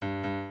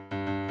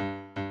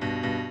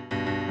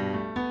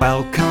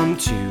Welcome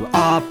to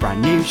our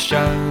brand new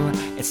show.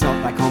 It's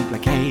not that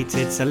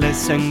complicated, so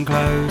listen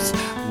close.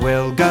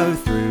 We'll go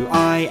through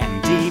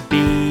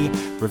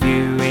IMDb,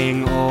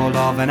 reviewing all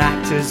of an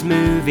actor's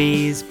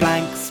movies.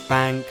 Blank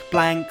spank,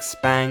 blank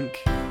spank.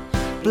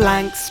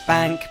 Blank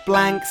spank,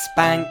 blank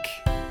spank.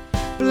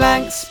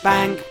 Blank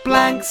spank,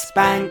 blank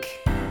spank.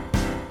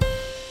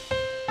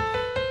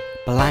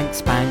 Blank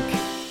spank.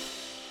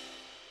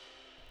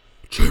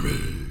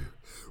 Jimmy,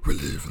 we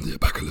live in the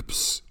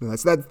apocalypse. No,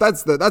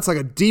 that's like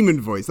a demon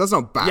voice. That's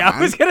not Batman. Yeah,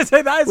 I was going to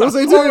say that is what was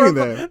I doing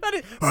there? That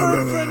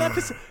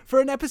is, for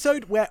an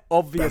episode where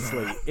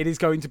obviously it is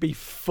going to be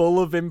full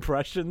of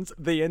impressions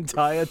the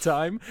entire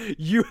time,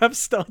 you have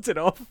started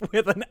off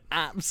with an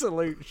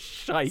absolute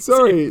shite.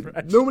 Sorry,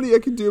 impression. normally I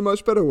can do a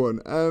much better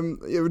one.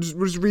 We'll just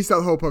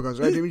restart the whole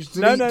podcast, right? Jimmy, just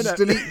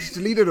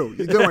delete it all.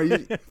 Don't worry.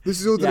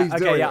 This is all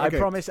deleted. Okay, I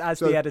promise as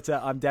the editor,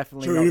 I'm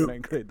definitely not going to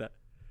include that.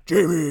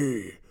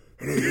 Jamie,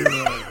 in the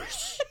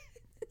universe.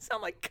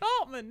 Sound like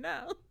Cartman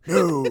now.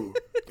 No,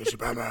 this is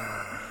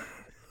Batman.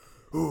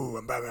 Ooh,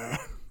 I'm Batman.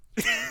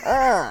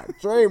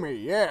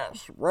 Jamie,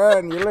 yes.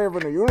 When you live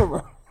in the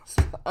universe,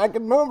 I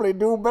can normally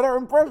do better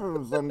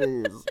impressions than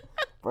these.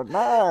 But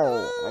now,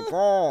 I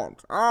can't.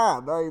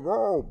 There you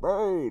go,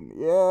 Bane,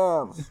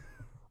 yes.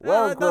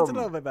 Welcome that's a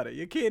little bit better.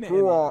 You're keying it in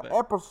to a our little bit.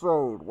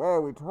 episode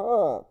where we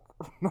talk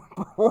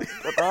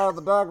about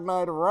The Dark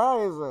Knight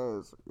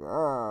Rises.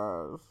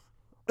 Yes.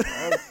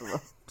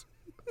 Excellent.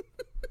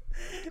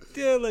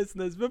 Dear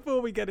listeners,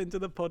 before we get into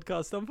the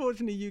podcast,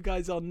 unfortunately you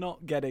guys are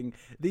not getting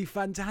the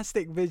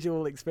fantastic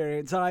visual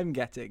experience I'm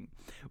getting,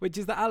 which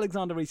is that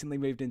Alexander recently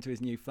moved into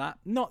his new flat.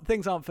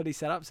 Things aren't fully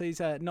set up, so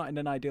he's not in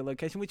an ideal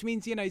location, which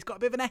means, he's got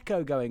a bit of an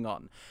echo going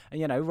on.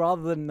 And,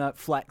 rather than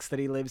flex that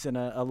he lives in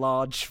a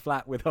large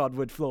flat with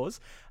hardwood floors,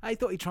 I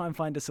thought he'd try and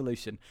find a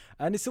solution.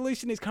 And his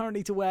solution is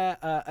currently to wear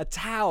a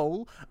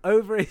towel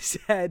over his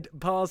head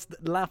past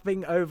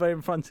lapping over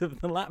in front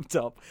of the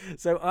laptop.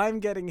 So I'm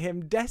getting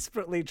him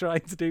desperately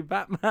trying to do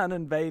Batman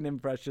and Bane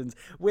impressions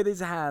with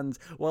his hands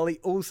while he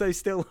also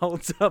still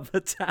holds up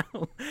a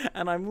towel,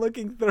 and I'm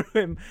looking through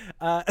him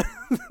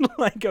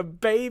like a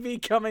baby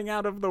coming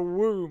out of the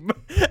womb.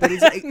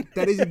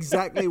 That is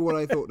exactly what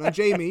I thought. Now,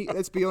 Jamie,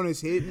 let's be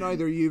honest here.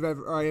 Neither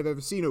I have ever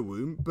seen a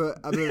womb, but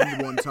other than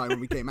the one time when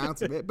we came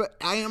out of it. But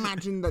I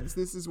imagine that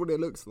this is what it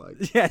looks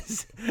like.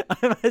 Yes,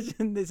 I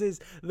imagine this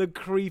is the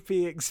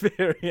creepy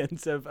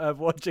experience of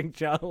watching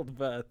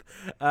childbirth,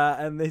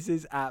 and this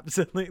is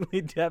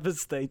absolutely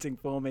devastating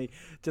for me,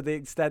 to the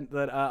extent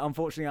that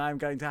unfortunately I'm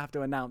going to have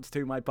to announce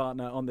to my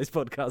partner on this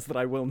podcast that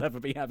I will never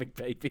be having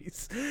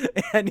babies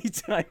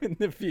anytime in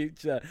the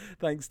future,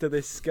 thanks to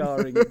this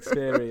scarring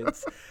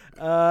experience.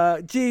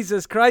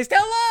 Jesus Christ,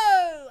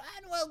 hello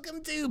and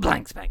welcome to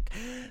Blank Spank,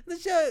 the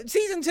show,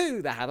 season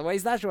 2, the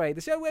Hathaway's That Way,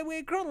 the show where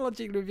we're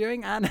chronologically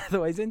reviewing Anne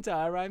Hathaway's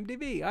entire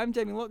IMDb. I'm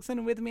Jamie Loxton,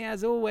 and with me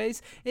as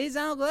always is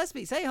Al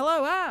Gillespie. Say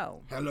hello,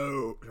 Al.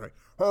 Hello.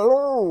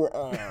 Hello,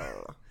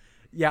 Al.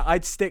 Yeah,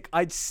 I'd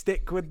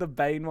stick with the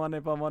Bane one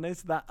if I'm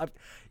honest.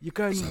 You're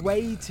going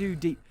way too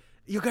deep.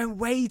 You're going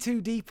way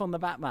too deep on the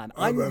Batman.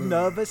 I'm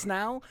nervous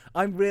now.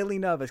 I'm really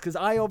nervous because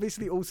I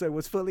obviously also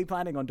was fully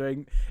planning on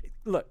doing.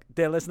 Look,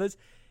 dear listeners,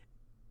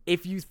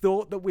 if you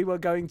thought that we were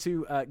going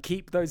to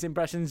keep those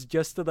impressions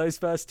just to those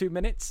first 2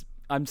 minutes,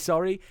 I'm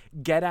sorry,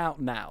 get out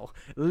now.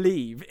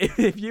 Leave.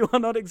 If you are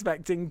not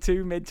expecting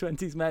two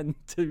mid-20s men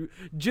to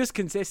just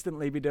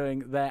consistently be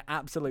doing their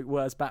absolute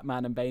worst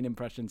Batman and Bane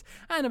impressions,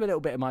 and a little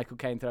bit of Michael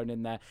Caine thrown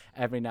in there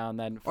every now and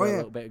then for a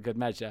little bit of good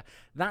measure,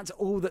 that's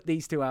all that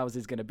these 2 hours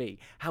is going to be.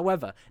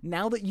 However,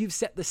 now that you've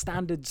set the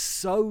standard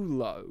so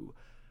low,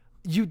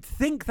 you'd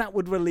think that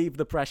would relieve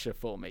the pressure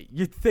for me.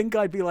 You'd think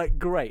I'd be like,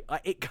 great,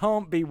 it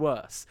can't be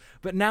worse.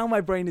 But now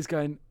my brain is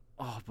going,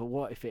 oh, but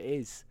what if it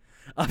is?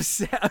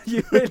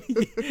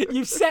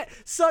 You've set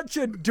such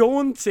a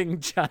daunting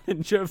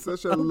challenge of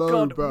such a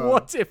low bar.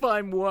 What if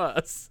I'm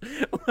worse?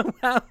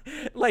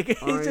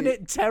 Isn't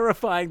it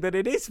terrifying that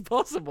it is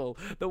possible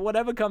that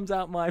whatever comes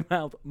out my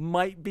mouth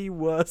might be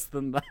worse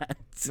than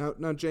that?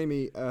 Now,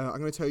 Jamie, I'm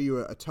going to tell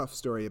you a tough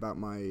story about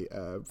my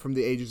from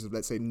the ages of,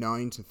 let's say,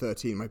 9 to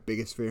 13, my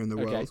biggest fear in the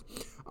world.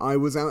 I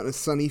was out in a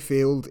sunny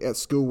field at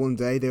school one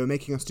day. They were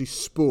making us do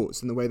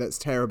sports in the way that's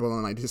terrible,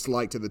 and I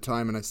disliked at the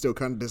time, and I still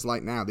kind of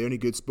dislike now. The only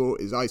good sport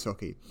is ice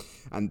hockey,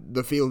 and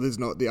the field is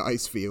not the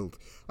ice field,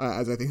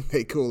 as I think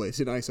they call it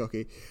in ice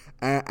hockey.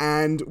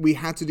 And we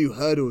had to do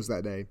hurdles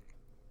that day.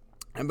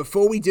 And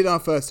before we did our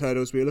first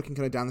hurdles, we were looking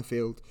kind of down the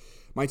field.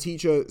 My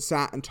teacher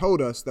sat and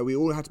told us that we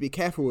all had to be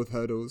careful with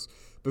hurdles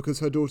because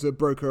her daughter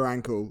broke her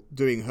ankle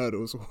doing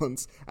hurdles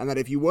once, and that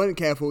if you weren't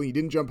careful and you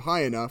didn't jump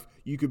high enough,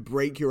 you could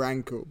break your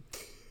ankle.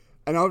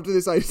 And after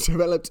this, I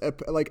developed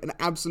an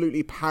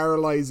absolutely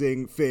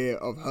paralyzing fear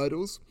of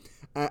hurdles.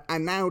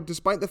 And now,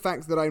 despite the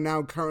fact that I'm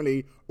now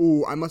currently,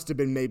 I must have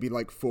been maybe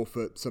like 4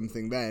 foot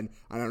something then,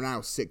 and I'm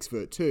now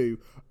 6'2",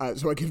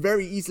 so I could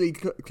very easily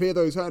clear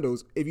those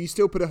hurdles. If you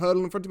still put a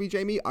hurdle in front of me,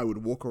 Jamie, I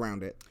would walk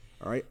around it.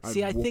 All right, I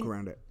would walk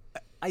around it.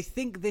 I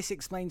think this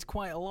explains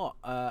quite a lot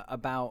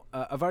about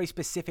a very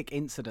specific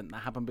incident that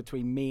happened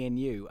between me and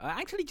you.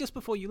 Actually, just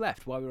before you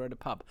left, while we were at a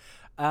pub.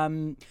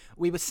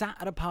 We were sat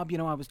at a pub,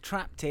 I was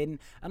trapped in,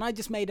 and I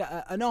just made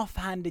an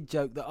offhanded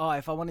joke that,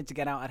 if I wanted to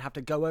get out, I'd have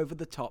to go over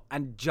the top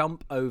and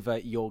jump over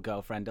your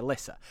girlfriend,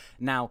 Alyssa.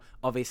 Now,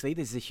 obviously,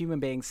 this is a human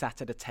being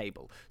sat at a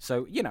table.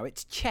 So,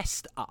 it's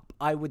chest up.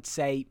 I would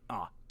say,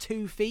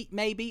 2 feet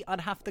maybe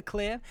I'd have to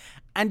clear,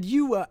 and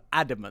you were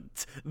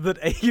adamant that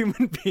a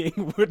human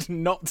being would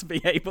not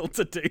be able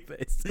to do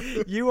this.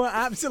 You were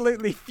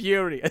absolutely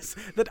furious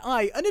that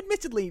I, an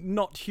admittedly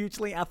not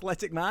hugely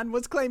athletic man,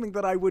 was claiming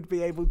that I would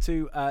be able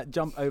to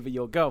jump over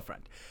your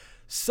girlfriend.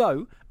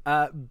 So,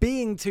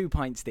 being 2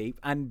 pints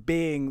deep and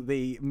being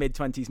the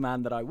mid-20s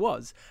man that I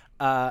was,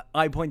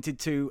 I pointed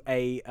to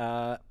a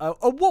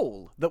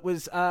wall that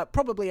was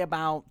probably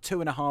about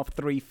 2.5,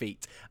 3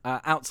 feet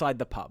outside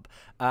the pub,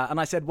 and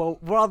I said, "Well,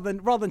 rather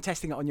than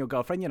testing it on your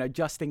girlfriend,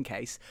 just in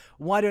case,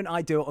 why don't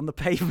I do it on the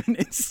pavement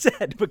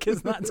instead?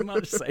 Because that's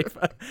much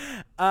safer."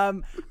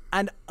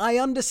 And I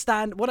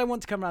understand. What I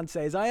want to come around and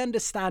say is, I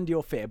understand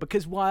your fear,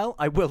 because while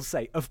I will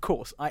say, of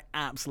course, I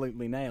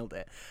absolutely nailed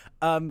it.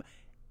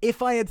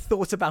 If I had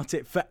thought about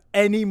it for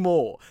any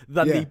more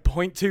than the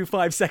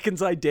 0.25 seconds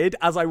I did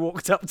as I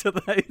walked up to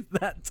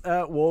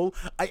that wall,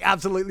 I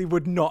absolutely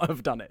would not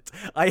have done it.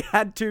 I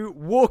had to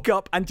walk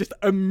up and just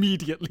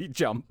immediately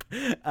jump.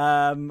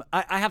 I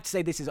have to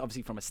say, this is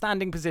obviously from a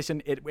standing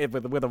position.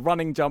 With a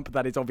running jump,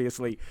 that is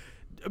obviously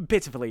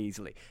pitifully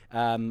easily.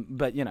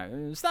 But,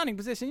 standing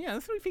position,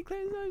 3 feet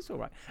clear, it's all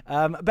right.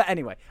 But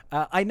anyway,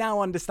 I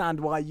now understand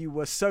why you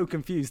were so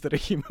confused that a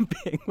human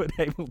being would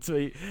be able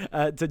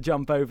to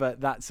jump over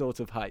that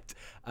sort of height.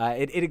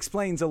 It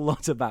explains a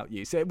lot about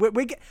you. So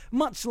we get,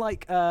 much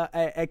like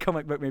a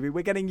comic book movie,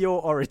 we're getting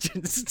your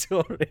origin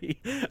story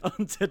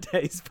on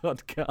today's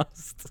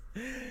podcast.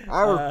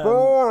 I was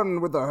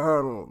born with the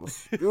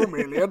hurdles. You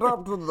merely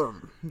adopted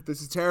them.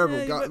 This is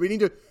terrible. We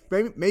need to.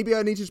 Maybe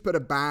I need to just put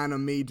a ban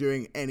on me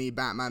doing any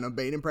Batman or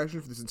Bane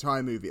impression for this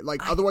entire movie.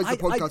 Otherwise the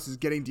podcast is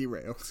getting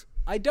derailed.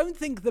 I don't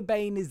think the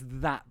Bane is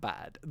that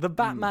bad. The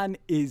Batman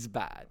is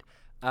bad.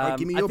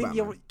 Give me your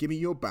Batman. Give me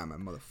your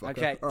Batman, motherfucker.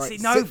 Okay. All right, see,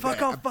 no,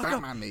 fuck off.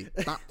 Batman me.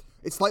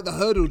 It's like the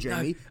hurdle,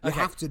 Jamie. No. You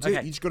have to do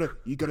it.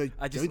 You gotta.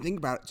 Don't think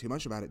about it too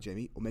much about it,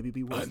 Jamie, or maybe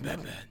be worse.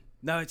 Batman.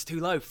 No, it's too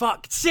low.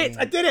 Fuck. Shit.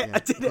 I did it. Yeah, I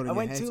did it. I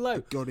went too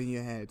low. Got in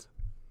your head.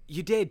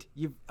 You did.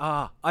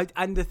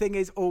 And the thing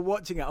is,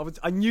 watching it,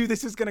 I knew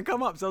this was going to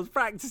come up, so I was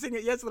practicing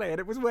it yesterday, and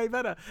it was way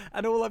better.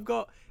 And all I've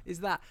got is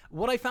that.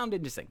 What I found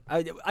interesting,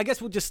 I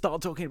guess we'll just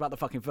start talking about the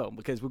fucking film,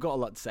 because we've got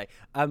a lot to say.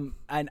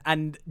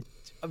 And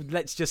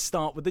let's just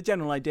start with the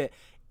general idea.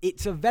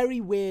 It's a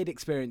very weird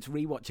experience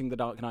rewatching The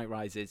Dark Knight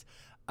Rises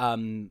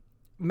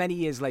many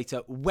years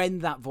later, when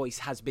that voice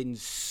has been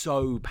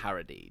so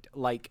parodied,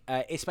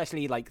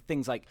 especially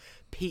things like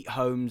Pete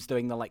Holmes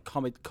doing the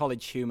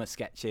college humor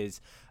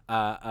sketches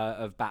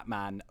of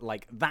Batman.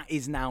 That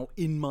is now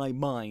in my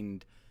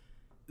mind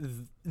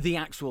the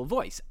actual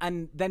voice.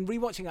 And then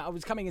rewatching it, I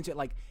was coming into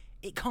it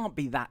it can't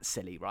be that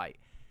silly, right?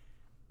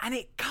 And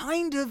it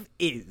kind of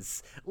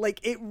is.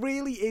 It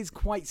really is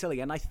quite silly.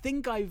 And I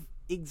think I've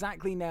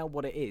exactly nailed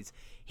what it is.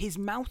 His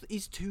mouth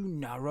is too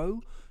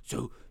narrow,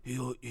 so he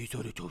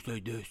sort of talks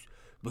like this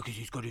because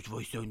he's got his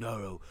voice so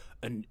narrow,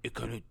 and it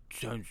kind of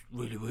sounds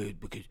really weird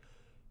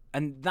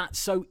and that's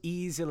so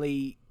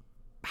easily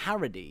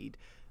parodied,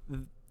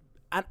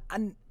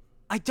 and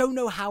I don't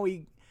know how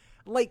he,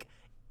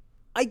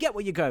 I get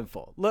what you're going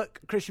for.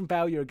 Look, Christian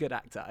Bale, you're a good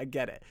actor, I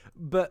get it,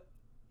 but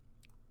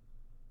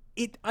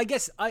I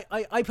guess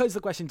I pose the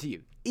question to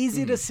you. Is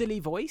it a silly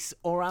voice,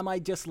 or am I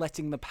just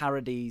letting the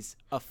parodies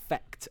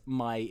affect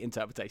my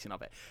interpretation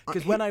of it?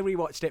 Because when I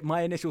rewatched it,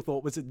 my initial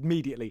thought was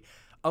immediately,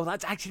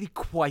 that's actually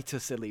quite a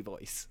silly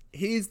voice.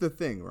 Here's the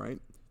thing, right?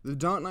 The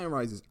Dark Knight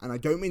Rises, and I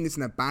don't mean this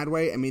in a bad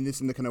way, I mean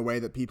this in the kind of way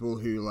that people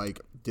who,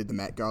 did the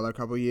Met Gala a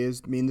couple of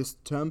years mean this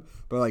term,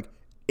 but,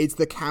 it's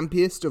the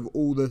campiest of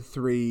all the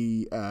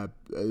three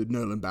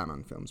Nolan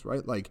Batman films,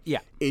 right?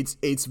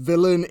 Its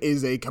villain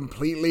is a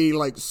completely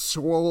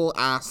swole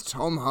ass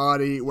Tom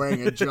Hardy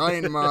wearing a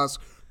giant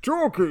mask,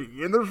 talking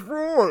in this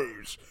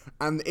voice,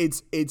 and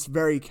it's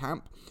very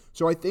camp.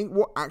 So I think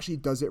what actually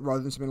does it,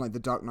 rather than something like The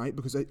Dark Knight,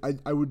 because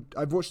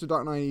I've watched The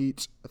Dark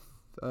Knight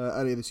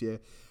earlier this year,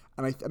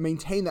 and I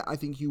maintain that I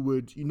think you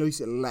notice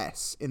it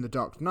less in The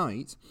Dark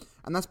Knight,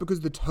 and that's because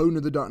the tone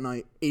of The Dark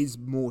Knight is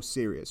more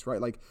serious,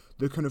 right?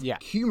 The kind of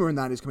humor in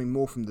that is coming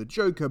more from the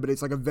Joker, but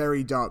it's a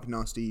very dark,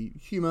 nasty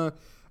humor,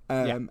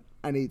 and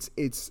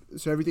it's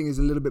so everything is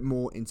a little bit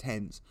more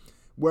intense.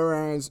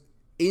 Whereas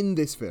in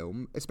this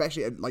film,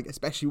 especially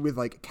with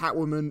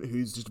Catwoman,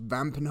 who's just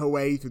vamping her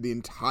way through the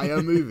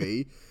entire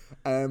movie,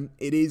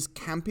 it is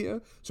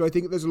campier. So I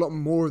think there's a lot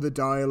more of the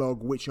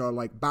dialogue which are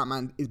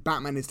Batman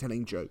is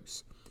telling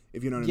jokes.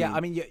 If you know what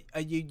I mean. Yeah,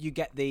 I mean, you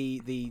get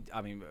the.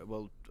 I mean,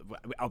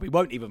 we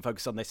won't even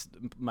focus on this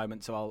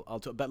moment, so I'll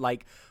talk. But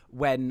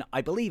when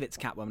I believe it's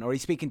Catwoman, or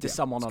he's speaking to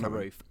someone on a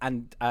roof,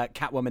 and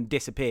Catwoman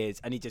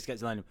disappears, and he just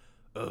gets alone.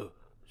 Oh,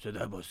 so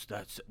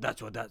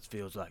that's what that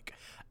feels like,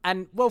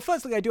 And well,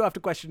 firstly, I do have to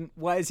question,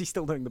 why is he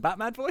still doing the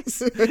Batman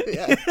voice?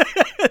 Yeah.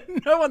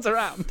 No one's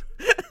around.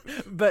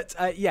 But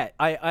yeah,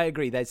 I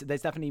agree. There's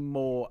definitely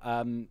more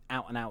out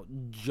and out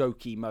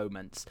jokey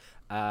moments,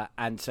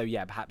 and so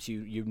yeah, perhaps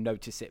you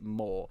notice it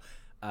more.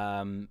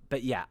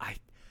 But yeah, I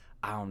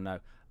don't know.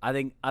 I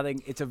think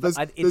it's a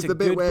good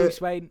Bruce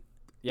Wayne.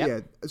 Yep.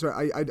 Yeah,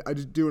 sorry, I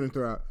just do want to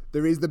throw out.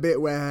 There is the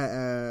bit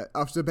where,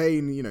 after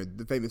Bane, you know,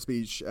 the famous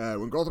speech,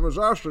 when Gotham is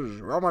ashes,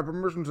 you have my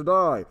permission to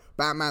die.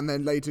 Batman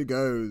then later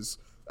goes,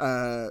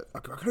 I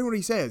can't remember what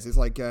he says. It's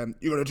like, you're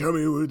going to tell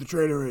me who the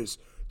traitor is.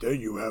 Then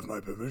you have my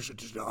permission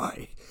to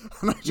die.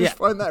 And I just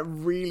find that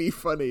really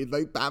funny.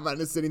 Like,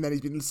 Batman is sitting there,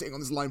 he's been sitting on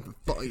this line for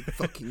 5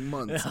 fucking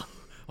months.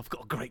 I've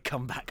got a great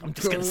comeback. I'm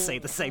just going to say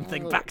the same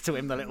thing back to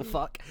him, the little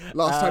fuck.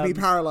 Last time he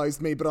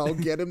paralyzed me, but I'll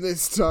get him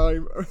this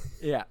time.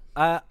 Yeah.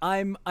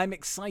 I'm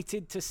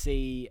excited to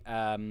see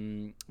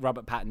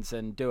Robert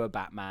Pattinson do a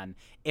Batman.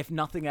 If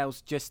nothing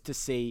else, just to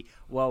see,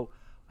 well,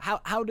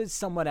 how does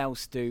someone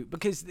else do?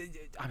 Because,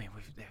 I mean,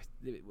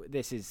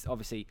 this is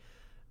obviously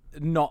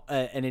not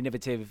an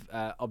innovative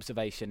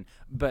observation,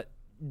 but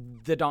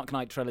the Dark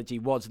Knight trilogy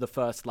was the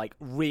first like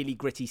really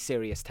gritty,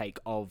 serious take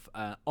of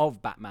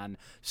Batman.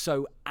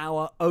 So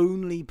our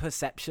only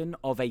perception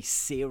of a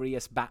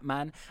serious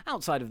Batman,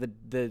 outside of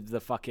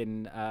the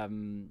fucking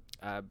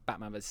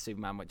Batman vs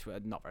Superman, which were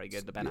not very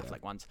good, the Ben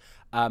Affleck ones,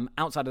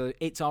 outside of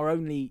it's our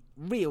only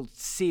real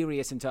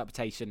serious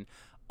interpretation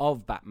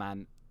of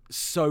Batman.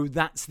 So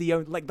that's the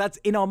only, like, that's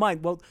in our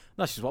mind. Well,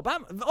 that's just what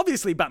Batman.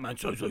 Obviously, Batman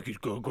sounds like he's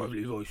got a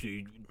gravelly voice.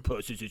 He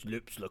purses his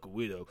lips like a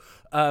widow.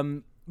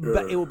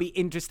 But it will be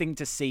interesting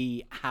to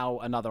see how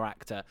another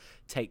actor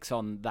takes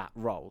on that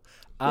role.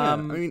 I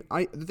mean,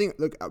 the thing.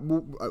 Look,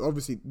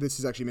 obviously, this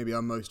is actually maybe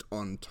our most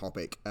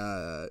on-topic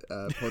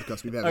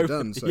podcast we've ever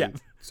done. So,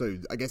 so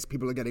I guess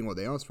people are getting what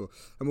they asked for,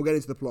 and we'll get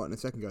into the plot in a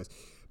second, guys.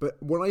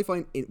 But what I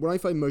find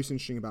most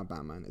interesting about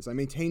Batman is I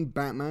maintain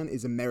Batman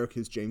is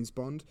America's James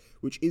Bond,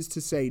 which is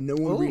to say, no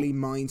one really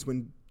minds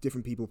when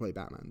different people play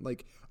Batman.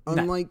 Like,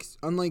 unlike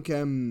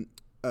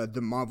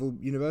the Marvel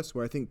universe,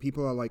 where I think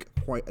people are like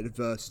quite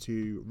adverse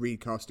to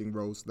recasting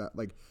roles that,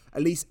 like,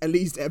 at least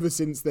ever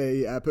since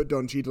they put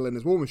Don Cheadle in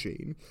as War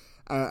Machine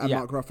and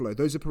Mark Ruffalo,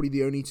 those are probably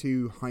the only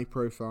two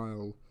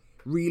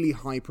really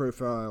high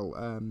profile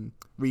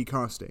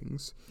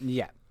recastings.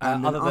 Yeah.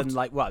 Other than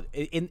like, well,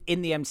 in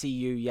the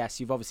MCU, yes,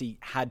 you've obviously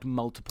had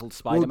multiple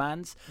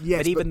Spider-Mans,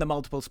 but even the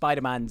multiple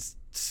Spider-Mans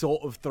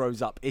sort of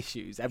throws up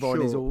issues.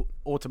 Everyone is all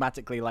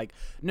automatically like,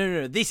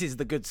 no, this is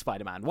the good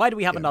Spider-Man. Why do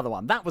we have another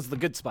one? That was the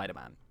good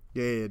Spider-Man.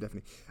 Yeah,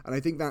 definitely. And I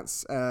think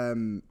that's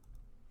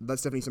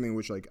definitely something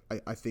which, like,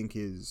 I think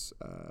is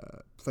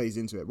plays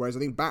into it. Whereas I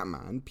think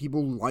Batman,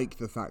 people like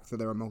the fact that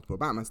there are multiple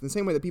Batmans in the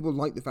same way that people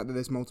like the fact that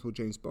there's multiple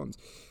James Bonds.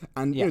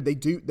 And you know,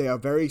 they are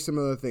very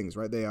similar things,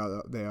 right? They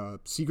are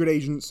secret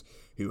agents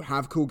who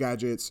have cool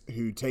gadgets,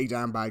 who take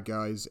down bad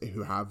guys,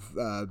 who have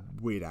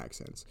weird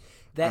accents.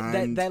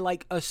 They're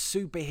like a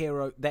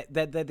superhero.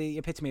 They're the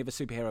epitome of a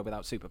superhero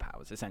without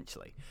superpowers,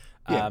 essentially.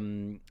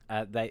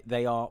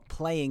 They are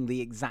playing the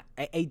exact.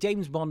 A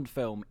James Bond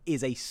film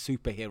is a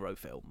superhero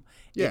film.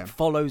 It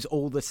follows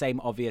all the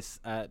same obvious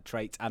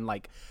traits, and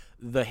like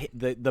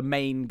the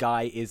main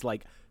guy is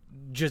like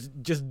just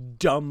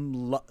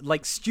dumb,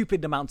 like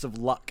stupid amounts of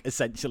luck,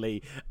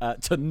 essentially,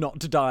 to not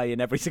die in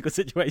every single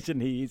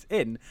situation he's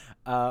in,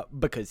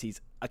 because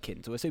he's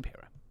akin to a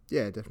superhero.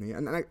 Yeah, definitely.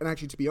 And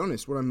actually, to be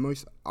honest,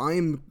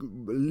 I'm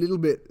a little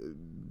bit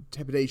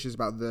trepidatious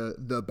about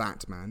the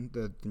Batman,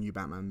 the new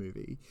Batman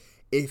movie,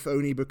 if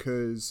only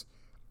because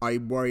I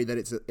worry that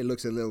it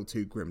looks a little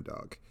too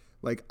grimdark.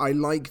 Like, I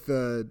like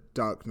the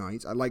Dark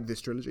Knight, I like this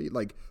trilogy,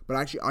 like, but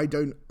actually I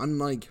don't,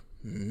 unlike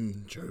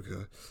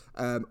Joker,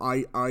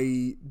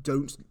 I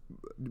don't,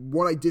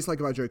 what I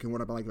dislike about Joker and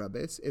what I like about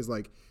this is,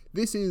 like,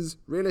 this is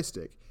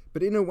realistic,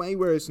 but in a way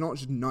where it's not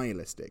just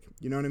nihilistic.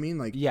 You know what I mean?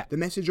 Like, the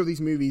message of these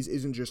movies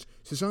isn't just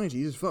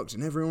society is fucked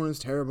and everyone is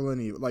terrible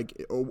and evil, like,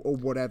 or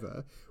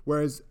whatever.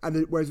 Whereas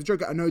the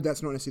Joker, I know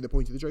that's not necessarily the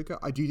point of the Joker.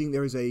 I do think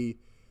there is a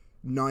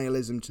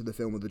nihilism to the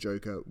film of the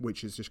Joker,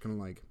 which is just kind of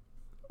like,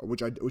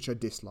 which I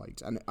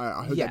disliked, and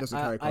I hope that doesn't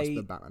carry across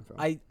the Batman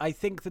film. I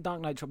think the Dark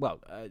Knight,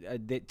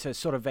 to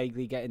sort of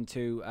vaguely get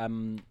into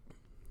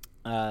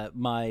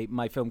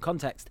my film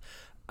context.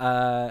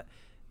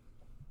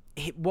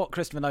 What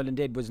Christopher Nolan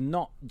did was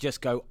not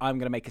just go, I'm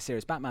going to make a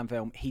serious Batman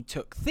film. He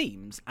took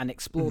themes and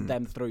explored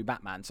them through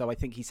Batman. So I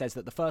think he says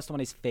that the first one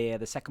is fear,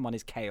 the second one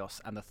is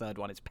chaos, and the third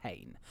one is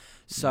pain.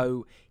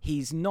 So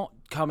he's not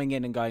coming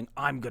in and going,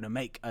 I'm going to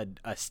make a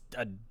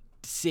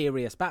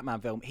serious Batman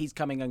film. He's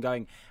coming and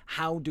going,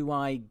 how do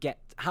I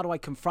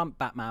confront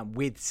Batman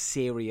with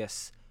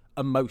serious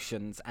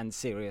emotions and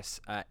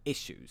serious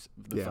issues?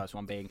 The first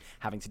one being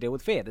having to deal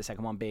with fear, the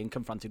second one being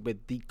confronted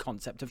with the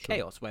concept of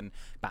chaos, when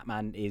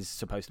Batman is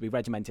supposed to be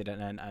regimented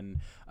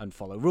and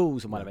follow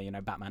rules and whatever. You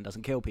know, Batman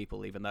doesn't kill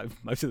people, even though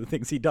most of the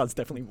things he does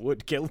definitely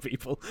would kill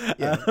people.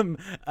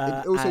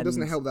 It also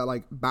doesn't help that,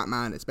 like,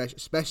 Batman,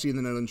 especially in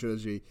the Nolan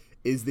trilogy,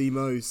 is the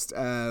most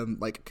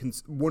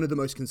one of the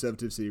most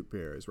conservative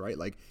superheroes, right?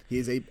 Like he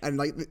is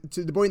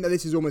to the point that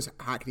this is almost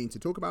hackneyed to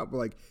talk about, but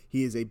like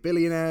he is a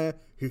billionaire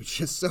who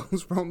just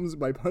solves problems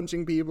by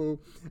punching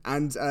people,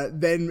 and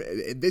then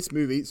in this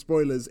movie,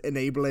 spoilers,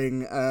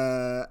 enabling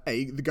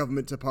the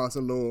government to pass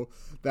a law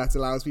that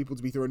allows people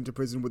to be thrown into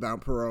prison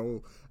without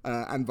parole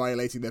and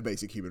violating their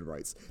basic human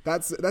rights.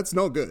 That's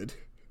not good.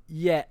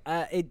 Yeah,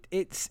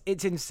 it's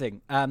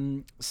interesting.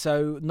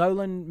 So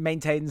Nolan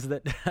maintains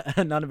that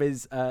none of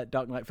his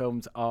Dark Knight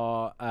films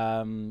are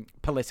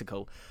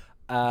political,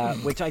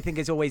 which I think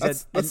is always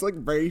that's like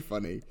very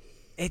funny.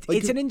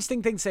 It's an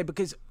interesting thing to say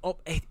because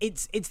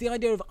it's the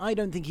idea of I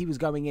don't think he was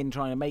going in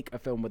trying to make a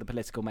film with a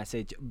political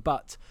message,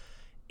 but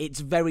it's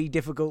very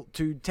difficult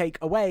to take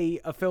away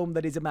a film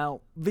that is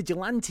about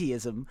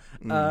vigilantism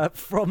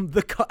from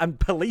and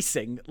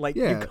policing. Like,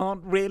 you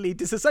can't really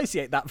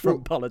disassociate that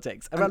from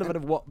politics, irrelevant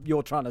of what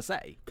you're trying to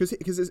say.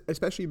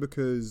 Especially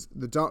because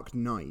The Dark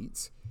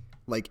Knight,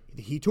 like,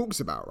 he talks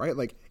about, right?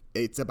 Like,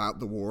 it's about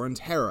the war on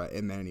terror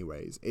in many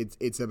ways.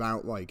 It's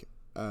about, like,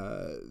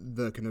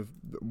 the kind of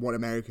what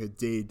America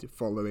did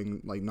following,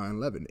 like,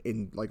 9/11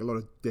 in, like, a lot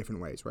of different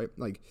ways, right?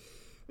 Like,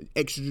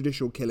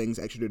 extrajudicial killings,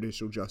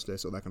 extrajudicial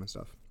justice, all that kind of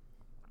stuff.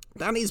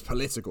 That is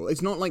political.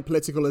 It's not like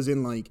political as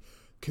in like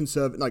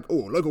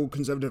local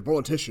conservative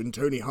politician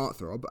Tony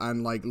Heartthrob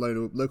and like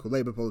local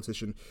Labour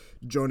politician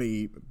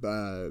Johnny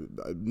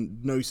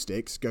No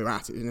Sticks go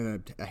at it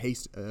in a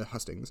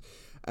hustings.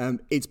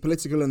 It's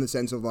political in the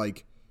sense of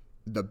like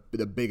the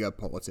bigger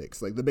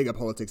politics, like the bigger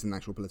politics than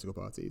actual political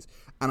parties.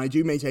 And I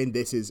do maintain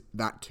this is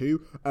that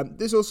too.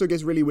 This also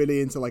gets really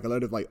into like a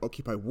load of like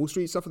Occupy Wall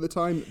Street stuff at the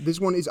time.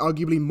 This one is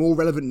arguably more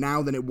relevant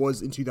now than it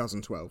was in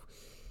 2012.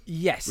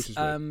 Yes. There's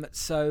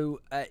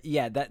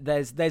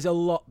a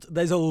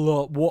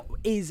lot. What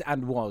is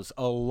and was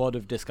a lot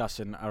of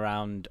discussion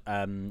around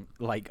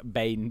like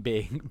Bane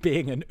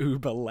being an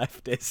uber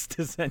leftist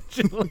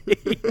essentially,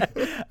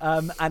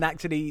 and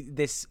actually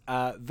this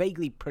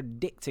vaguely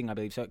predicting, I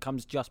believe, so it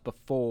comes just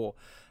before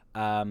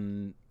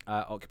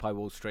Occupy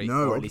Wall Street.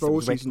 No, or at least it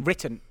was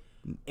written.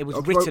 It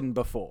was written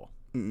before.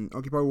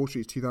 Occupy Wall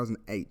Street is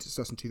 2008. It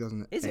starts in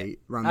 2008,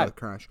 around the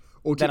crash.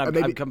 Or then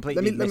I'm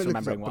completely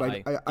misremembering what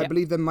I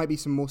believe there might be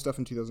some more stuff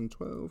in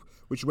 2012,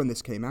 which is when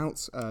this came out.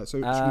 So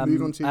should we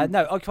move on to...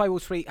 No, Occupy Wall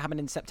Street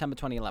happened in September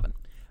 2011.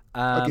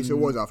 Okay, so it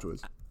was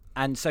afterwards.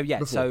 And so, yeah,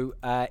 before.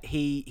 So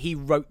he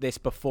wrote this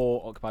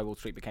before Occupy Wall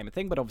Street became a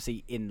thing, but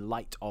obviously in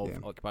light of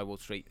Occupy Wall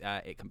Street,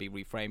 it can be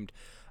reframed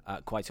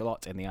quite a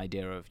lot in the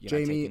idea of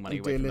taking money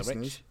away from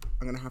the rich.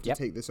 I'm going to have to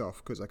take this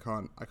off because I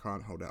can't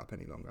hold it up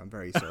any longer. I'm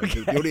very sorry.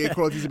 The audio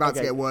quality is about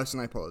to get worse,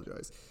 and I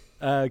apologise.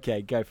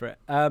 Okay, go for it.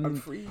 I'm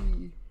free.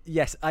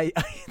 Yes,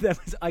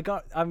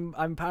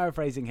 I'm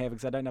paraphrasing here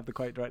because I don't have the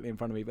quote directly in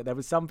front of me, but there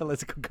was some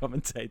political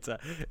commentator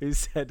who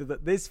said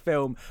that this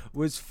film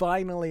was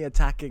finally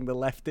attacking the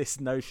leftist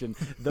notion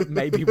that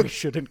maybe we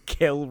shouldn't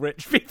kill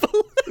rich people.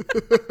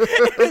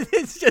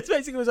 It's just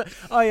basically was like,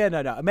 oh yeah,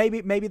 no.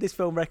 Maybe this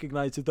film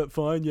recognizes that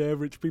fine, yeah,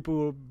 rich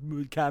people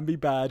can be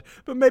bad,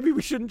 but maybe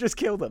we shouldn't just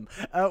kill them,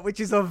 which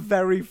is a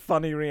very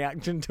funny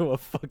reaction to a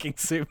fucking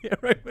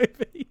superhero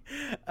movie.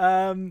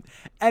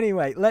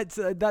 Anyway,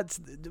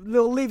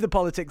 we'll leave the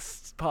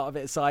politics part of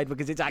it aside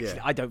because it's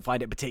actually I don't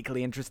find it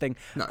particularly interesting.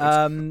 No,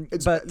 throwing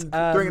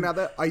it out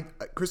there,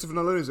 Christopher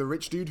Nolan is a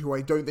rich dude who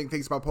I don't think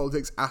thinks about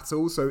politics at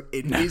all. So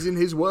it is in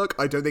his work.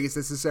 I don't think it's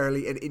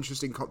necessarily an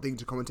interesting thing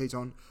to commentate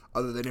on,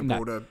 other than in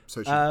broader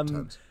social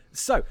terms.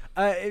 So,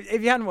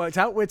 if you hadn't worked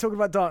out, we're talking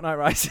about Dark Knight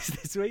Rises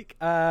this week,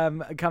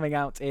 coming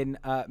out in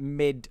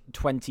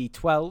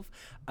mid-2012.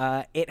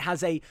 It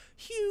has a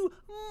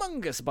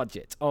humongous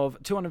budget of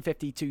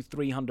 $250 to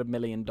 $300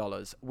 million,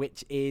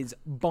 which is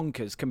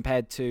bonkers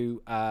compared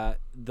to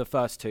the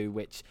first two,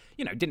 which,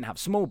 didn't have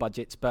small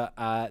budgets, but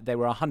they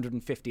were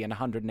 150 and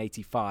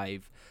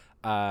 185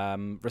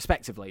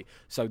 respectively.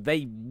 So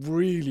they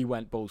really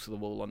went balls to the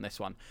wall on this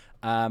one.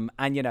 And,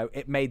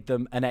 it made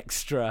them an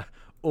extra,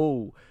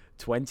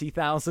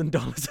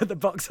 $20,000 at the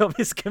box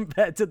office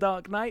compared to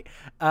Dark Knight.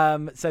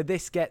 So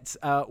this gets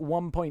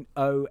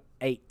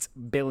 $1.08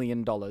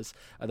 billion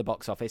at the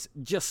box office,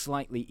 just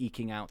slightly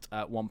eking out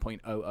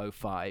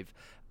 1.005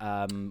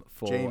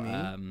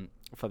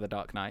 for the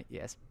Dark Knight.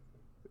 Yes,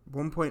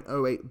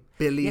 $1.08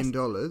 billion.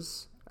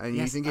 Yes. And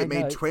you think it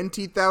made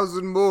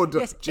 20,000 more?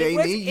 Yes,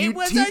 Jamie, you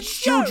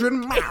teach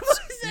children maths.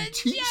 You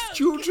teach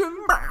children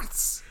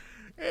maths.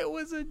 It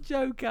was a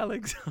joke,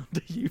 Alexander.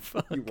 You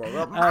fuck. You were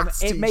a maths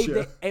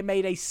teacher. It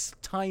made a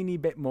tiny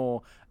bit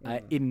more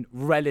in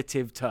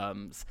relative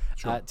terms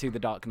to The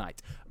Dark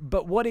Knight.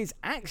 But what is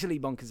actually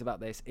bonkers about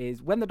this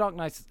is when The Dark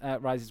Knight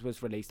Rises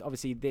was released,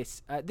 obviously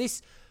this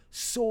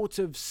sort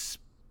of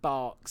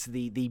sparks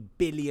the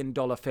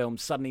billion-dollar film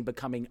suddenly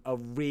becoming a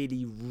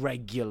really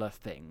regular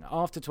thing.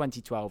 After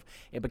 2012,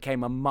 it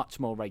became a much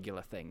more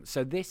regular thing.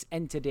 So this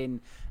entered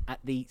in at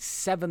the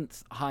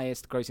 7th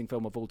highest grossing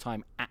film of all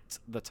time at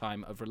the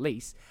time of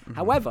release. Mm-hmm.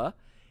 However,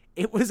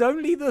 it was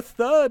only the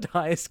third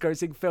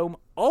highest-grossing film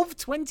of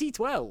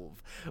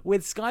 2012,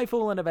 with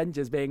Skyfall and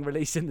Avengers being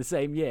released in the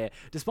same year.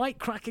 Despite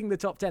cracking the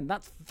top 10,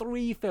 that's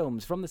 3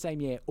 films from the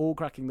same year, all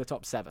cracking the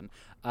top 7,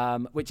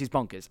 which is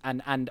bonkers.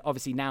 And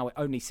obviously now it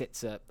only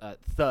sits at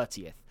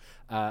 30th.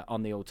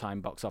 On the all-time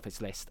box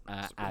office list,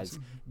 as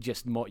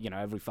just more,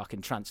 every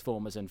fucking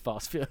Transformers and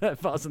Fast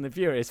and the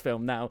Furious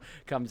film now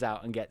comes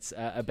out and gets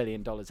 $1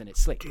 billion in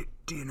its sleep.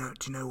 Do you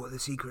know what the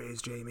secret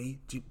is, Jamie?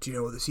 Do you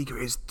know what the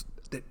secret is?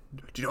 Do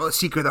you know what the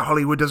secret that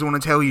Hollywood doesn't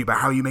want to tell you about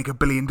how you make $1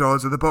 billion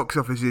at the box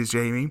office is,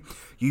 Jamie?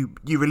 You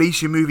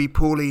release your movie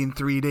poorly in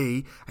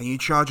 3D and you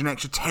charge an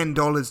extra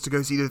 $10 to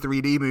go see the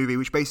 3D movie,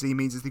 which basically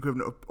means it's the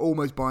equivalent of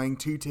almost buying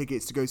 2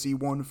 tickets to go see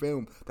one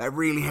film. That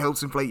really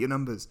helps inflate your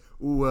numbers.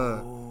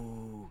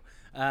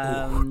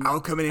 Al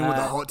coming in with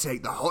the hot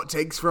take. The hot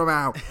takes from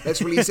Al. Let's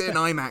release it in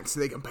IMAX so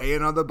they can pay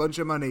another bunch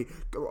of money.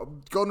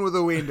 Gone with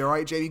the Wind, all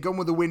right, Jamie? Gone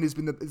with the Wind is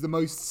the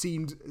most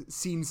seen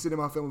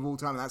cinema film of all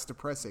time, and that's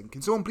depressing.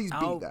 Can someone please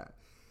beat that?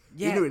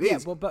 Yeah, it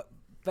is. Well, but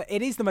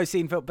it is the most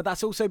seen film, but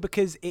that's also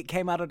because it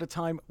came out at a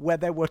time where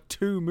there were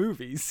 2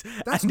 movies.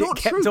 That's and not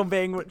it kept true. On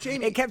being,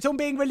 Jamie, it kept on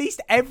being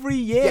released every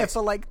year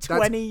for like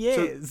 20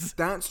 years. So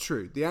that's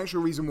true. The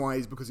actual reason why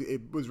is because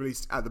it was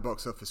released at the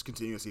box office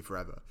continuously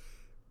forever.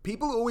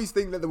 People always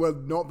think that there were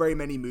not very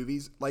many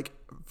movies. Like,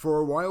 for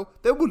a while,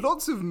 there were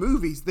lots of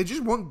movies. They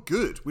just weren't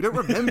good. We don't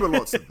remember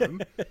lots of them.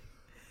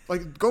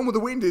 Like, Gone with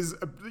the Wind is,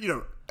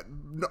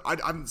 I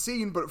haven't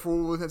seen, but for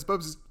all intents and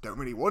purposes, don't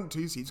really want to.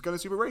 He's kind of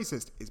super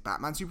racist. Is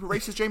Batman super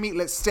racist, Jamie?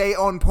 Let's stay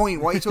on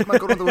point. Why are you talking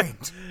about Gone with the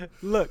Wind?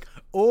 Look,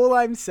 all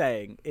I'm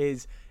saying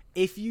is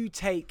if you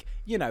take,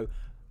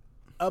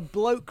 a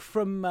bloke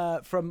from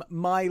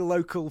my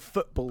local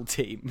football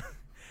team...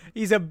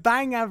 He's a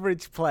bang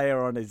average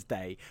player on his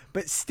day,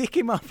 but stick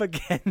him up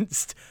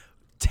against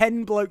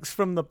 10 blokes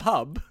from the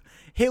pub,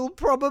 he'll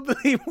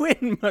probably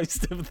win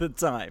most of the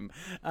time.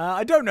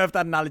 I don't know if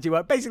that analogy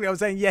worked. Basically, I was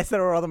saying, yes,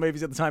 there are other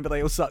movies at the time, but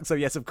they all suck. So,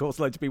 yes, of course,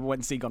 loads of people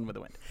went to see Gone with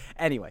the Wind.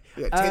 Anyway.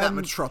 Yeah, take that,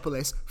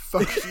 Metropolis.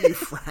 Fuck you,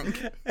 Frank.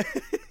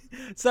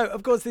 So,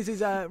 of course, this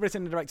is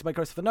written and directed by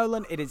Christopher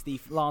Nolan. It is the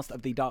last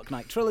of the Dark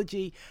Knight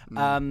trilogy.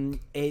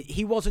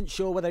 He wasn't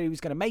sure whether he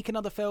was going to make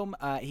another film.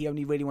 He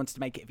only really wanted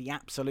to make it if he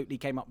absolutely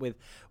came up with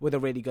a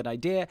really good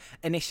idea.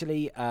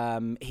 Initially,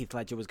 Heath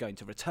Ledger was going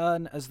to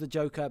return as the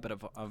Joker, but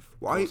of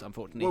course,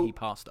 unfortunately, he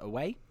passed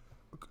away.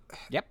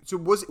 Yep. So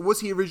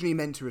was he originally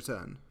meant to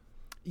return?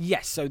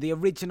 Yes, so the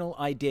original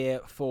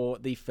idea for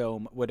the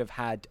film would have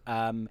had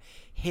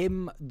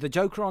him, the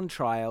Joker on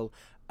trial,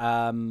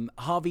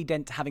 Harvey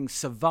Dent having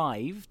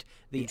survived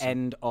the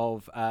end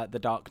of the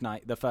Dark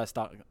Knight, the first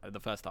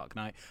Dark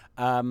Knight,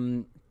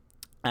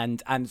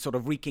 and sort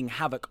of wreaking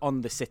havoc on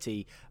the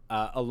city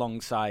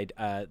alongside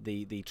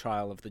the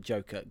trial of the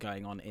Joker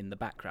going on in the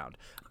background.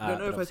 I don't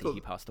know if obviously he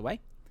passed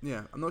away.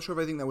 Yeah, I'm not sure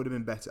if I think that would have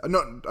been better. I'm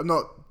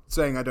not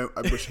saying I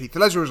wish Heath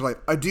Ledger was alive.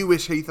 I do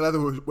wish Heath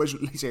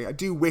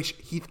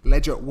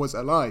Ledger was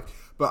alive,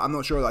 but I'm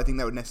not sure that I think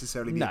that would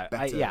necessarily be a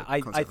better.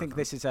 I think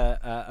this is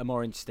a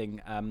more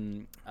interesting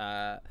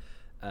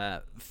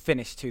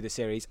finish to the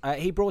series.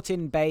 He brought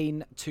in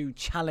Bane to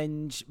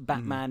challenge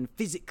Batman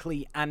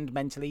physically and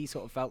mentally. He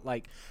sort of felt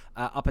like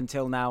up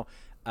until now.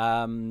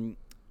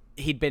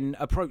 He'd been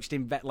approached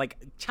in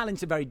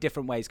challenged in very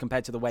different ways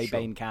compared to the way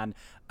Bane can,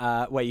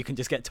 where you can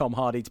just get Tom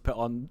Hardy to put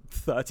on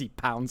 30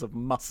 pounds of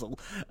muscle,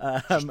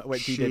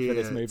 which he did for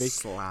this movie.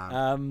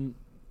 Slam.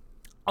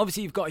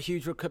 Obviously, you've got a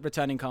huge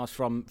returning cast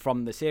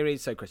from the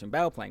series. So Christian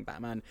Bale playing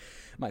Batman,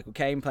 Michael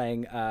Caine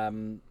playing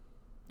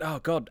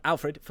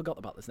Alfred. Forgot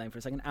about this name for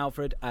a second.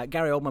 Alfred.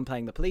 Gary Oldman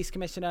playing the police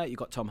commissioner. You've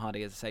got Tom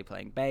Hardy, as I say,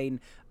 playing Bane.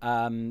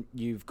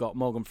 You've got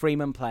Morgan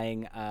Freeman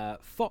playing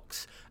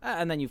Fox.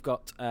 And then you've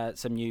got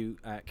some new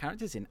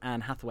characters in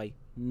Anne Hathaway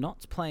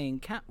not playing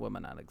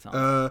Catwoman,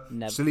 Alexander.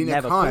 Selena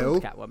never Kyle.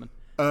 Called Catwoman.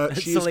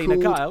 She's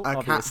Selena called Kyle, a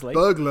obviously. cat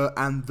burglar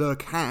and the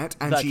cat,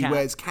 and she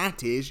wears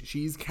cattish.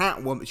 She's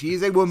Catwoman. She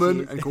is a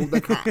woman and called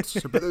the Cat.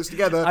 So put those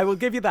together. I will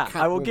give you that.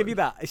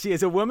 Catwoman. She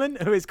is a woman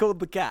who is called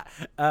the Cat,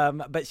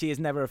 but she is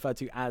never referred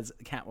to as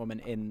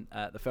Catwoman in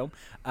the film.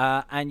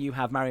 And you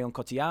have Marion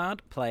Cotillard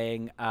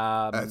playing...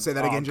 say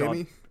that again,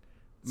 Jamie.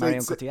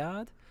 Marion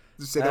Cotillard.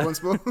 Say that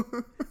once more.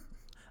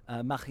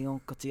 Marion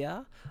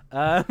Cotillard.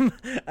 Not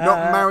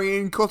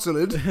Marion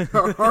Cotillard.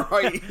 All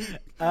right.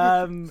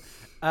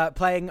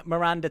 Playing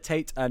Miranda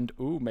Tate and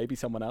maybe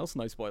someone else,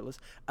 no spoilers.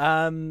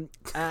 And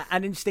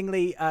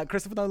interestingly,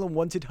 Christopher Nolan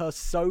wanted her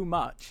so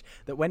much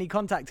that when he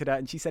contacted her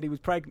and she said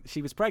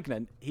she was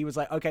pregnant, he was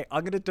like, okay,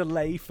 I'm going to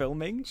delay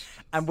filming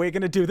and we're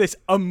going to do this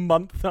a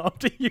month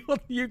after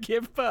you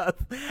give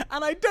birth.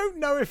 And I don't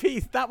know if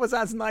that was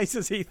as nice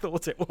as he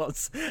thought it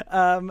was.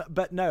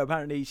 But no,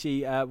 apparently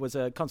she was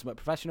a consummate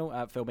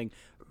professional, filming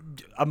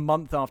a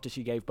month after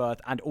she gave birth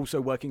and also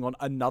working on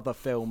another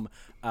film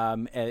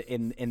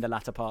in the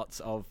latter parts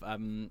of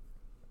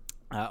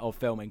of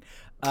filming.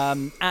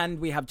 And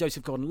we have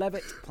Joseph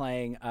Gordon-Levitt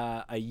playing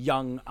a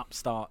young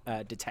upstart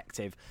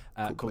detective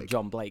called Blake.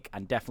 John Blake,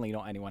 and definitely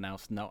not anyone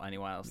else.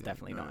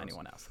 Definitely not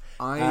anyone else.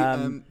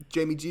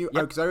 Jamie, do you?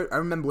 Because I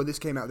remember when this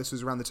came out. This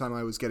was around the time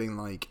I was getting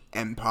like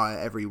Empire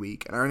every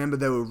week, and I remember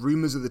there were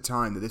rumors at the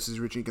time that this was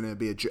originally going to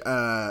be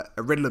a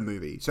Riddler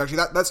movie. So actually,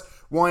 that's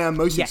why I'm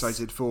most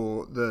excited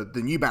for the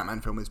new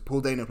Batman film. Is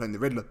Paul Dano playing the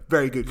Riddler?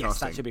 Very good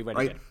casting. That should be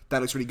really good. That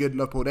looks really good.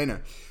 Love Paul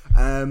Dano.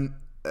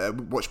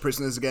 Watched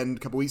Prisoners again a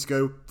couple weeks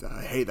ago.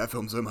 I hate that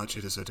film so much.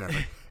 It is so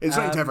terrifying. It's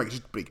not terrifying. It's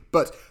just bleak.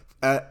 But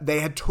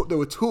there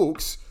were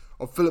talks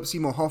of Philip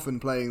Seymour Hoffman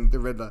playing the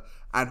Riddler,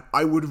 and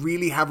I would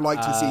really have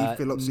liked to see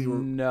Philip Seymour.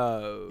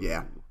 No.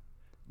 Yeah.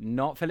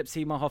 Not Philip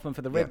Seymour Hoffman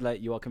for the Riddler.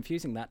 You are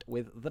confusing that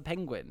with the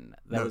Penguin.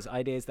 There was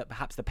ideas that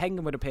perhaps the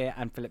Penguin would appear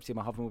and Philip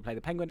Seymour Hoffman would play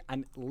the Penguin,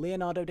 and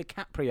Leonardo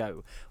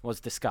DiCaprio was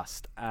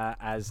discussed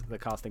as the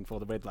casting for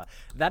the Riddler.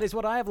 That is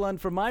what I have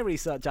learned from my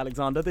research,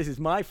 Alexander. This is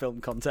my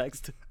film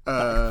context.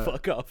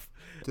 Fuck off.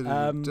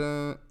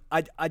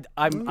 I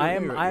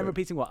am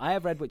repeating what I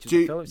have read, which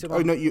is Philip Seymour.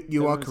 Oh no,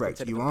 you are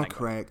correct. You are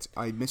correct.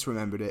 I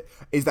misremembered it.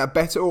 Is that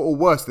better or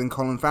worse than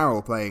Colin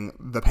Farrell playing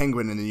the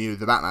Penguin in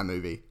the Batman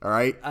movie? All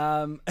right.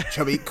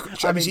 Chubby.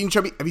 Have you seen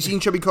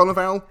Chubby Colin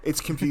Farrell?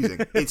 It's confusing.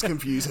 It's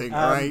confusing.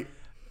 All right.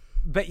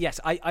 But yes,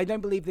 I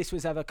don't believe this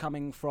was ever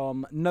coming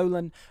from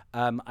Nolan.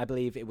 I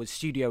believe it was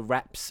studio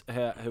reps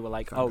who were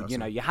like,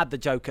 you had the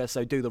Joker,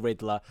 so do the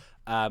Riddler.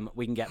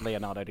 We can get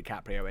Leonardo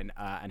DiCaprio in.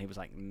 And he was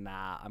like,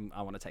 nah,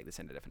 I want to take this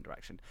in a different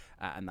direction.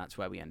 And that's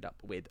where we end up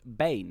with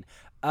Bane.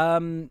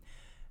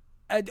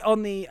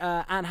 On the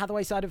Anne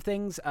Hathaway side of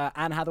things,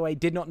 Anne Hathaway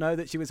did not know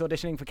that she was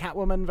auditioning for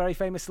Catwoman, very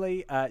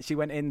famously. She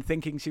went in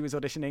thinking she was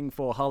auditioning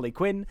for Harley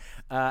Quinn,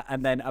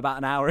 and then about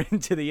an hour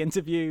into the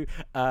interview,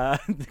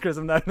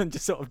 Christopher Nolan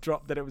just sort of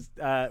dropped that it was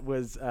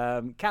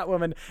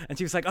Catwoman, and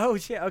she was like, oh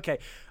shit, okay,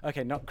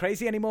 not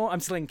crazy anymore,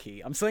 I'm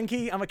Slinky,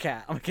 I'm a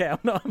cat,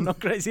 I'm not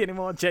crazy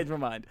anymore, changed my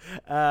mind.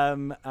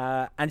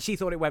 And she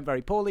thought it went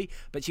very poorly,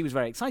 but she was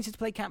very excited to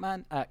play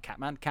Catwoman.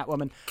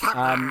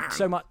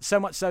 So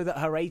much so that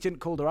her agent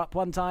called her up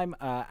one time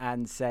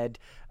and said,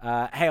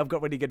 hey, I've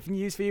got really good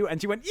news for you.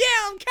 And she went, yeah,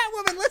 I'm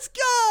Catwoman, let's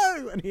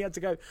go. And he had to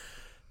go,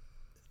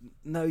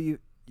 no, you're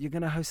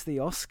going to host the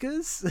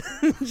Oscars?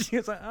 She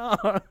was like,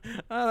 oh,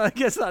 I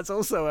guess that's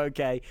also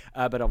okay.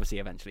 But obviously,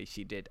 eventually,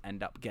 she did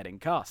end up getting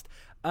cast.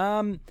 Do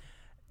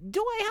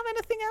I have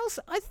anything else?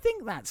 I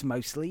think that's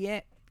mostly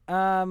it.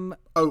 No,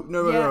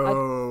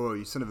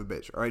 you son of a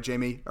bitch. All right,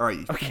 Jamie. All right,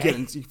 you're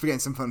forgetting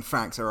some fun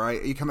facts. All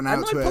right, are you coming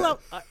out to it?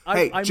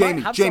 I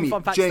Jamie, might have some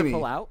fun facts to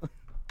pull out.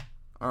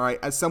 All right,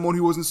 as someone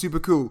who wasn't super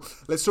cool,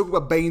 let's talk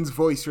about Bane's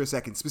voice for a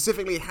second.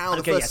 Specifically, how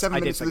the first 7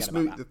 minutes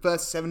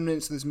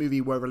of this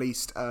movie were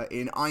released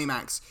in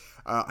IMAX.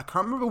 I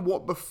can't remember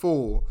what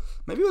before.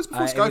 Maybe it was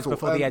before Skyfall. It was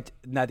before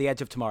The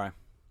Edge of Tomorrow.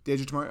 The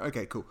Edge of Tomorrow?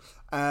 Okay, cool.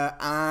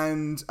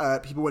 And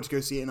people went to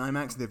go see it in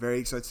IMAX. They're very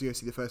excited to go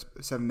see the first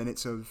 7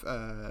 minutes of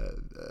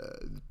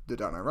The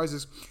Dark Knight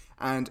Rises.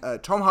 And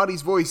Tom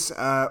Hardy's voice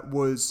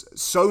was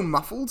so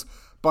muffled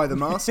by the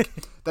mask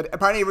that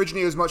apparently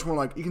originally it was much more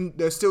like,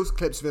 there's still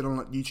clips of it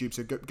on YouTube,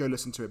 so go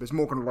listen to it, but it's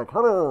more kind of like,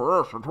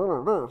 hello, yes, I'm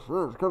telling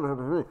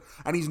this,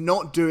 and he's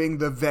not doing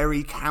the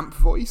very camp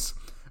voice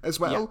as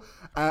well.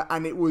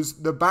 And it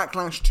was, the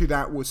backlash to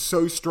that was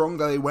so strong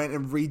that they went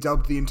and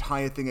redubbed the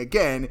entire thing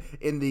again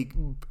in the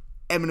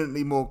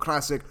eminently more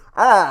classic,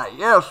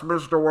 yes,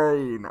 Mr.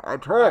 Wayne, I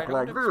talk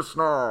like this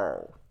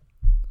now.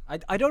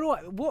 I don't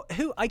know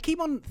who. I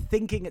keep on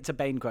thinking it's a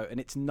Bane quote, and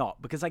it's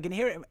not, because I can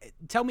hear it.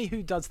 Tell me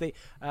who does the,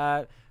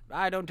 I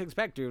don't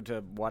expect you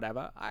to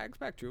whatever, I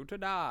expect you to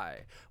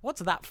die. What's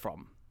that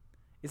from?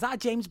 Is that a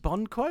James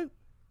Bond quote?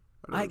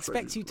 I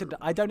expect you to.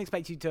 I don't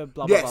expect you to.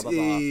 Blah blah blah blah.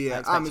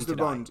 Yeah. I'm Mr.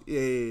 Bond.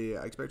 Yeah.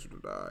 I expect you to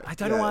die. I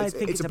don't know why I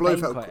think it's a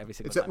Bane quote every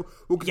single time.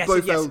 Yes,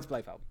 it's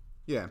Blofeld.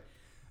 Yeah.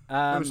 No,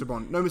 Mr.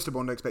 Bond. No, Mr.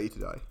 Bond. I expect you to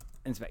die.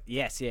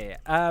 Yes.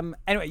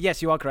 Anyway,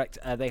 yes, you are correct.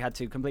 They had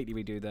to completely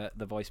redo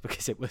the voice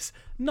because it was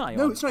nigh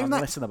no, it's not even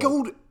that.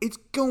 It's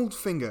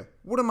Goldfinger.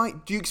 What am I?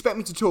 Do you expect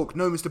me to talk?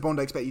 No, Mr. Bond,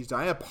 I expect you to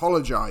die. I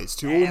apologise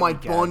to all my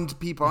Bond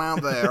people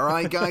out there. All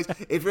right, guys.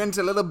 If you're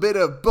into a little bit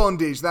of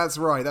bondage, that's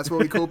right. That's what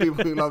we call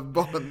people who love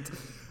Bond.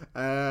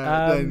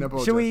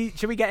 Should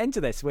we get into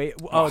this?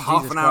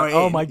 Half an hour in.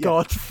 Oh my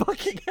god!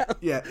 Fucking hell.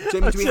 Yeah,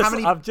 Jamie. Do we have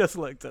any? I've just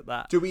looked at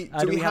that. Do we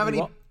have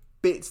any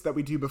bits that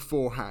we do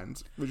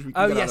beforehand, which we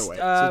can get out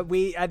of the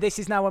way? This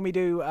is now when we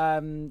do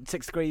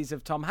 6 Degrees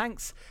of Tom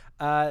Hanks,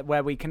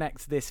 where we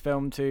connect this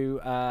film to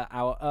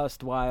our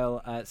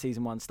erstwhile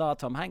season 1 star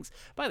Tom Hanks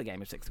by the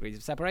game of 6 Degrees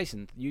of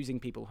Separation, using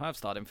people who have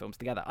starred in films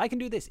together. I can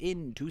do this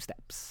in 2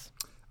 steps.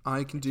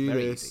 I can do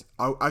this.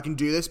 I can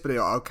do this, but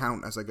I'll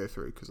count as I go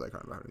through because I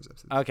can't remember how many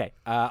episodes. Okay,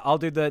 I'll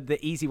do the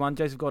easy one.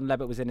 Joseph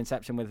Gordon-Levitt was in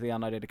Inception with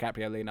Leonardo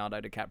DiCaprio.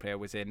 Leonardo DiCaprio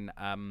was in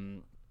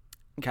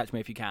Catch Me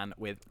If You Can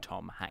with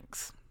Tom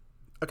Hanks.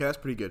 Okay, that's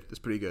pretty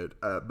good.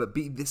 But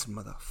beat this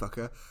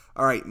motherfucker.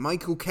 All right,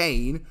 Michael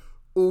Caine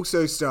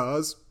also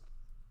stars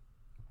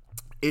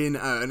in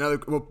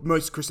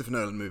most Christopher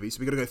Nolan movies. So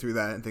we got to go through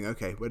that and think,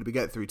 okay, where did we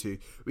get through to?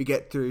 We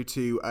get through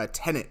to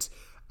Tenet,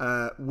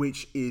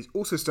 which is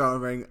also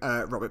starring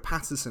Robert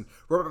Pattinson.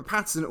 Robert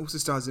Pattinson also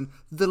stars in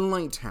The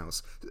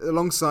Lighthouse,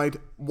 alongside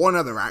one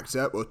other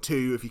actor, or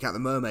two if you count the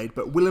mermaid,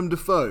 but Willem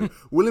Dafoe.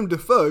 Willem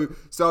Dafoe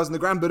stars in The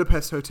Grand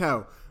Budapest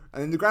Hotel.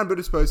 And then The Grand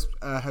Budapest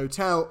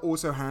Hotel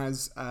also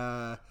has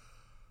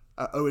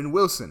Owen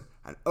Wilson.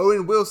 And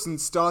Owen Wilson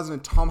stars in a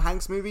Tom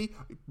Hanks movie.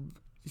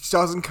 He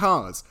stars in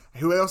Cars.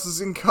 Who else is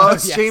in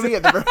Cars, yes. Jamie?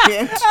 At the very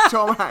end,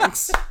 Tom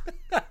Hanks.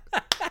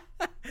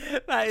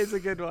 That is a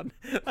good one.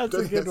 That's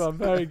a good one.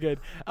 Very good.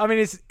 I mean,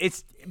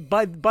 it's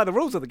by the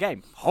rules of the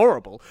game,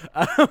 horrible.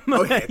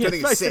 You're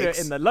supposed to do it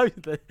in the low.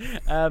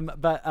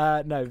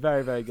 But no,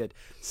 very, very good.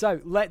 So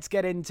let's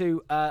get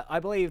into, I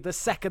believe, the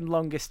second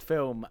longest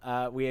film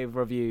we have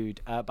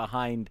reviewed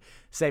behind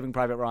Saving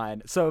Private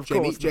Ryan. So, of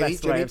course, the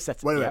best way of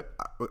setting it up.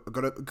 I've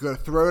got to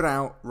throw it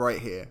out right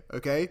here,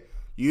 okay?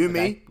 You and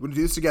me, we're going to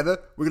do this together.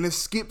 We're going to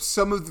skip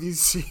some of these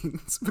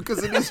scenes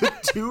because it is a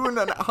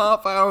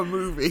 2.5 hour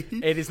movie.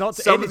 It is not.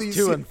 It is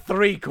 2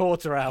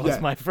 3/4 hours,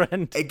 my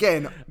friend.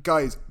 Again,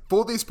 guys,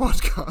 for this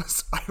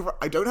podcast,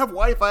 I don't have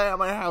Wi-Fi at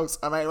my house,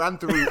 and I ran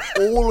through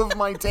all of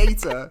my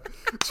data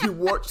to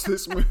watch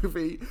this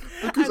movie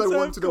because I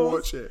wanted to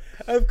watch it.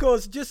 Of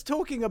course, just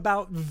talking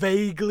about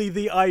vaguely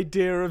the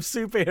idea of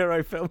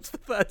superhero films for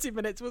 30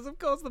 minutes was, of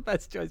course, the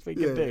best choice we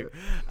could do.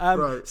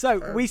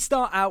 We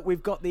start out,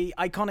 we've got the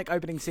iconic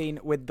opening scene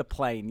with the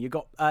plane. You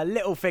got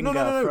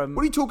Littlefinger from...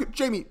 What are you talking...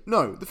 Jamie,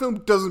 no, the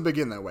film doesn't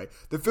begin that way.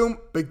 The film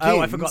begins... Oh,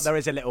 I forgot, there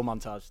is a little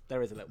montage.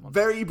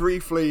 Very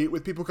briefly,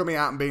 with people coming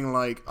out and being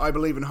like, I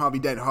believe in Harvey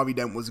Dent. Harvey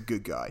Dent was a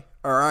good guy.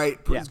 All right?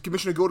 Yeah.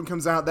 Commissioner Gordon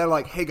comes out. They're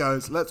like, hey,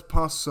 guys, let's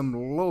pass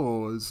some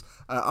laws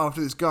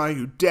after this guy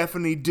who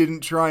definitely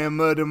didn't try and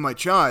murder my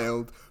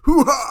child.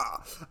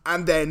 Hoo-ha!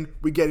 And then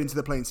we get into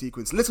the plane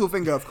sequence.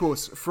 Littlefinger, of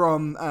course,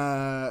 from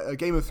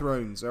Game of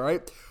Thrones, all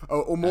right?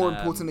 Or more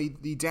importantly,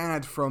 the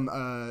dad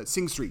from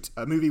Sing Street,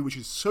 a movie which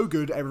is so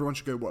good, everyone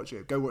should go watch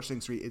it. Go watch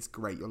Sing Street. It's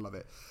great. You'll love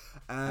it.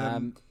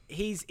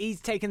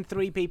 He's taken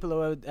 3 people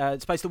who are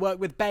supposed to work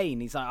with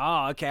Bane. He's like,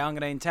 oh, okay, I'm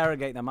going to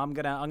interrogate them. I'm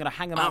gonna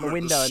hang them out the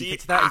window and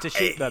threaten to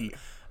shoot them.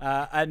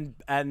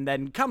 And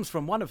then comes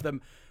from one of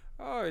them.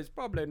 Oh, he's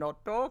probably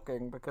not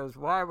talking because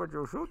why would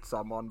you shoot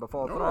someone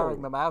before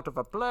throwing them out of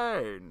a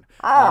plane?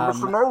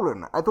 Mr.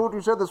 Nolan, I thought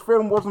you said this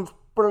film wasn't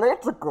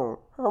political.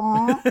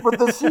 But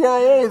the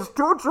CIA is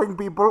torturing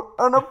people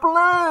on a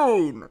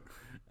plane.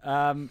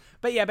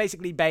 But yeah,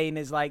 basically Bane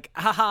is like,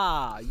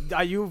 haha,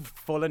 you've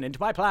fallen into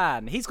my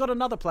plan. He's got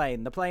another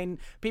plane. The plane,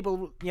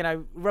 people,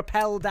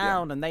 rappel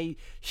down and they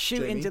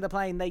shoot into the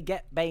plane. They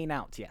get Bane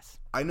out, yes.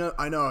 I know.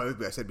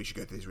 I said we should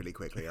go through this really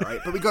quickly, all right?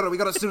 But we got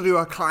to still do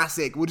our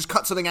classic. We'll just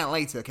cut something out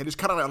later, okay? Just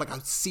cut it out like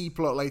a C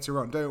plot later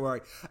on. Don't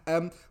worry.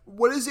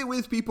 What is it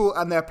with people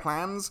and their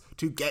plans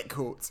to get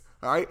caught?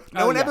 All right.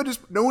 No one ever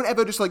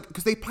just like,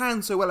 because they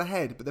plan so well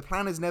ahead, but the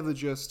plan is never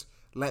just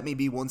let me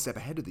be one step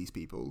ahead of these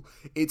people.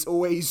 It's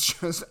always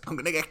just, I'm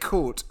going to get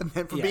caught. And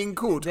then being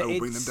caught, I'll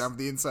bring them down from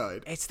the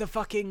inside. It's the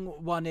fucking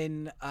one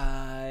in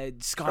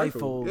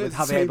Skyfall with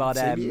Javier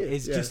Bardem.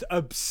 Is just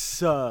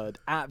absurd.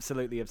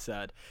 Absolutely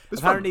absurd.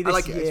 Apparently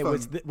this year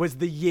was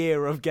the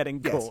year of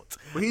getting caught.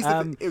 Well,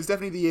 it was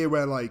definitely the year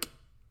where, I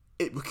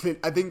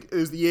think it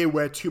was the year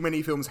where too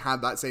many films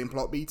had that same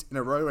plot beat in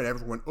a row, and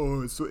everyone went,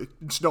 "Oh,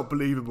 it's not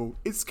believable."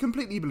 It's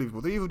completely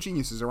believable. They're evil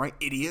geniuses, all right,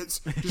 idiots.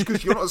 Just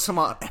because you're not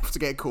smart enough to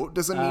get caught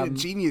doesn't mean a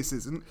genius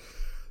isn't.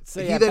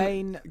 So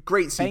Bane,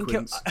 great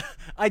sequence.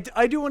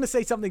 I do want to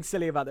say something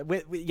silly about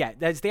that.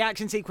 There's the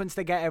action sequence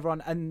to get everyone,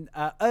 and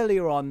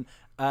earlier on,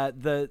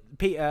 the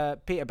Peter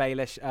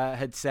Baelish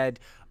had said,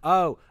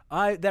 "Oh,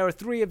 there are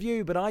 3 of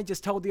you, but I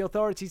just told the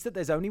authorities that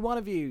there's only 1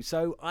 of you,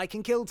 so I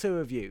can kill 2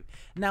 of you."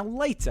 Now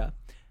later,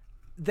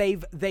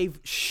 they've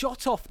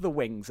shot off the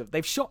wings.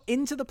 They've shot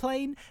into the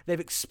plane. They've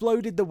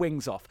exploded the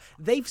wings off.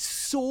 They've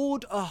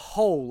sawed a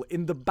hole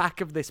in the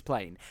back of this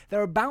plane.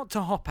 They're about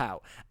to hop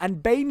out,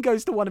 and Bane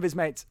goes to one of his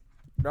mates.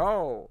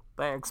 No,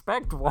 they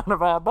expect one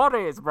of our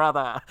bodies,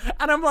 brother.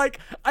 And I'm like,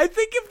 I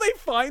think if they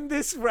find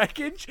this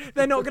wreckage,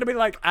 they're not going to be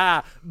like,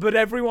 but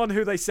everyone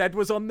who they said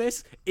was on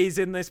this is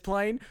in this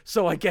plane,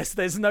 so I guess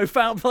there's no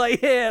foul play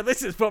here.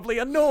 This is probably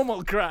a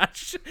normal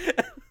crash.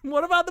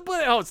 What about the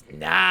bullet holes?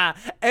 Nah,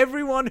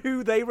 everyone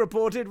who they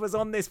reported was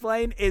on this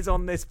plane is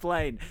on this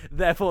plane.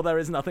 Therefore, there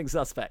is nothing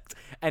suspect.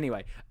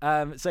 Anyway,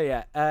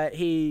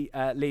 he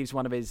leaves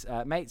one of his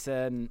mates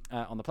on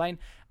the plane,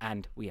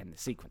 and we end the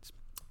sequence.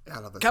 I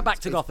love this. Cut back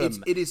to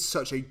Gotham. It is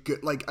such a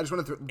good... I just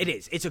want to throw... It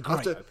is. It's a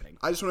great opening.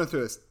 I just want to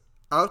throw this.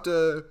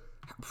 After...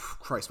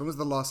 Christ, when was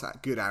the last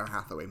good Anne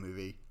Hathaway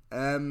movie?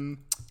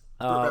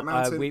 Brokeback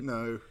Mountain?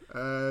 No.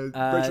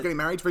 Rachel Getting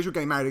Married? Rachel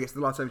Getting Married, I guess, the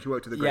last time she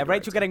worked at the Great Director.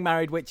 Rachel Getting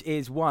Married, which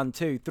is 1,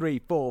 2,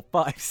 3, 4,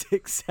 5,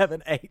 6,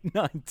 7, 8,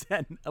 9,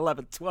 10,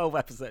 11, 12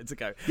 episodes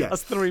ago. Yeah.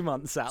 That's 3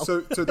 months out.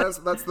 So that's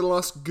the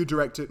last good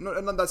director... No,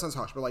 that sounds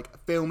harsh, but a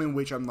film in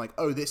which I'm like,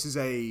 oh, this is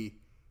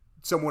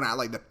someone at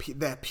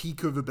their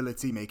peak of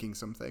ability making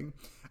something,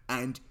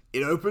 and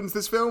it opens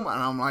this film,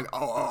 and I'm like,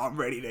 I'm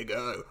ready to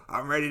go.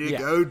 I'm ready to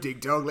go, Dig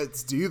Dog.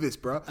 Let's do this,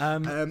 bro.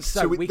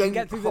 So we can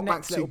get through the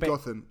next little bit.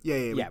 Gotham.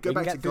 Yeah. We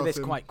can get through this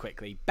quite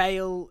quickly.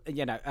 Bale,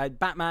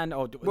 Batman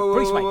or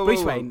Whoa,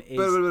 Bruce Wayne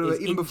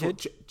is even before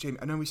injured. Jamie,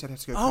 I know we said I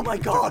have to go. Oh my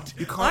God!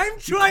 I'm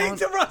trying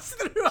to rush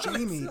through.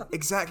 Jamie,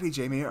 exactly,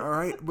 Jamie. All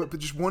right, but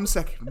just 1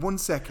 second. 1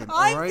 second.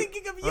 I'm all right?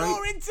 thinking of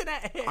your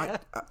internet here.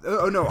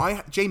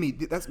 Jamie,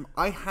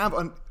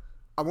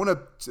 I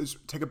want to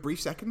take a brief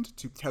second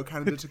to tell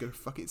Canada to go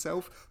fuck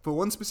itself for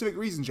one specific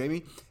reason,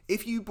 Jamie.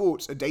 If you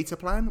bought a data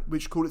plan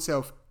which called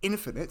itself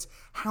Infinite,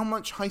 how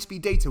much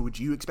high-speed data would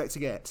you expect to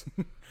get?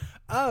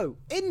 Oh,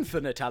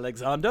 infinite,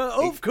 Alexander,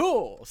 of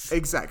course.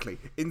 Exactly.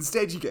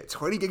 Instead, you get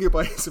 20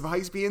 gigabytes of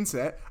high-speed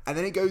internet, and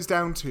then it goes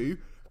down to,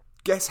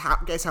 guess how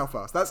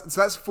fast? That's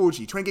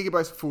 4G, 20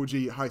 gigabytes of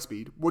 4G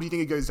high-speed. What do you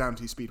think it goes down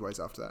to speed-wise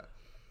after that?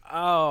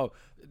 Oh,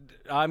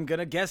 I'm going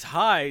to guess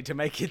high to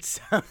make it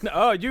sound...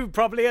 Oh, you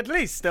probably at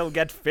least still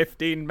get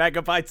 15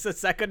 megabytes a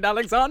second,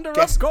 Alexander,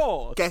 of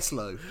course. Guess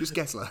low. Just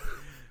guess low.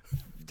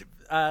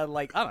 I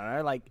don't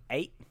know,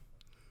 8?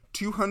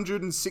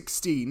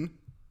 216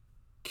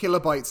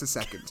 kilobytes a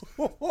second.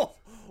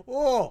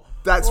 Oh,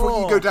 That's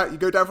what you go down. You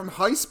go down from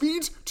high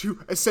speed to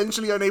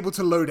essentially unable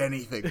to load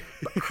anything.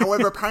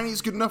 However, apparently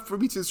it's good enough for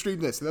me to stream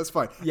this, so that's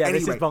fine. Yeah, anyway,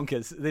 this is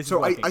bonkers.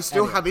 So I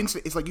still have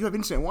internet. It's like you have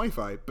internet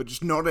Wi-Fi, but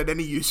just not at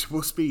any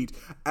usable speed.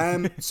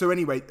 So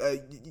anyway,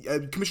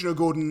 Commissioner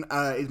Gordon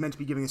is meant to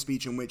be giving a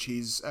speech in which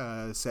he's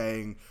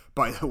saying,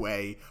 by the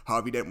way,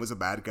 Harvey Dent was a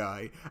bad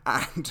guy,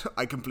 and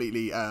I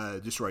completely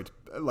destroyed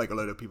like a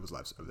load of people's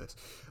lives over this.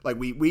 Like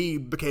we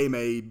became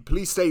a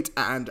police state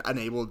and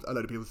enabled a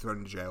load of people to thrown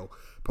into jail.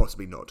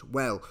 Possibly not.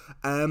 Well,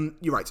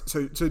 you're right.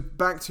 So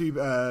back to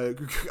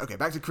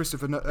back to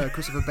Christopher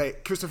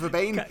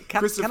Bane.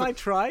 Can I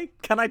try?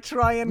 Can I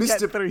try and get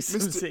through some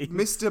scenes?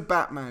 Mr.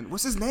 Batman.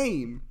 What's his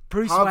name?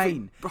 Bruce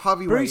Wayne.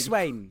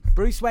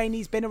 Bruce Wayne,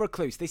 he's been a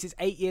recluse. This is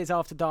 8 years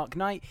after Dark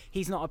Knight.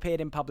 He's not appeared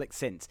in public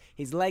since.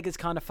 His leg is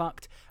kind of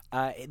fucked.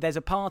 There's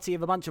a party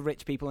of a bunch of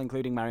rich people,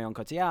 including Marion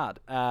Cotillard,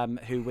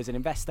 who was an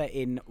investor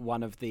in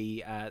one of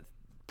the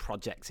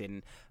projects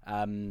in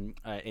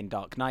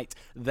Dark Knight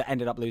that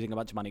ended up losing a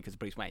bunch of money because of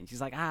Bruce Wayne.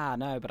 She's like,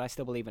 no, but I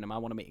still believe in him. I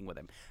want a meeting with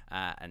him.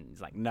 And he's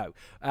like, no.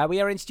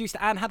 We are introduced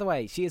to Anne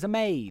Hathaway. She is a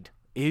maid.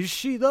 Is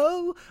she,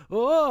 though?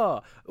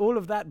 Oh, all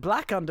of that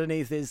black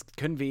underneath is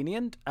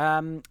convenient.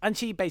 And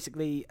she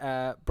basically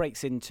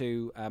breaks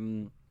into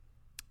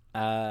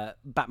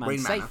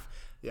Batman's safe.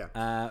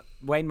 Yeah.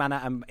 Wayne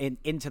Manor and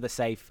into the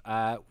safe.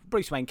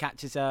 Bruce Wayne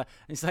catches her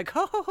and he's like,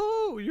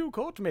 ho, you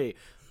caught me.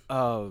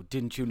 Oh,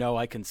 didn't you know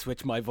I can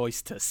switch my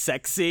voice to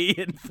sexy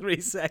in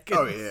 3 seconds?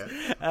 Oh, yeah.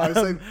 I was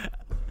saying,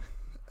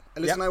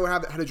 Alyssa and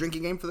I had a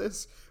drinking game for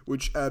this,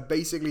 which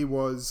basically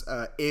was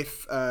it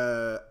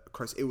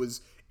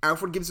was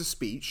Alfred gives a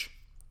speech,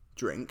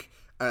 drink.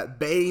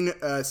 Bane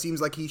seems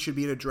like he should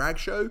be in a drag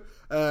show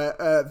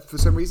for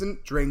some reason,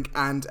 drink.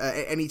 And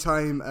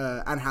anytime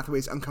Anne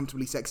Hathaway's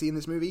uncomfortably sexy in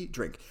this movie,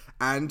 drink.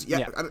 And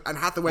and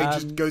Hathaway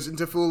just goes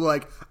into full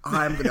like,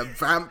 I'm going to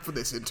vamp for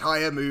this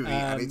entire movie,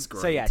 and it's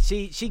great. So yeah,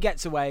 she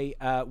gets away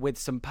with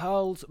some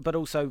pearls, but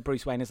also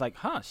Bruce Wayne is like,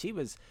 she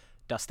was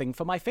dusting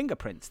for my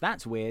fingerprints.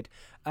 That's weird.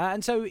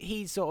 And so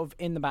he's sort of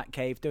in the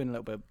Batcave doing a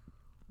little bit of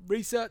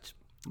research.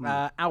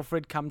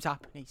 Alfred comes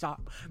up and he's like,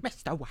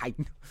 Mr.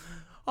 Wayne,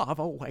 I've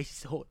always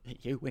thought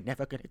that you were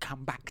never going to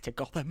come back to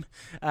Gotham.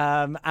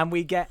 And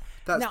we get...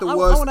 That's the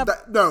worst... I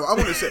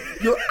want to say,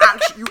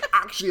 you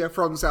actually are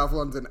from South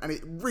London, and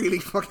it really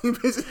fucking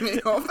pisses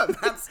me off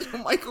that that's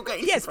your Michael Caine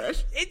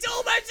impression. It's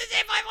almost as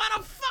if I'm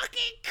on a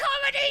fucking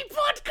comedy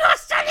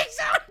podcast,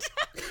 Alexander!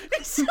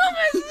 It's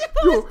almost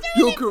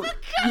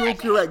You're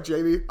correct,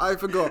 Jamie. I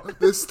forgot.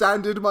 The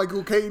standard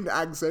Michael Caine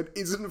accent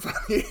isn't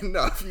funny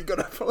enough. You got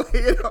to play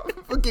it up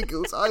for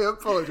giggles. I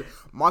apologize.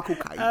 Michael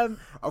Caine.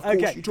 Of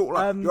course, you talk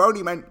like you're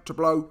only meant to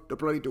blow the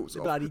bloody doors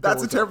off.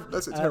 That's a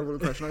terrible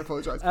impression. I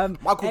apologize.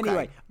 Michael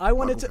Caine. I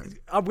wanted to...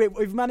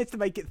 we've managed to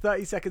make it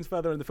 30 seconds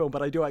further in the film,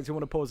 but I do actually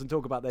want to pause and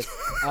talk about this.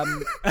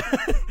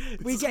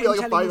 We get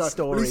him telling his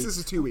story. At least this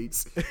is 2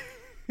 weeks.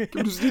 Can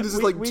we just do this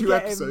as like 2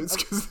 episodes?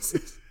 Because this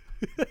is...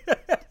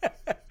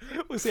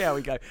 We'll see how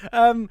we go.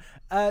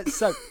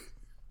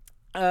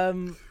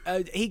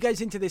 He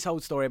goes into this whole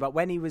story about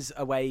when he was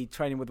away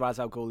training with Ra's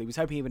al Ghul. He was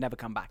hoping he would never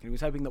come back, and he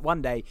was hoping that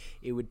one day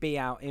he would be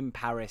out in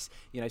Paris,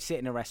 sit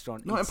in a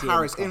restaurant. Not in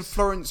Paris, in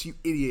Florence, you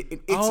idiot.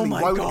 In Italy.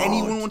 Why would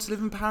anyone want to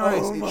live in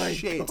Paris? It's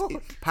shit.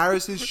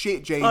 Paris is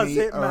shit,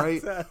 Jamie. All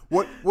right.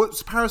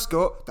 What's Paris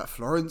got that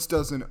Florence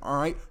doesn't? All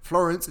right.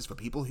 Florence is for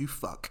people who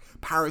fuck.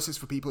 Paris is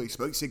for people who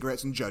smoke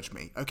cigarettes and judge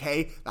me.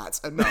 Okay, that's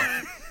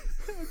enough.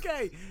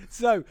 Okay,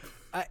 so.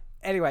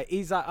 Anyway,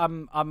 he's like,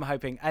 I'm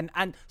hoping,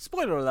 and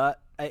spoiler alert,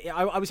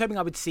 I was hoping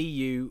I would see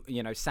you,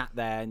 sat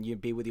there and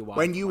you'd be with your wife.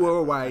 When you were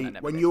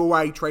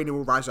away training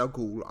with Ra's al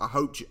Ghul, I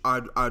hoped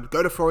I'd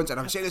go to Florence and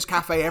I'd sit in this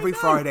cafe every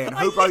Friday and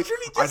I hope I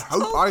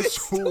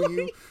saw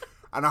you.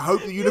 And I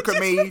hope that you look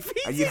at me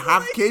and you'd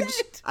have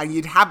kids and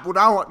you'd have,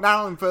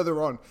 now I'm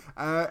further on,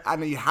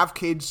 and you'd have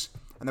kids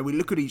and then we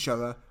look at each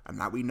other,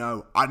 and that we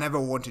know, I never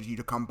wanted you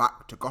to come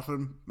back to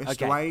Gotham,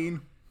 Mr.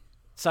 Wayne.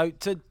 So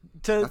to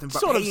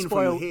sort of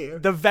spoil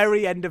the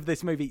very end of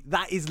this movie,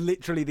 that is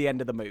literally the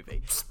end of the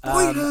movie.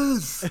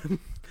 Spoilers!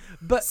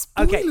 But,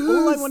 Spoilers! okay,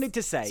 all I wanted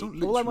to say,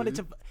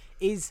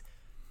 is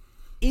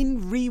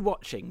in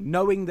rewatching,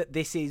 knowing that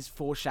this is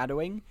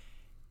foreshadowing,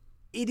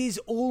 it is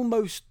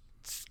almost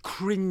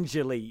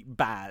cringily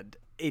bad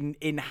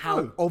in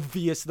how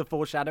obvious the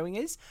foreshadowing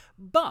is.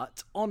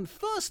 But on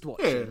first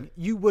watching,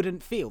 you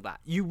wouldn't feel that.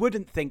 You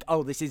wouldn't think,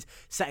 oh, this is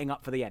setting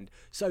up for the end.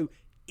 So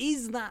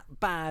is that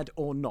bad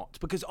or not?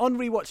 Because on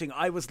rewatching,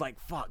 I was like,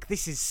 fuck,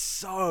 this is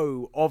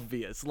so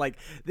obvious. Like,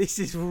 this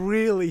is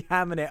really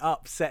hamming it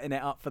up, setting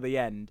it up for the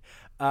end.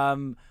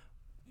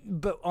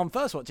 But on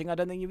first watching, I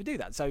don't think you would do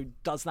that. So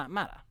does that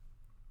matter?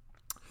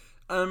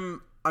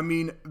 I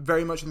mean,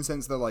 very much in the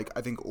sense that, like,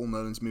 I think all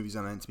Nolan's movies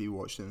are meant to be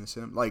watched in the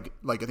cinema. Like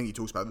I think he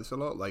talks about this a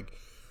lot. Like,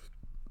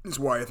 it's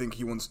why I think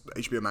he wants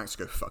HBO Max to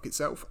go fuck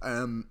itself.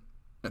 And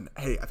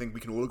hey, I think we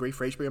can all agree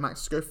for HBO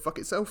Max to go fuck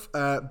itself.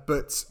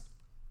 But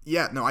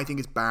yeah, no, I think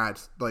it's bad.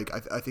 Like,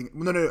 I think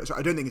sorry,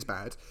 I don't think it's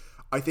bad.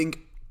 I think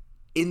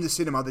in the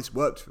cinema this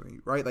worked for me,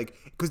 right? Like,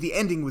 because the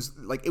ending was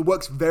like, it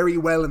works very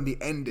well in the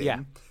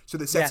ending. So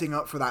the setting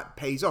up for that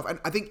pays off. And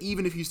I think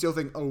even if you still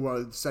think, oh, well,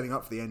 it's setting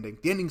up for the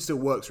ending still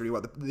works really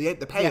well.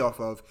 The payoff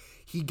of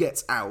he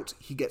gets out,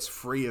 he gets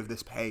free of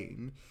this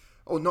pain,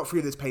 or not free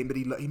of this pain, but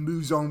he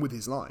moves on with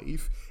his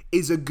life,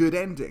 is a good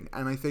ending.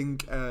 And I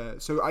think,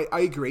 so I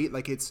agree,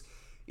 like it's,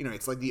 you know,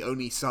 it's like the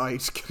only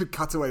side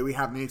cutaway we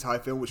have in the entire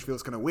film, which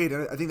feels kind of weird.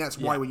 And I think that's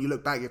why when you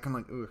look back, you're kind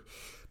of like, ugh.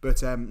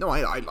 But no,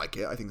 I like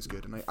it. I think it's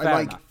good, and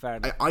fair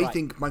enough. I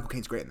think Michael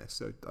Caine's great in this,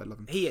 so I love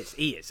him. He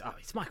is. Oh,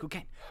 it's Michael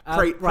Caine.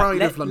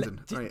 Pride of London.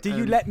 Will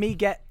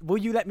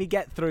you let me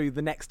get through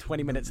the next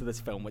 20 minutes of this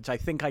film, which I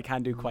think I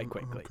can do quite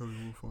quickly. Okay,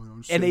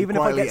 fine. And even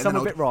if I get some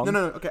of it wrong,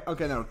 okay,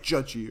 then I'll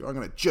judge you. I'm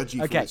going to judge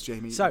you for this,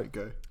 Jamie. So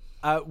go.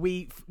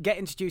 We get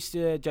introduced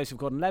to Joseph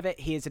Gordon-Levitt.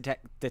 He is a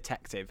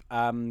detective.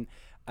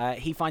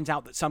 He finds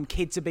out that some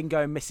kids have been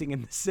going missing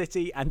in the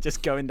city and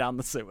just going down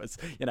the sewers,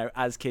 you know,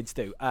 as kids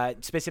do.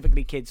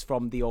 Specifically kids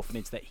from the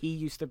orphanage that he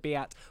used to be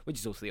at, which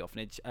is also the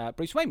orphanage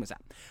Bruce Wayne was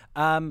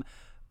at.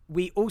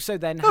 We also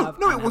then have...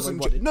 No, it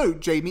wasn't. No,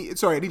 Jamie.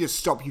 Sorry, I need to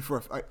stop you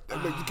for a...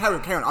 carry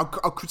on. I'll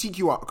critique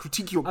you up.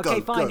 Okay,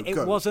 fine.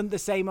 It wasn't the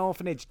same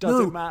orphanage.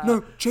 Doesn't matter.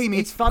 No, Jamie.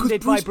 It's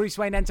funded by Bruce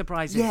Wayne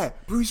Enterprises. Yeah,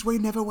 Bruce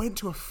Wayne never went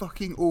to a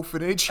fucking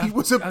orphanage. He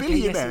was a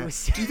billionaire.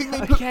 Yes, Do you think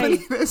they put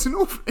billionaires in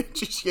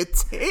orphanages, you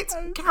tit?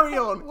 Carry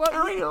on.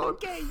 Carry on.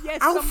 Okay,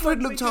 yes,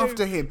 Alfred looked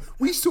after him.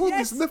 We saw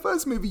this in the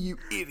first movie, you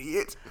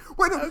idiot.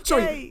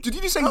 Sorry, did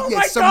you just say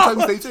yes,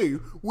 sometimes they do?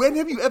 When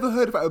have you ever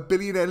heard about a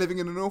billionaire living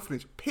in an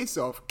orphanage? Piss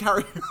off.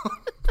 Carry on.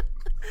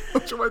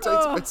 I'm trying to tell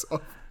you to piss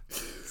off.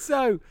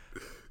 So,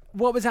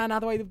 what was Anne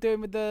Hathaway doing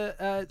with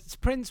the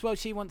prince? Well,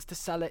 she wants to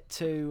sell it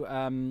to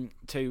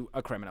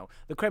a criminal.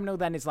 The criminal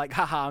then is like,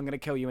 haha, I'm going to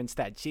kill you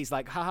instead. She's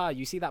like, haha,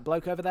 you see that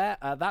bloke over there?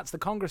 That's the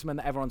congressman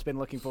that everyone's been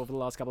looking for the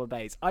last couple of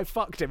days. I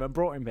fucked him and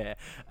brought him here.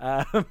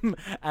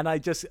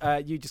 And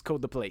you just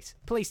called the police.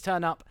 Police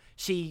turn up.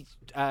 She,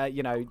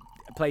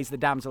 plays the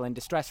damsel in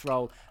distress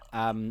role.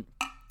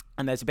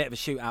 And there's a bit of a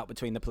shootout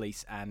between the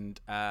police and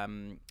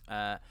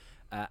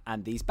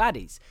these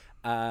baddies.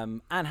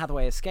 Anne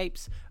Hathaway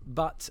escapes,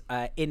 but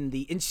in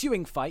the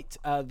ensuing fight,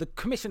 the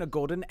Commissioner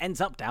Gordon ends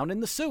up down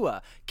in the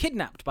sewer,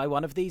 kidnapped by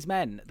one of these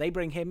men. They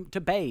bring him to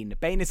Bane.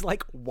 Bane is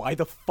like, why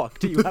the fuck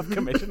do you have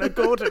Commissioner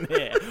Gordon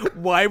here?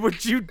 Why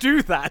would you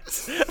do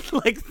that?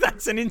 Like,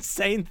 that's an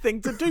insane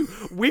thing to do.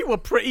 We were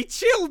pretty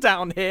chill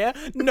down here.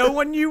 No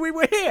one knew we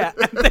were here.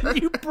 And then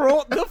you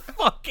brought the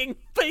fucking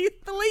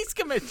police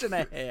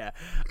commissioner here.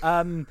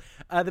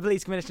 The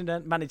police commissioner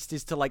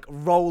manages to, like,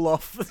 roll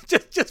off,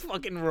 just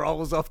fucking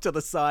rolls off to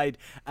the side,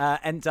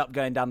 ends up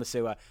going down the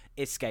sewer,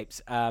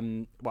 escapes.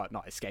 Well,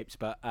 not escapes,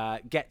 but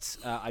gets,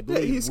 I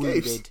believe,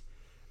 wounded.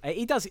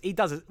 He does.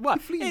 Well,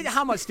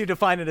 how much do you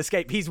define an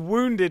escape? He's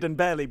wounded and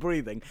barely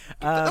breathing.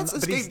 That's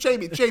escape,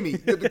 Jamie.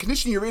 The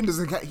condition you're in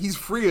doesn't catch. He's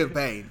free of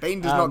Bane.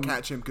 Bane does not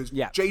catch him because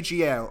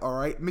JGL, all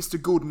right,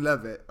 Mr.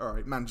 Gordon-Levitt, all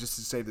right, manages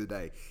to save the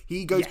day.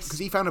 He goes because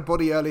he found a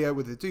body earlier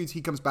with the dudes.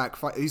 He comes back.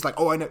 He's like,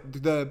 oh, I know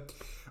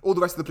all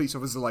the rest of the police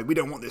officers are like, we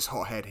don't want this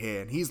hothead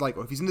here. And he's like,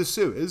 well, if he's in the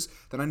sewers,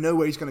 then I know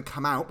where he's going to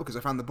come out because I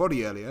found the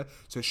body earlier.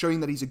 So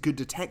showing that he's a good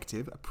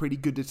detective, a pretty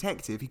good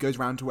detective, he goes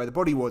round to where the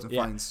body was and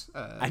finds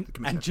the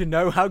commissioner. And do you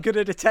know how good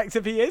a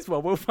detective he is?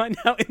 Well, we'll find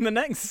out in the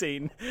next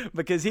scene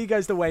because he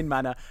goes to Wayne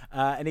Manor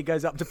and he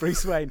goes up to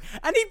Bruce Wayne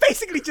and he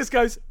basically just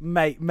goes,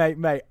 mate,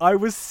 I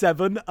was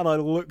 7 and I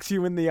looked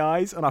you in the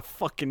eyes and I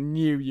fucking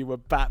knew you were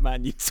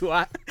Batman, you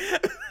twat.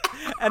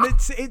 And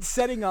it's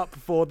setting up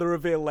for the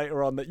reveal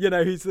later on that, you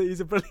know, he's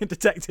a brilliant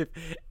detective.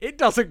 It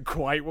doesn't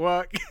quite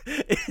work.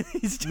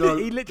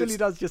 He literally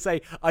does just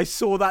say, I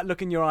saw that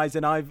look in your eyes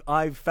and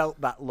I've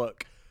felt that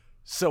look.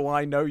 So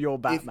I know you're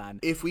Batman.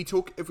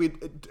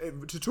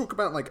 To talk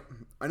about, like,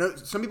 I know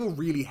some people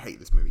really hate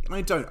this movie and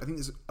I don't. I think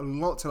there's a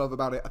lot to love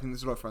about it. I think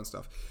there's a lot of fun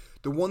stuff.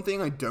 The one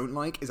thing I don't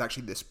like is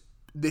actually this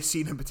this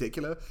scene in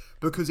particular,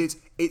 because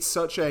it's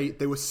such a,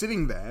 they were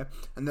sitting there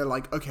and they're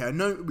like, okay,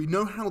 we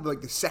know how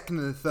like the second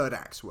and the third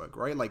acts work,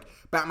 right? Like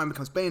Batman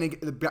becomes Bane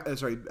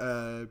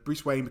again,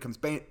 Bruce Wayne becomes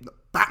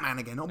Batman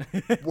again.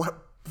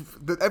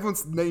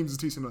 Everyone's names are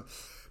too similar.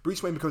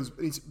 Bruce Wayne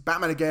he's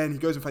Batman again, he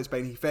goes and fights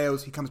Bane, he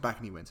fails, he comes back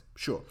and he wins.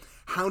 Sure.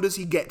 How does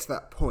he get to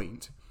that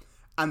point?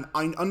 And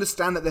I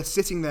understand that they're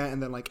sitting there and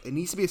they're like, it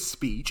needs to be a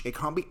speech. It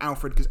can't be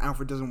Alfred because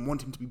Alfred doesn't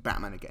want him to be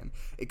Batman again.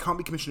 It can't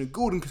be Commissioner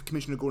Gordon because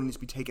Commissioner Gordon needs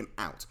to be taken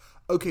out.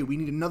 Okay, we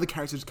need another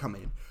character to come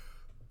in.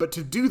 But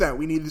to do that,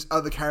 we need this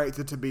other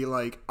character to be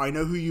like, I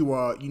know who you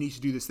are, you need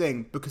to do this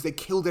thing, because they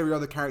killed every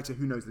other character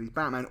who knows that he's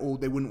Batman, or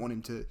they wouldn't want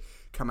him to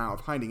come out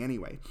of hiding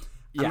anyway.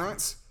 And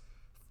that's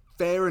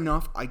fair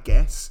enough, I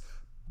guess.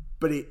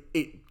 But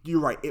you're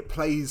right, it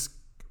plays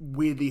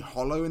weirdly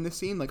hollow in this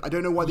scene. Like, I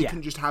don't know why they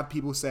couldn't just have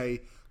people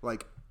say,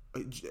 like,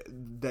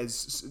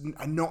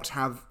 not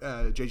have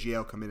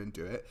JGL come in and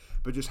do it,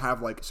 but just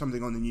have like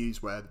something on the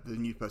news where the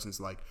news person's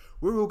like,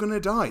 we're all gonna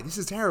die, this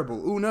is terrible,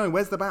 oh no,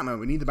 where's the Batman,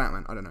 we need the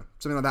Batman. I don't know,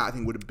 something like that I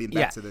think would have been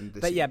better than this.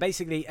 But yeah,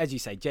 basically, as you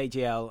say,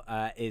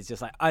 JGL is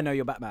just like, I know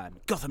you're Batman,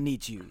 Gotham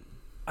needs you,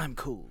 I'm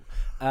cool.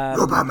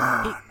 You're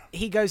Batman.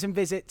 He goes and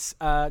visits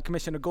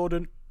Commissioner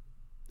Gordon.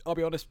 I'll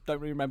be honest,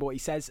 don't really remember what he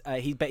says.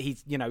 He's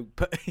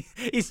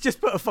he's just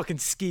put a fucking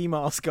ski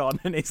mask on,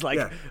 and it's like,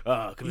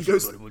 he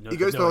goes to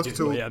the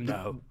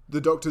hospital.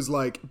 The doctor's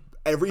like,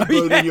 every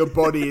bone in your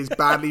body is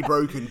badly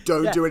broken.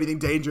 Don't do anything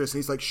dangerous. And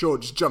he's like, sure,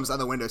 just jumps out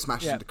the window,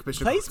 smashes into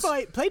Commissioner.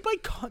 Played by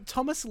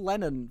Tom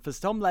Lennon for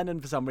some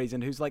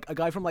reason, who's like a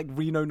guy from like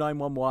Reno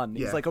 911.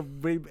 He's like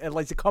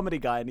a comedy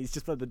guy, and he's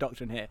just played the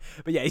doctor in here.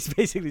 But yeah, he's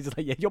basically just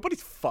like, your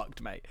body's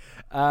fucked, mate.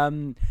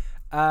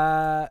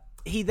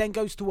 He then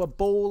goes to a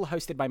ball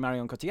hosted by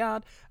Marion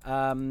Cotillard,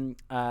 and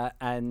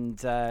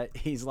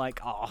he's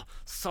like, oh,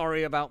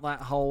 sorry about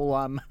that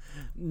whole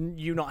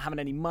you not having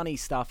any money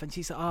stuff. And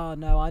she's like, oh,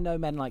 no, I know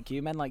men like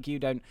you. Men like you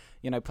don't,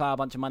 plow a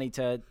bunch of money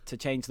to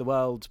change the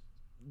world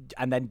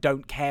and then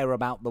don't care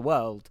about the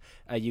world.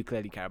 You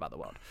clearly care about the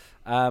world.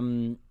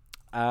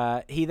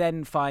 He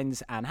then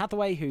finds Anne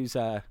Hathaway, who's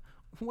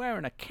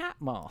wearing a cat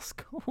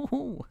mask.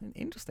 Ooh,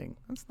 interesting.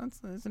 That's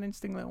an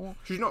interesting little.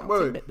 She's not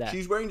wearing.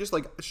 She's wearing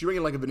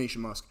like a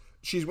Venetian mask.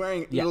 She's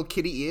wearing little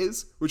kitty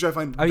ears, which I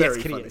find very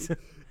funny. Ears.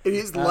 It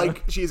is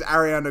like she's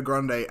Ariana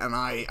Grande, and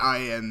I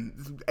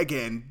am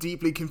again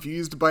deeply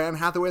confused by Anne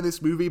Hathaway in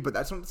this movie. But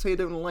that's not to say I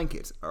don't like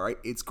it. All right,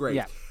 it's great.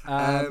 Yeah.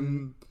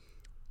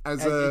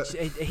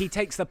 He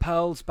takes the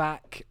pearls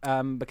back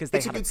because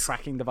they have a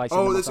tracking device in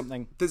them or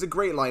something. There's a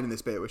great line in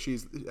this bit where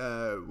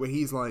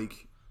he's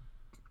like.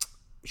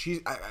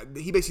 He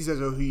basically says,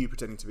 oh, who are you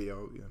pretending to be?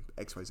 Oh,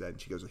 XYZ. And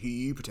she goes, who are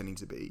you pretending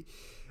to be?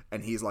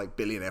 And he's like,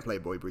 billionaire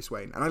playboy Bruce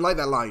Wayne. And I like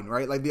that line,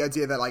 right? Like the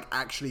idea that like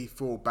actually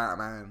for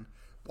Batman,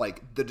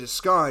 like the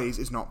disguise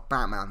is not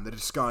Batman. The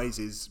disguise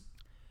is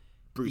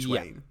Bruce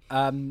Wayne.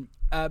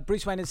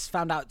 Bruce Wayne has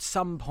found out at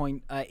some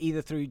point,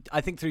 either through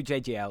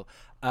JGL,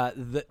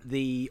 that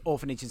the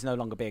orphanage is no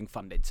longer being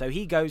funded. So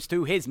he goes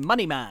to his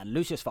money man,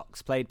 Lucius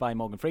Fox, played by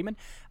Morgan Freeman,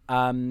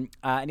 and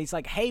he's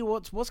like, "Hey,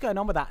 what's going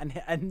on with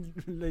that?"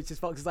 And Lucius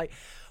Fox is like,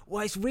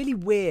 "Well, it's really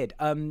weird.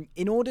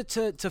 In order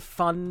to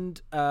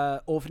fund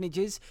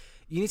orphanages,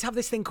 you need to have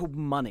this thing called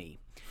money."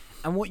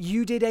 And what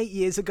you did 8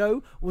 years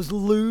ago was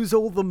lose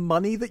all the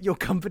money that your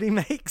company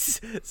makes.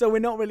 So we're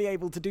not really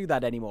able to do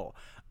that anymore.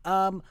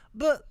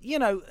 But,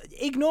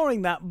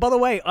 ignoring that, by the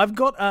way, I've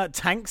got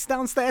tanks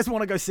downstairs.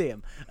 Want to go see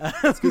them?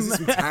 Let's go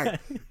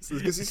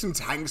see some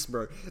tanks,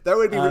 bro. That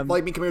would be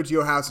like me coming over to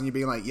your house and you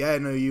being like, yeah,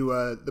 no,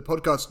 the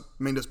podcast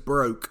made us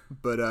broke,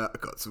 but I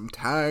got some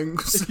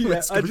tanks.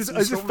 Yeah, I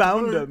just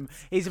found them.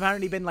 He's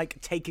apparently been like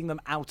taking them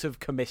out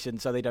of commission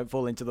so they don't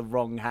fall into the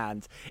wrong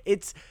hands.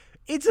 It's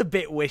a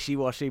bit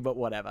wishy-washy, but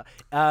whatever.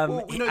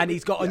 And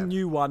he's got a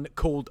new one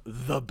called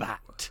the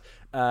Bat.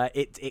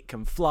 It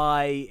can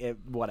fly,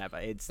 whatever.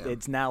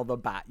 It's now the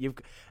Bat.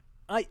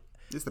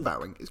 It's the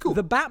Batwing. It's cool.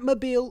 The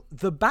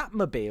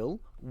Batmobile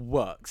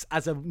works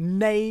as a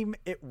name.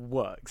 It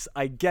works.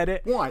 I get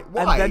it. Why?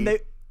 And then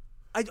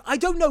I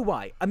don't know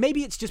why. And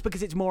maybe it's just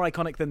because it's more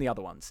iconic than the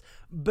other ones.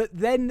 But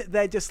then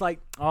they're just like,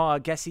 oh, I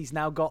guess he's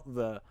now got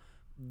the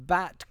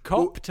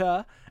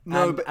Batcopter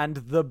and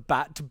the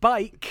Bat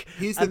Bike.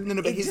 Here's the thing.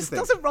 It just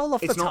doesn't roll off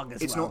the tongue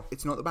as well.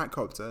 It's not the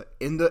Batcopter.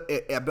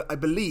 I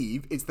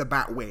believe it's the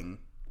Batwing,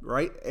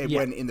 right?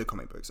 When in the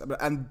comic books.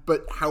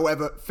 But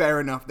however, fair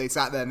enough. They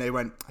sat there and they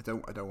went, I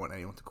don't want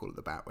anyone to call it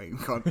the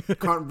Batwing.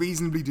 Can't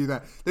reasonably do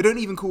that. They don't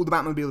even call the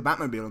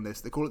Batmobile on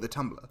this. They call it the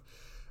Tumbler.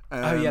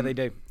 They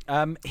do.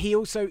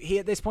 He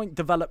at this point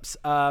develops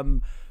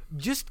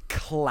just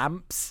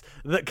clamps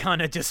that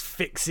kind of just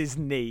fix his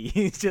knee.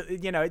 He's just,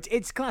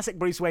 it's classic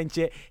Bruce Wayne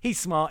shit. He's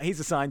smart. He's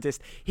a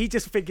scientist. He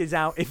just figures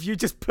out if you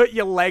just put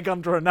your leg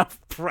under enough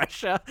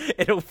pressure,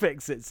 it'll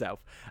fix itself.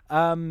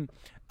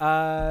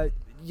 Michael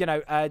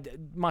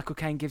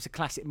Caine gives a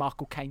classic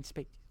Michael Caine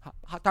speech.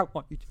 I don't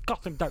want you.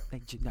 Gotham don't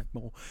need you no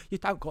more. You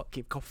don't got to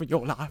give Gotham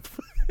your life.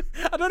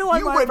 I don't know why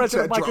You my went impression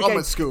to of Michael drama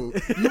Caine. school.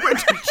 You went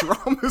to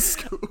drama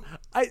school.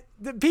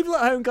 The people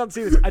at home can't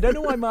see this. I don't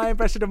know why my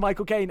impression of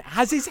Michael Caine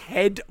has his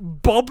head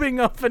bobbing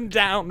up and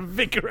down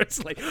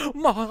vigorously.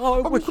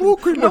 I wish you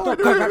would not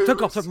go back to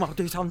Gotham, my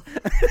dear son.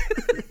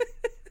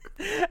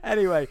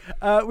 Anyway,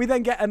 we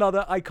then get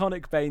another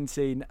iconic Bane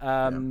scene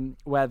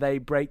where they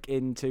break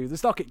into the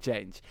stock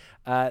exchange.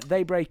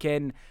 They break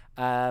in.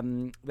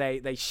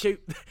 They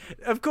shoot.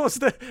 Of course,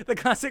 the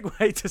classic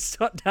way to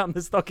shut down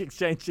the stock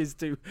exchange is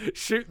to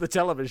shoot the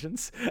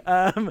televisions.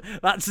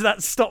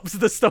 That stops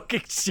the stock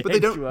exchange. But they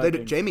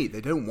don't, Jamie.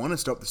 They don't want to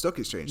stop the stock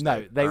exchange.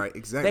 No, they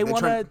exactly. They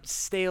want to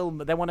steal.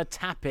 They want to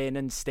tap in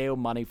and steal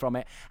money from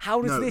it.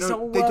 How does this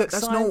all work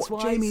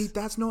science-wise? Jamie,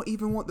 that's not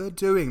even what they're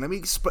doing. Let me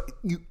explain.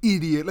 You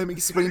idiot. Let me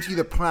explain to you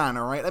the plan.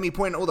 All right. Let me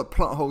point out all the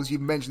plot holes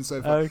you've mentioned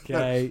so far. Okay.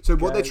 No, so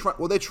what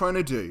they're trying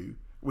to do,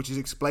 which is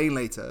explained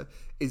later,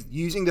 is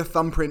using the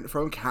thumbprint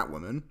from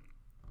Catwoman.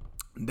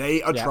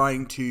 They are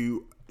trying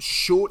to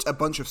short a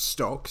bunch of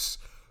stocks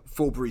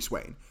for Bruce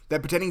Wayne. They're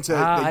pretending to.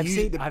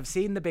 I've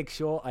seen The Big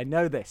Short. I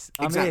know this.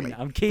 I'm exactly. in.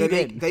 I'm keyed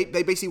in.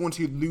 They basically want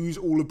to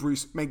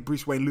make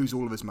Bruce Wayne lose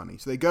all of his money.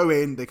 So they go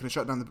in, they kind of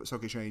shut down the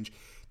stock exchange,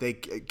 they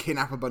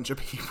kidnap a bunch of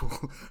people,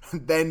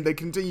 and then they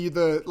continue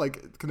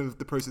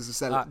the process of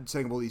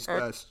setting up all these.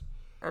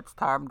 It's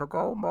time to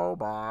go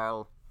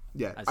mobile.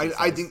 Yeah,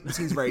 I think it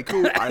seems very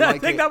cool. I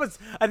think that was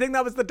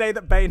the day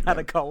that Bane had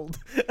a cold.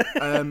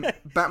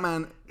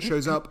 Batman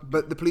shows up,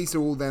 but the police are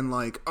all then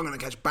like, "I'm going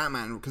to catch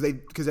Batman,"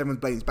 because everyone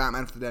blames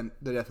Batman for the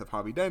death of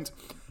Harvey Dent,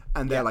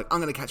 and they're like,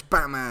 "I'm going to catch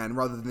Batman,"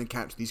 rather than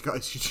catch these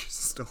guys who just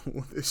stole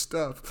all this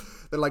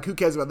stuff. They're like, "Who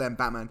cares about them,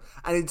 Batman?"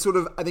 And it's sort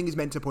of, I think, it's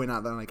meant to point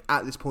out that like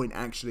at this point,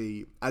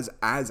 actually, as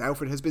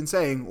Alfred has been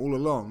saying all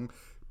along,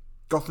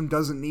 Gotham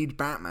doesn't need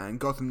Batman.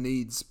 Gotham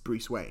needs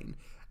Bruce Wayne.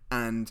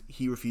 And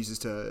he refuses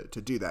to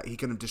do that. He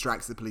kind of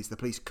distracts the police. The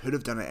police could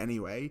have done it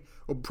anyway,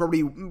 or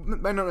probably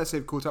may not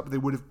necessarily have caught up, but they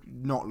would have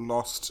not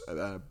lost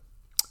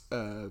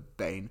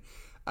Bane.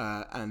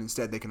 And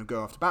instead, they kind of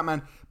go after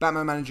Batman.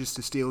 Batman manages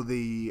to steal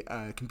the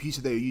computer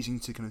they were using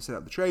to kind of set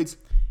up the trades.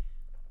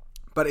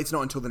 But it's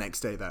not until the next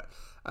day that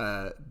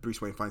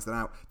Bruce Wayne finds that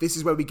out. This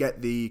is where we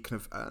get the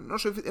kind of, I'm not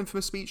sure if it's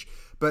infamous speech,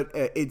 but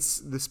it's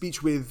the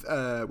speech with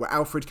where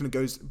Alfred kind of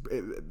goes,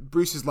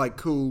 Bruce is like,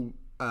 "Cool,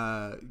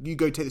 you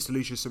go take this to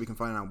Lucius so we can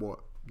find out what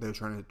they're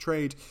trying to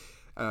trade."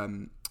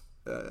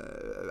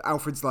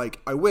 Alfred's like,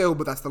 "I will,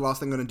 but that's the last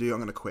thing I'm going to do. I'm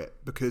going to quit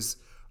because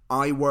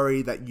I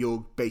worry that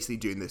you're basically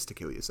doing this to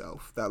kill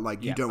yourself. That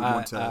like you don't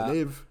want to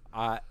live."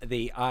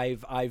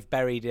 I've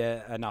buried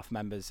enough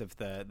members of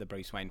the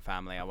Bruce Wayne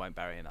family. I won't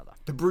bury another.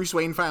 The Bruce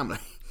Wayne family.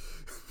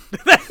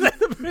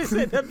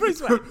 the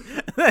Bruce Wayne.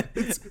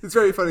 It's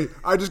very funny.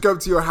 I just go up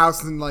to your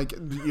house and like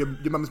your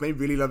mum's made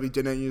really lovely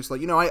dinner, and you're just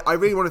like, I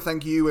really want to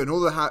thank you and all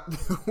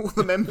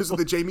the members of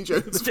the Jamie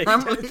Jones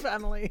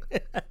family.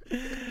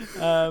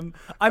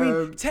 I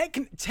mean,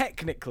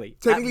 technically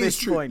at this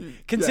it's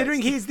point,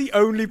 considering he's the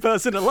only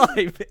person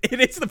alive, it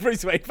is the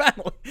Bruce Wayne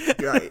family.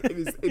 Right,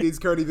 it is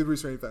currently the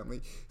Bruce Wayne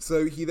family.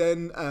 So he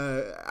then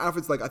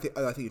Alfred's like, I think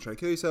you're trying to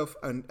kill yourself,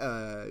 and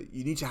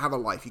you need to have a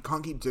life. You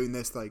can't keep doing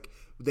this. Like,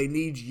 they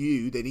need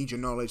you, they need your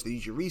knowledge, they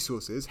need your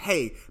resources.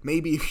 Hey,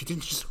 maybe if you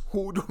didn't just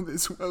hoard all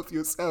this wealth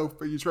yourself,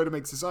 but you try to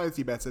make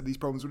society better, these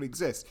problems wouldn't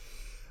exist.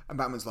 And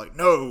Batman's like,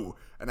 no.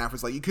 And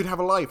Alfred's like, you could have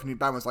a life. And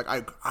Batman's like,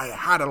 I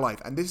had a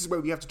life. And this is where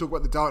we have to talk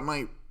about The Dark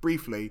Knight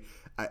briefly.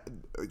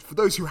 For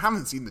those who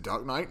haven't seen The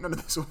Dark Knight, none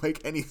of this will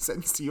make any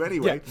sense to you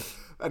anyway. Yeah.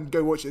 And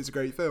go watch it, it's a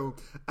great film.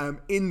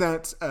 In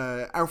that,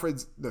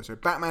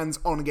 Batman's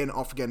on again,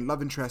 off again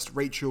love interest,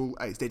 Rachel,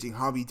 is dating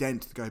Harvey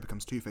Dent, the guy who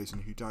becomes Two-Face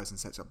and who dies and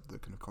sets up the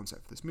kind of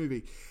concept for this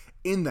movie.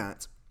 In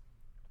that,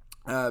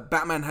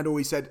 Rachel had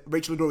always said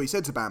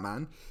to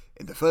Batman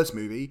in the first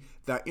movie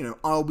that,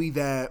 I'll be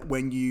there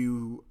when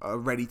you are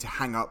ready to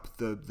hang up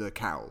the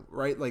cowl,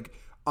 right? Like,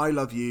 I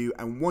love you,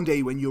 and one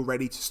day when you're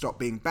ready to stop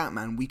being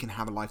Batman, we can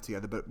have a life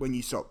together, but when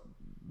you stop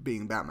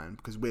being Batman,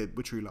 because we're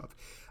true love.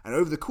 And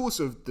over the course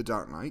of The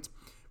Dark Knight,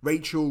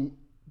 Rachel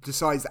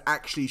decides that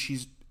actually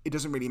it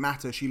doesn't really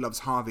matter. She loves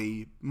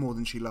Harvey more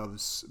than she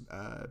loves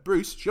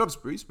Bruce. She loves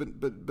Bruce,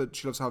 but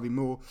she loves Harvey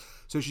more.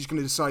 So she's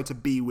going to decide to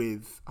be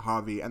with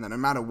Harvey, and then no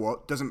matter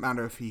what, doesn't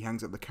matter if he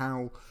hangs up the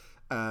cowl,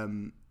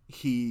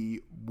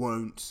 he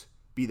won't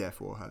be there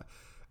for her.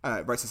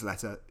 Writes this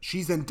letter.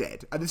 She's then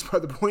dead. At this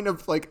point, the point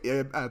of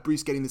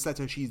Bruce getting this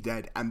letter, she's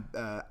dead, and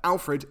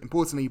Alfred,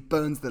 importantly,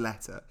 burns the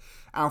letter.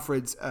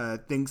 Alfred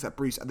thinks that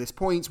Bruce, at this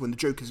point, when the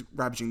Joker's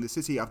ravaging the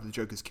city after the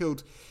Joker's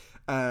killed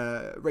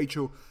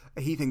Rachel,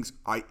 he thinks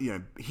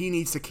he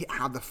needs to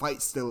have the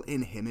fight still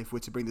in him if we're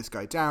to bring this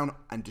guy down,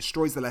 and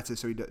destroys the letter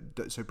so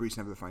Bruce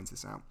never finds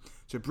this out.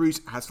 So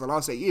Bruce has for the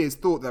last 8 years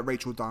thought that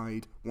Rachel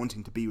died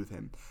wanting to be with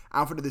him.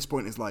 Alfred at this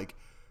point is like,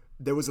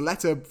 there was a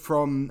letter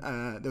from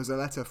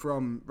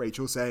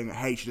Rachel saying,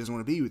 hey, she doesn't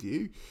want to be with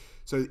you.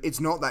 So it's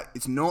not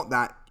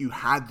that you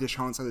had the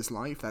chance of this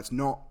life. That's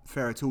not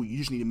fair at all. You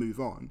just need to move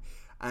on.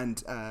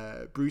 and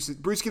Bruce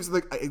gives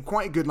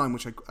quite a good line,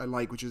 which I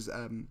like, which is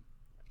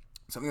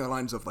something along the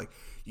lines of like,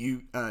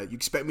 you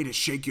expect me to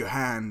shake your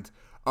hand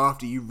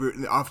after you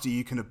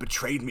kind of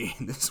betrayed me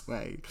in this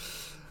way.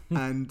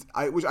 And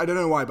which I don't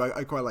know why, but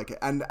I quite like it.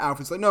 And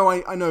Alfred's like, no,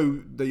 I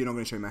know that you're not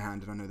going to shake my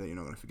hand, and I know that you're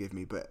not going to forgive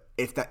me, but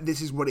if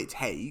this is what it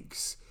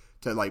takes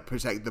to like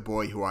protect the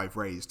boy who I've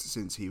raised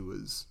since he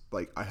was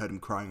like, I heard him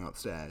crying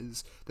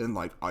upstairs, then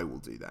like I will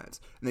do that.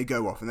 And they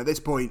go off, and at this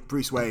point,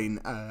 Bruce Wayne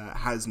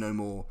has no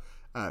more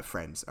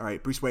friends. All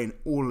right, Bruce Wayne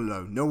all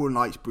alone. No one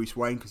likes Bruce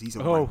Wayne because he's a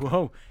wanker.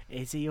 Oh,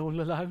 is he all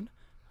alone?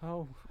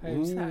 Oh,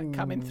 who's that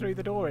coming through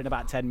the door in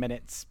about 10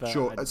 minutes? But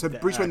sure. So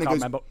Bruce Wayne then goes.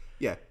 Remember.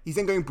 Yeah, he's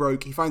then going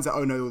broke. He finds out,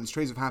 oh no, all these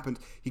trades have happened.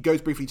 He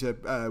goes briefly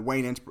to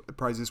Wayne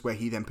Enterprises, where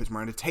he then puts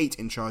Miranda Tate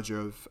in charge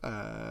of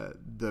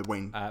the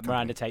Wayne.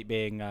 Miranda Tate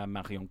being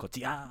Marion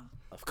Cotillard,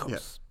 of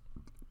course.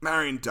 Yeah.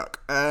 Marion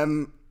Duck.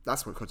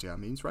 That's what Cotillard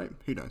means, right?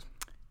 Who knows?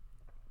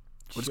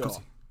 What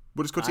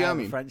does Cotillard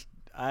mean?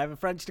 I have a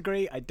French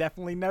degree. I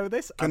definitely know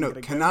this.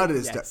 Canard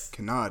is yes.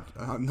 Canard,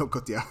 not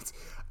Cotillard.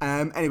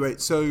 Anyway,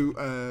 so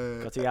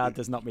Cotillard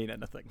does not mean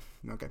anything.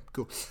 Okay,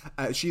 cool.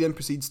 She then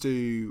proceeds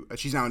to.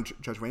 She's now in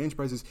charge of Wayne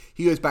Enterprises.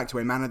 He goes back to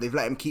Wayne Manor. They've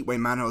let him keep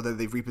Wayne Manor, although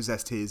they've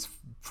repossessed his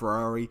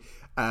Ferrari.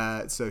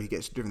 So he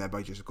gets driven there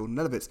by Joseph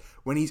Gordon-Levitt.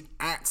 When he's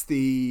at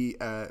the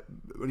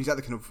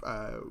kind of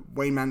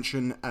Wayne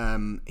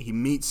mansion, he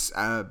meets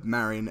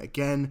Marion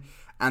again,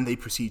 and they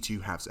proceed to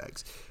have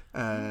sex.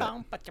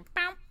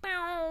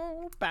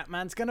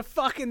 Batman's gonna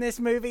fuck in this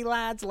movie,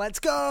 lads. Let's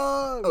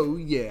go. Oh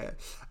yeah.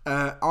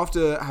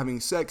 After having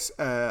sex,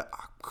 I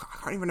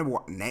can't even remember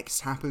what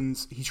next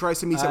happens. He tries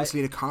to meet up with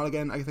Selena Kyle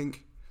again, I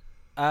think.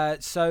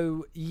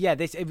 So yeah,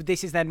 this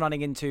is then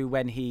running into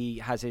when he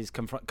has his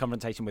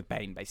confrontation with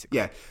Bane, basically.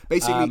 Yeah,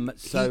 basically.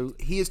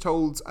 He is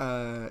told.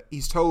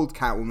 He's told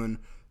Catwoman.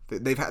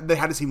 They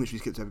had a scene which we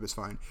skipped over, but it's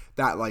fine.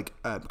 That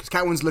because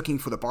Catwoman's looking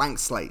for the blank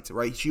slate,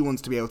 right? She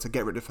wants to be able to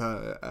get rid of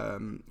her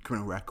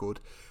criminal record,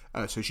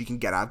 so she can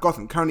get out of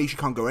Gotham. Currently, she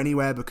can't go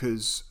anywhere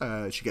because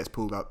she gets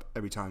pulled up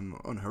every time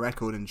on her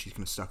record, and she's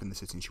kind of stuck in the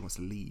city. And she wants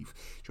to leave.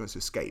 She wants to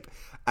escape.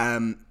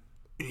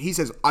 He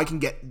says, "I can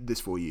get this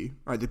for you.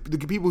 All right,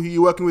 the people who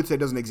you're working with say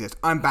doesn't exist.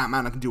 I'm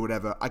Batman. I can do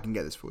whatever. I can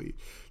get this for you."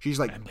 She's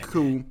like,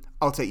 "Cool.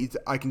 I'll take you.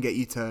 I can get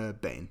you to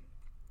Bane."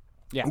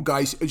 Yeah. Or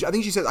guys, I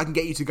think she said, I can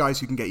get you to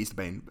guys who can get you to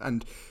Bane.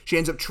 And she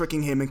ends up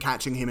tricking him and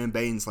catching him in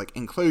Bane's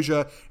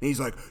enclosure. And he's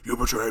like, "You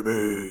betrayed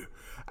me."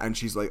 And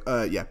she's like,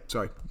 yeah,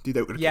 sorry.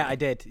 Yeah, I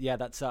did. Yeah,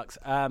 that sucks.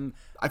 I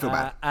feel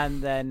bad.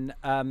 And then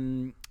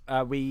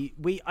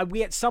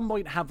we at some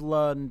point have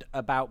learned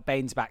about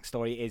Bane's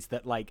backstory is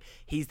that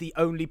he's the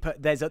only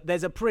there's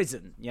a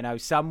prison,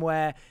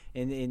 somewhere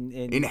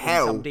in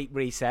hell, some deep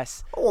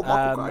recess,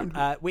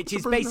 which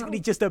is basically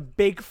just a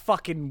big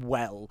fucking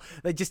well.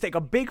 They just take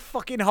a big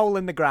fucking hole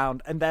in the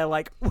ground and they're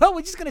like, well,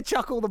 we're just gonna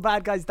chuck all the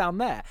bad guys down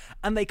there,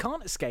 and they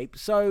can't escape.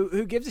 So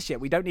who gives a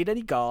shit? We don't need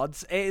any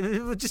guards.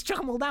 We'll just chuck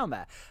them all down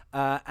there.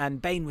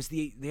 And Bane was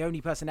the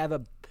only person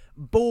ever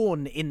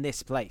born in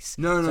this place.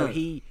 No.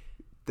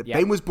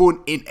 Bane was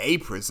born in a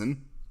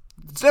prison.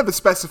 It's never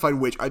specified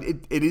which.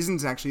 It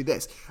isn't actually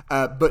this.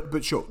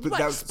 But sure.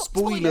 But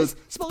spoilers.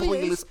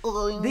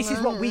 This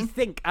is what we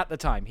think at the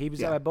time. He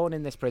was born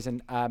in this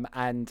prison.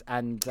 And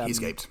he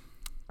escaped.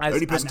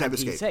 Only person to ever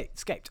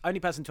escape. Only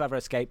person to ever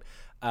escape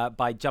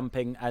by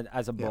jumping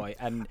as a boy.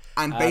 Yeah.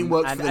 And Bane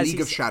worked for the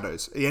League of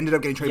Shadows. He ended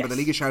up getting trained by the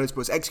League of Shadows, but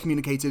was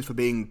excommunicated for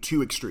being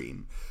too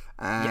extreme.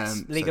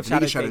 League of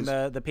Shadows being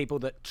the people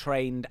that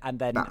trained and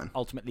then Batman.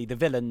 Ultimately the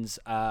villains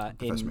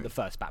in the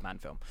first Batman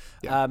film.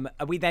 Yeah.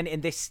 We then,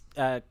 in this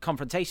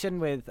confrontation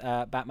with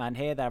Batman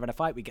here, they're in a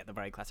fight, we get the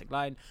very classic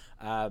line.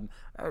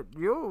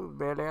 You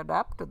merely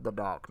adapted the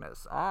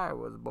darkness. I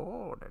was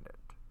born in it,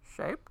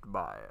 shaped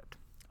by it.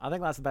 I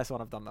think that's the best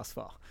one I've done thus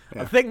far.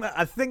 Yeah.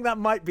 I think that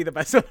might be the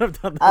best one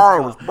I've done thus far.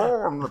 I was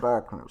born in the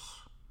darkness.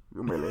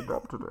 You merely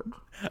adopted it.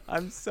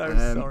 I'm so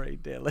sorry,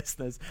 dear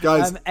listeners.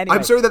 Guys, anyway.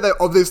 I'm sorry that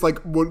of this,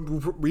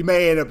 we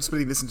may end up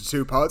splitting this into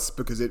two parts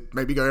because it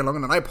may be going along,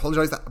 and I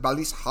apologize that about at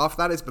least half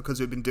that is because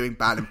we've been doing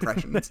bad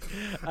impressions.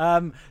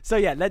 So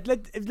yeah,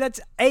 let's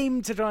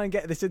aim to try and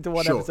get this into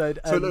one episode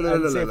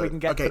and see if we can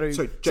get through.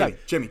 So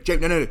Jimmy,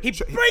 no. He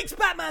breaks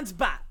Batman's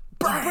bat.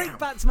 Break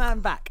Batman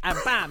back and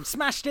bam,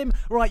 smashed him.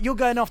 Right, you're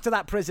going off to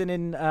that prison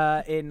in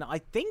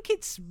I think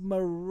it's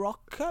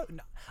Morocco.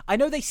 No, I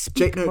know they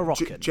speak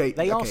Moroccan.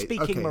 They are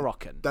speaking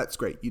Moroccan. That's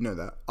great. You know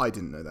that. I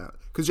didn't know that.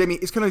 Because Jamie,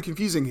 it's kind of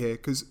confusing here.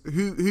 Because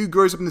who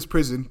grows up in this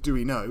prison? Do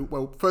we know?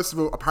 Well, first of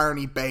all,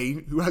 apparently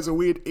Bane, who has a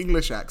weird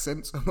English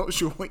accent. So I'm not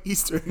sure what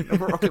he's doing in a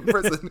Moroccan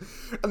prison.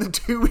 And then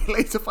 2 weeks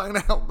later, find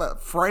out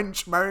that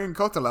French Marion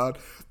Cotillard,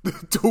 the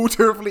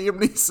daughter of Liam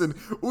Neeson,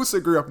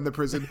 also grew up in the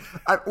prison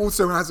and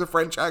also has a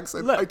French accent.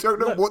 I don't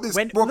know what this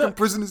Moroccan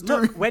prison is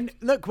doing.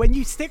 When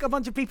you stick a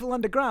bunch of people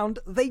underground,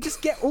 they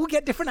just all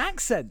get different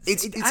accents.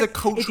 It's a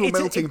cultural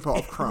melting pot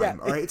of crime.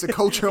 All right, it's a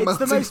cultural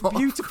melting pot. It's the most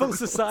beautiful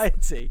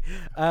society.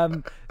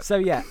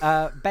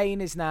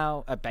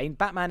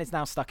 Batman is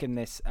now stuck in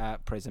this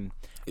prison,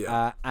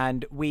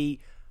 and we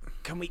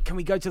Can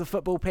we go to the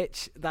football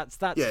pitch?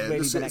 That's really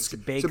the next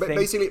big thing.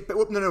 Basically,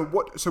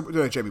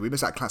 Jamie, we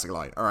missed that classic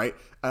line. All right,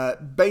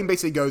 Bane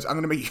basically goes, "I'm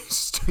going to make you.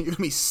 You're going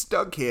to be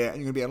stuck here, and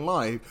you're going to be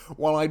alive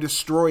while I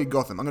destroy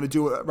Gotham. I'm going to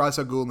do what Ra's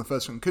al Ghul in the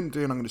first one couldn't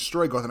do, and I'm going to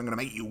destroy Gotham. I'm going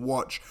to make you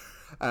watch."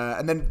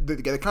 And then they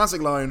get the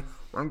classic line,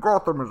 "When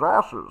Gotham is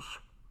ashes,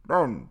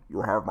 then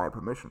you have my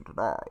permission to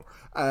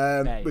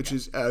die." Which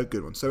is a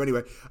good one. So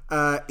anyway,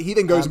 he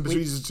then goes and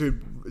proceeds to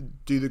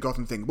do the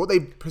Gotham thing. What they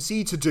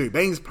proceed to do,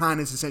 Bane's plan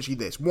is essentially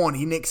this. One,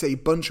 he nicks a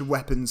bunch of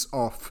weapons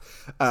off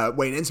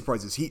Wayne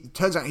Enterprises.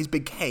 Turns out his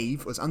big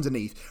cave was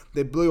underneath.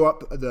 They blew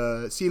up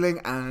the ceiling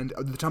and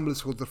the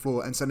tumblers fall to the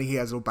floor, and suddenly he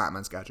has all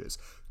Batman's gadgets.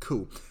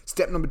 Cool.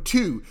 Step number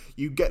 2,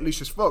 you get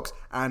Lucius Fox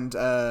and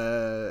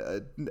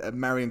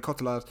Marion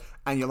Cotillard,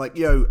 and you're like,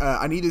 yo,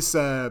 I need this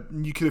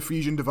nuclear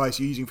fusion device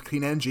you're using for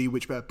clean energy,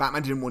 which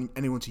Batman didn't want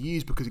anyone to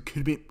use because it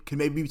could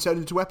maybe be turned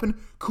into a weapon.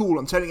 Cool,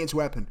 I'm turning it into a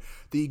weapon.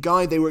 The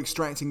guy they were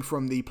extracting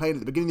from the plane at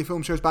the beginning of the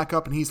film shows back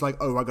up, and he's like,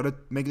 oh, I gotta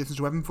make this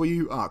into a weapon for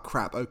you? Ah,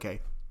 crap,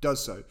 okay.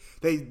 Does so.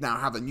 They now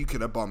have a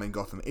nuclear bomb in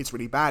Gotham. It's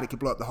really bad. It could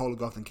blow up the whole of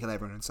Gotham, kill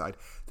everyone inside.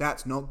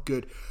 That's not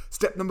good.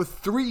 Step number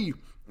 3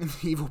 in the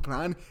evil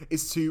plan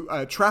is to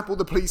trap all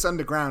the police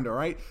underground, all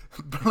right?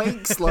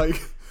 Blake's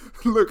like...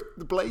 Look,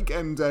 Blake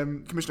and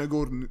Commissioner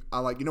Gordon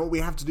are like, you know what we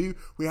have to do?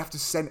 We have to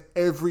send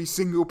every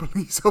single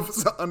police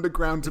officer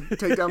underground to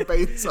take down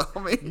Bane's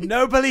army.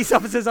 No police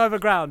officers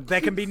overground. There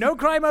can be no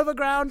crime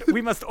overground.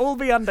 We must all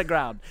be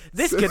underground.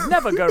 This could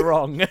never go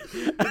wrong. in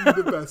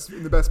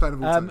the best plan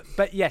of all time.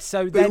 But yes,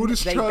 so they then all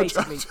just they charge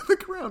basically... out to the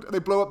ground and they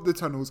blow up the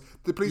tunnels.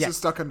 The police are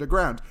stuck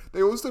underground.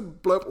 They also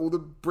blow up all the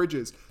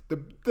bridges.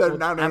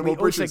 And we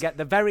also get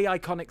the very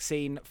iconic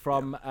scene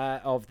from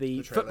of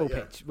the football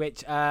pitch,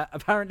 which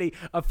apparently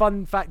a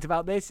fun fact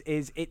about this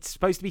is it's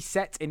supposed to be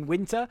set in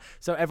winter,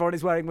 so everyone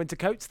is wearing winter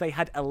coats. They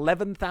had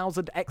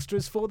 11,000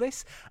 extras for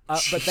this,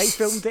 but they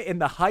filmed it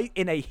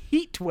in a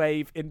heat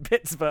wave in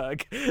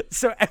Pittsburgh,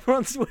 so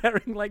everyone's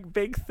wearing like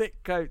big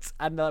thick coats,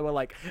 and they were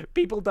like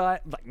people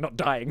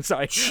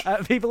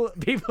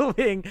people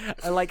being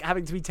like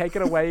having to be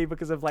taken away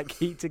because of like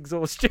heat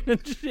exhaustion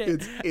and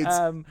shit.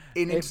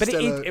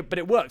 But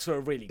it works for a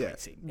really great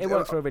scene. It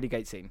works for a really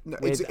great scene. No,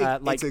 it's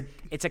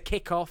a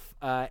kickoff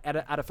at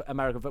an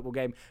American football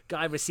game.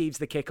 Guy receives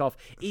the kickoff.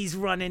 He's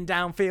running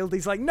downfield.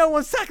 He's like, no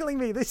one's tackling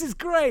me. This is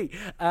great.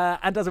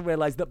 And doesn't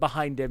realize that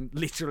behind him,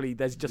 literally,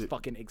 there's just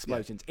fucking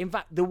explosions. In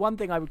fact, the one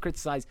thing I would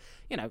criticize,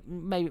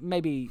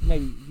 maybe,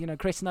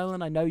 Chris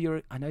Nolan. I know you're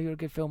a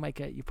good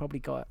filmmaker. You've probably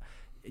got,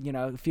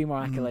 a few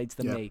more accolades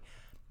than me.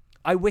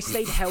 I wish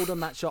they'd held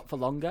on that shot for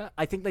longer.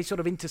 I think they sort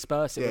of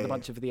intersperse it with a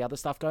bunch of the other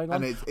stuff going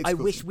on. I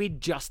wish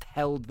we'd just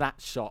held that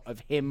shot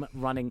of him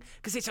running,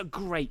 because it's a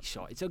great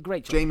shot. It's a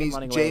great shot.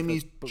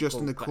 Jamie's just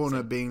in the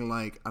corner being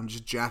like, I'm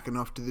just jacking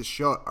off to this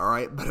shot, all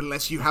right? But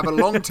unless you have a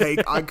long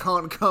take, I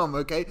can't come,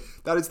 okay?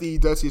 That is the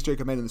dirtiest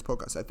joke I made in this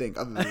podcast, I think,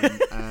 other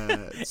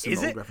than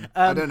is it?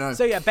 I don't know.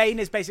 So yeah, Bane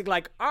is basically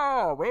like,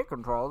 oh, we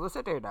control the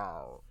city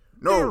now.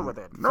 No,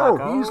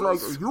 he's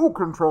like, you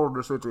control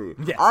the city.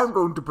 Yes. I'm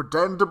going to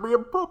pretend to be a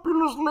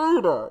populist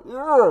leader.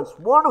 Yes,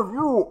 one of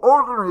you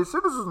ordinary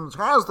citizens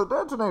has the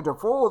detonator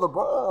for the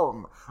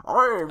bomb.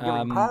 I am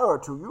giving power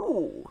to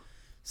you.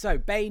 So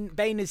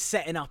Bane is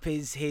setting up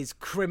his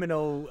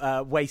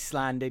criminal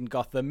wasteland in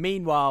Gotham.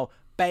 Meanwhile,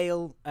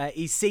 Bale,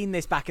 he's seen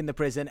this back in the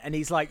prison, and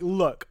he's like,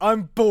 "Look,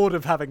 I'm bored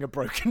of having a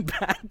broken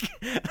back.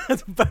 You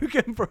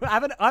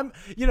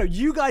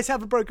guys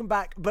have a broken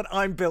back, but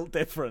I'm built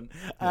different."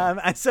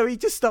 And so he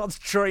just starts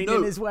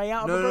training his way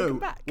out of a broken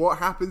back. What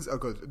happens? Oh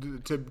god,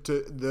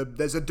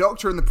 there's a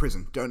doctor in the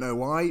prison. Don't know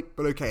why,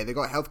 but okay, they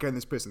got healthcare in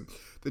this prison.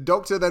 The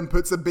doctor then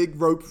puts a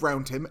big rope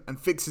round him and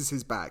fixes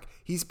his back.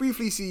 He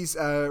briefly sees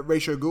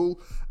Ra's al Ghul,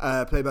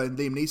 played by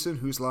Liam Neeson,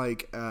 who's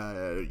like,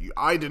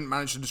 "I didn't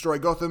manage to destroy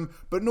Gotham,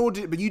 but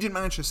you didn't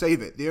manage to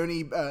save it. The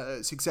only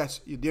success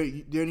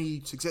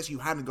you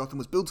had in Gotham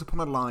was built upon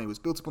a lie. Was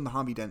built upon the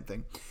Harvey Dent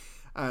thing,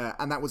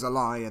 and that was a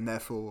lie, and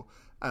therefore."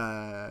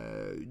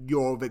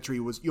 Your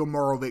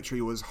moral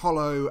victory was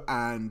hollow,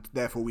 and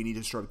therefore we need to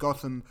destroy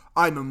Gotham.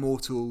 I'm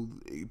immortal,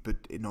 but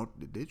not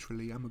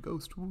literally. I'm a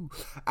ghost. Woo,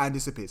 and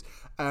disappears.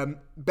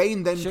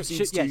 Bane then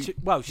proceeds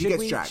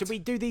should we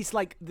do these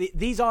like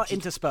these are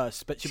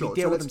interspersed, but should we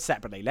deal with them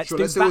separately? Let's do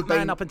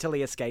Batman up until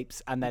he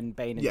escapes, and then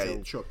Bane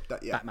until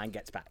Batman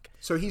gets back.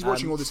 So he's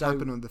watching all this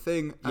happen on the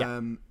thing.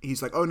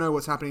 He's like, oh no,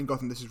 what's happening in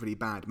Gotham? This is really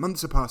bad.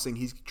 Months are passing.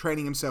 He's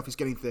training himself. He's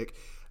getting thick.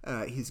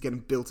 He's getting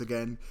built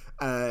again.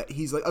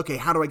 He's like, okay,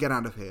 how do I get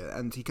out of here?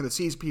 And he kind of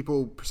sees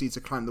people, proceeds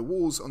to climb the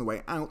walls on the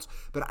way out,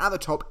 but at the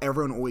top,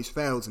 everyone always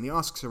fails, and he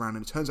asks around,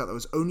 and it turns out there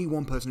was only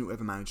one person who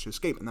ever managed to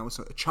escape, and that was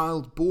a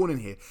child born in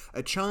here.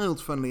 A child,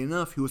 funnily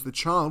enough, who was the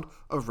child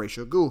of Ra's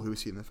al Ghul, who we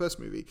see in the first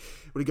movie.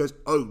 But he goes,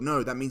 oh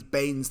no, that means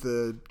Bane's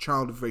the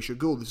child of Ra's al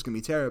Ghul. This is going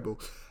to be terrible.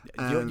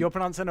 Your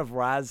pronunciation of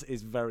Raz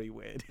is very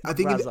weird. I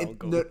think it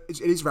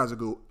is Ra's al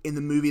Ghul. In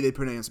the movie, they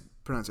pronounce it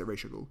Ra's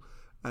al Ghul.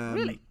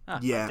 Really?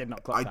 Yeah, I did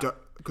not clock that. don't,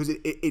 because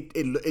it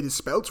is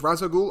spelled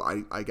Ra's al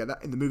Ghul. I get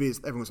that. In the movie,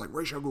 everyone's like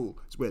Ra's al Ghul.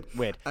 It's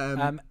weird.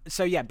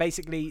 So yeah,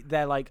 basically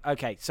they're like,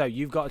 okay, so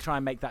you've got to try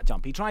and make that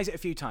jump. He tries it a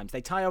few times.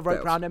 They tie a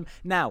rope around him.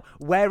 Now,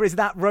 where is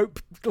that rope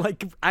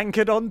like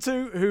anchored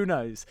onto? Who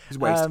knows? His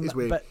waist is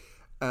weird. But,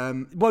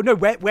 well, no.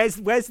 Where's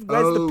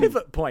the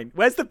pivot point?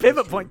 Where's the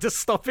pivot point to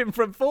stop him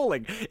from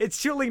falling? It's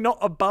surely not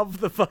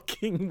above the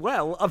fucking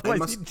well.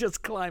 Otherwise, he'd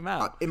just climb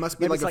out. It must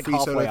be Maybe like a free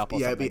halfway solo. up or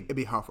Yeah, something. it'd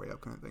be halfway up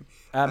kind of thing.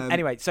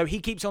 Anyway, so he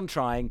keeps on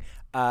trying,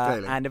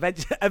 and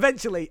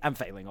eventually, and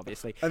failing,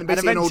 obviously. And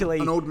basically,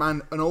 an old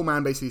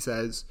man basically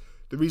says,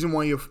 the reason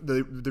why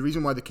the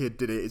reason why the kid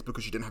did it is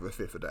because you didn't have a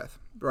fear for death,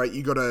 right?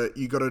 You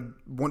gotta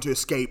want to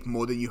escape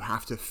more than you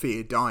have to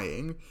fear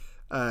dying.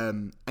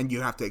 And you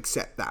have to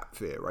accept that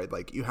fear, right?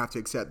 Like you have to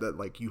accept that,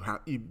 like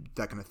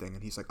that kind of thing.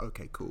 And he's like,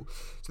 okay, cool.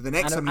 So the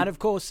next time, and of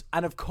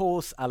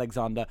course,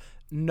 Alexander,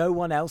 no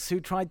one else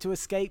who tried to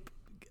escape,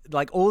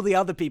 like all the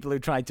other people who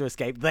tried to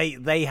escape, they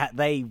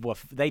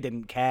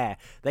didn't care.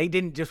 They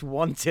didn't just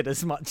want it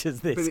as much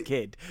as this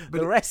kid.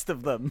 The rest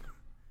of them,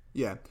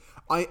 yeah.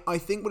 I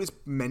think what it's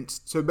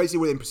meant. So basically,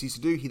 what he then proceeds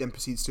to do, he then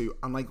proceeds to,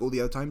 unlike all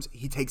the other times,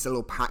 he takes a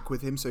little pack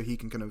with him so he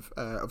can kind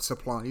of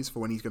supplies for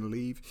when he's going to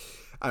leave,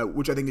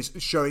 which I think is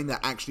showing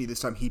that actually this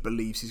time he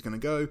believes he's going to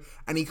go,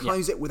 and he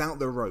climbs it without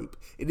the rope.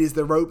 It is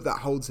the rope that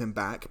holds him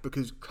back,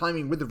 because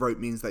climbing with the rope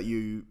means that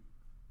you're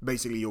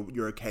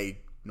okay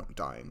not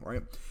dying,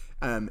 right?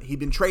 He's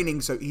been training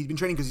because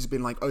he's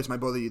been like, oh, it's my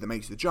body that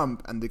makes the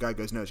jump, and the guy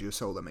goes, no, it's your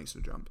soul that makes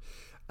the jump.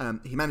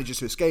 He manages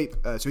to escape,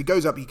 so he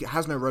goes up. He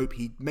has no rope.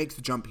 He makes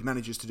the jump. He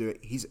manages to do it.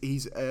 He's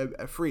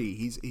free.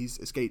 He's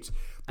escaped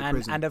the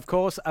prison. And of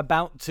course,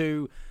 about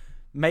to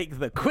make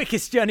the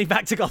quickest journey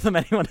back to Gotham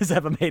anyone has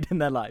ever made in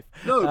their life.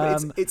 No,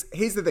 but it's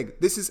here's the thing.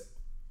 This is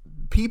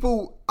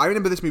people. I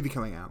remember this movie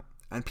coming out,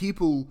 and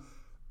people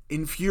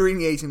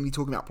infuriatingly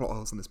talking about plot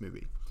holes in this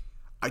movie.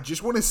 I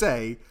just want to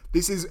say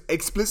this is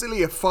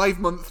explicitly a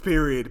 5-month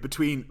period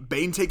between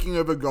Bane taking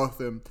over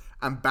Gotham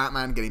and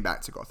Batman getting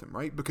back to Gotham,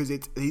 right? Because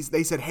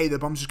they said, hey, the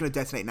bomb's just going to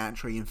detonate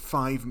naturally in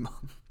 5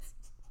 months.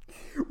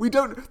 They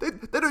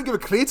don't give a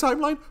clear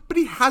timeline, but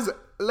he has,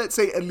 let's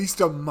say, at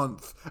least a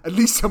month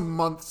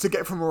to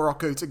get from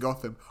Morocco to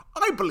Gotham.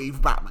 I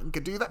believe Batman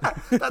could do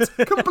that. That's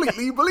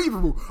completely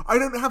believable. I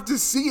don't have to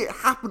see it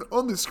happen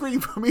on the screen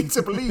for me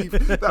to believe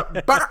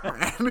that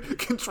Batman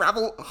can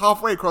travel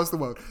halfway across the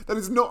world. That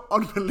is not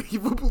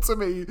unbelievable to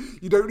me.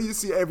 You don't need to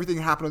see everything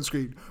happen on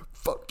screen.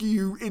 Fuck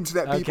you,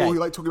 internet people who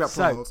like talking about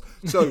plot holes.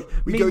 So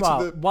we meanwhile,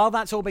 go to the... while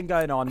that's all been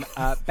going on,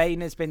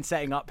 Bane has been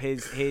setting up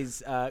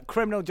his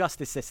criminal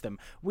justice system.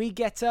 We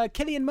get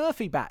Cillian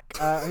Murphy back,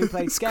 who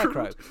played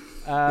Scarecrow,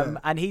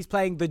 and he's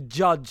playing the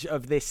judge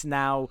of this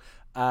now.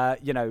 A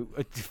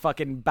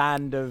fucking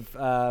band of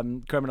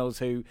criminals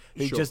who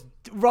just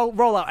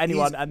roll out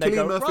anyone and they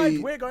go, Murphy,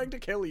 right, we're going to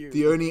kill you.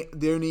 The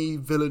only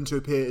villain to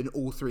appear in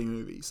all 3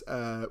 movies,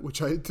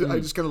 which I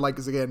just kind of like,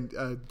 because again,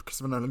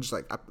 Christopher Nolan just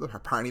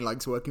apparently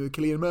likes working with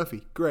Cillian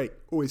Murphy. Great,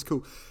 always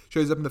cool.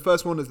 Shows up in the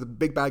first one as the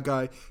big bad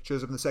guy,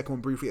 shows up in the second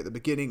one briefly at the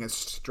beginning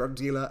as drug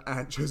dealer,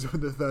 and shows up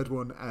in the third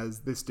one as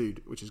this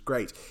dude, which is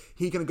great.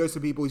 He kind of goes to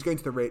people, he's going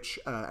to the rich,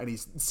 and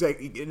he's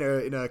saying,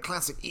 in a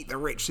classic eat the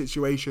rich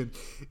situation,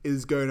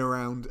 is going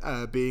around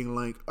being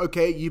like,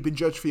 okay, you've been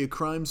judged for your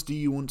crimes, do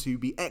you want to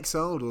be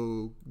exiled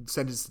or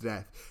sentenced to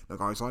death? The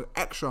guy's like,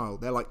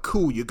 exiled. They're like,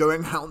 cool, you're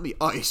going out on the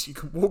ice, you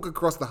can walk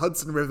across the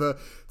Hudson River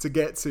to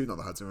get to, not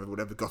the Hudson River,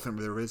 whatever the Gotham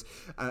River is,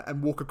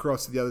 and walk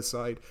across to the other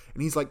side.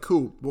 And he's like,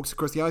 cool, walks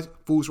across the ice,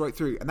 falls right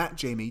through. And that,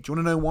 Jamie, do you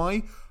want to know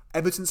why?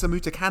 Ever since I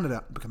moved to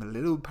Canada, I've become a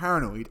little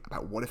paranoid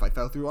about what if I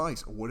fell through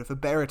ice, or what if a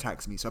bear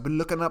attacks me. So I've been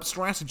looking up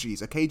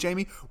strategies. Okay,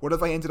 Jamie, what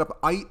if I ended up...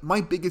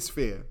 my biggest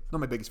fear, not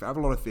my biggest fear, I have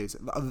a lot of fears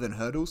other than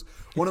hurdles.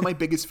 One of my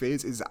biggest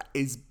fears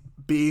is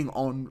being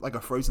on like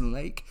a frozen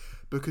lake,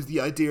 because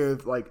the idea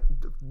of like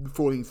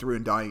falling through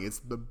and dying is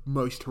the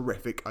most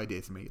horrific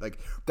idea to me. Like,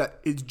 that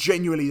is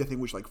genuinely the thing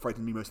which like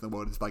frightens me most in the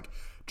world, is like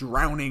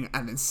drowning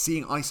and then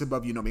seeing ice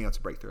above you, not being able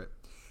to break through it.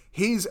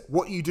 Here's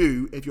what you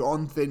do if you're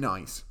on thin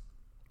ice.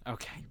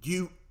 Okay.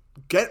 You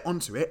get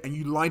onto it and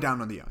you lie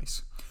down on the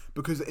ice.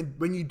 Because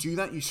when you do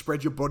that, you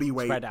spread your body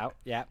weight... Spread out,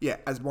 yeah. Yeah,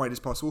 as wide as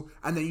possible.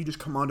 And then you just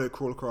commando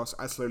crawl across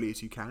as slowly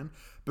as you can.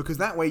 Because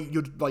that way,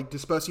 you're like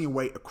dispersing your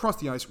weight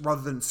across the ice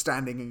rather than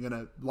standing and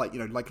gonna, like,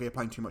 likely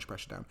applying too much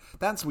pressure down.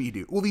 That's what you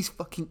do. All these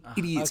fucking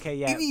idiots. Okay,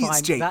 yeah, idiots,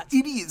 fine. Jamie.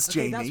 Idiots,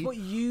 Jamie. That's what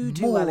you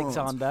do, Morons.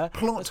 Alexander.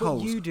 Plot that's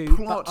holes. What you do,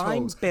 Plot but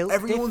holes. I'm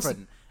built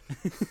different.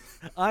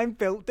 I'm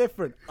built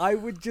different. I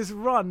would just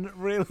run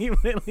really,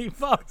 really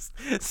fast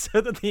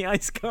so that the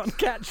ice can't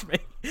catch me.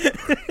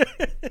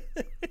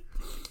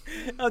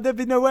 There'd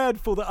be no way I'd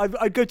fall.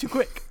 I'd go too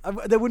quick.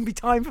 There wouldn't be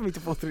time for me to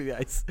fall through the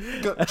ice.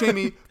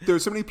 Jamie, there are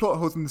so many plot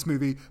holes in this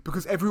movie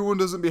because everyone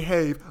doesn't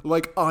behave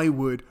like I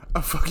would,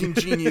 a fucking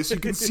genius who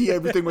can see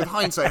everything with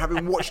hindsight,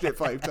 having watched it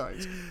 5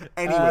 times.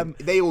 Anyway,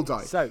 they all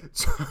die. So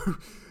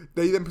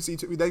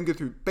we then go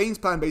through Bane's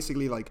plan.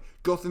 Basically, like,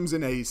 Gotham's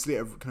in a state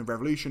of kind of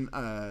revolution.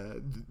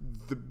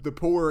 The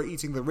poor are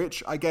eating the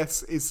rich, I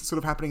guess, is sort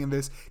of happening in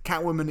this.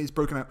 Catwoman is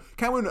broken out.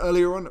 Catwoman,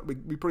 earlier on,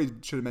 we probably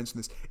should have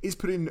mentioned this, is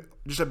put in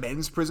just a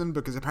men's prison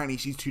because apparently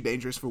she's too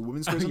dangerous for a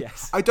women's prison.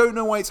 Yes. I don't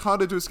know why it's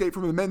harder to escape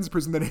from a men's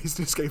prison than it is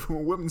to escape from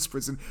a women's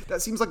prison.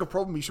 That seems like a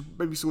problem we should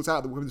maybe sort out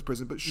at the women's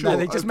prison, but sure, No,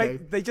 they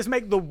just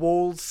make the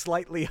walls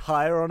slightly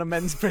higher on a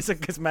men's prison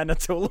because men are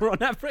taller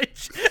on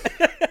average.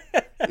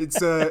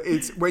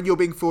 It's when you're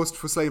being forced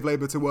for slave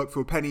labor to work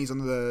for pennies on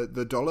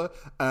the dollar,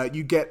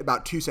 you get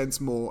about 2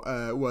 cents more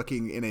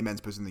working in a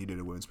men's prison than you do in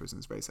a women's prison.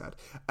 It's very sad.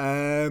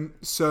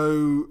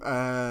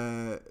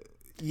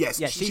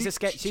 Yes, she's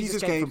escaped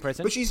from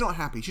prison, but she's not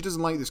happy. She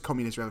doesn't like this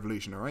communist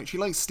revolution. All right, she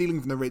likes stealing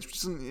from the rich.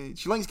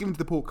 She likes giving to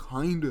the poor,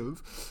 kind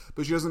of,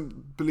 but she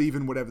doesn't believe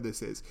in whatever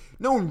this is.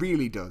 No one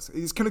really does.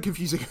 It's kind of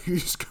confusing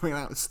who's going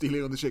out and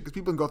stealing all the shit because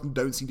people in Gotham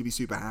don't seem to be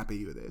super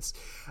happy with this.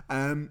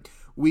 The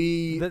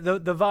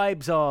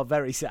vibes are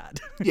very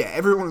sad. Yeah,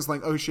 everyone's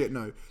like, oh shit,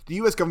 no. The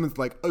US government's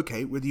like,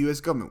 okay, we're the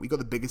US government. We got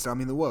the biggest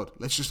army in the world.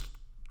 Let's just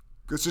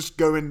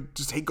go and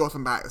just take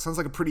Gotham back. It sounds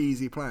like a pretty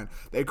easy plan.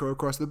 They go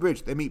across the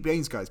bridge. They meet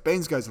Bane's guys.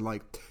 Bane's guys are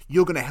like,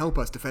 you're going to help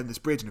us defend this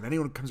bridge, and if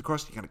anyone comes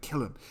across, you're going to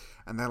kill him.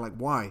 And they're like,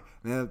 why?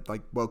 And they're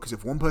like, well, because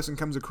if one person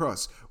comes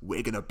across,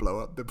 we're going to blow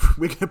up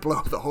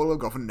the whole of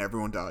Gotham and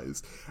everyone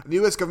dies. And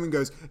the US government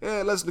goes,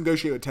 yeah, let's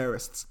negotiate with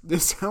terrorists.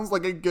 This sounds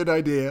like a good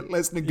idea.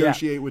 Let's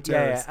negotiate with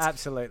terrorists. Yeah,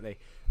 absolutely.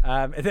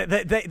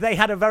 They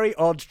had a very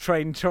odd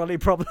train trolley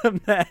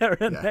problem there,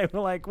 and they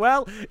were like,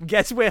 well,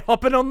 guess we're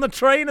hopping on the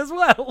train as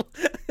well.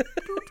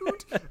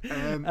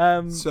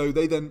 So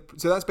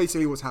that's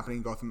basically what's happening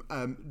in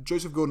Gotham.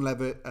 Joseph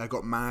Gordon-Levitt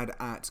got mad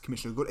at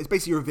Commissioner Gordon. It's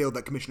basically revealed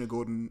that Commissioner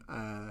Gordon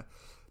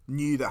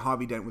knew that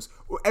Harvey Dent was...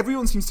 Well,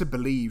 everyone seems to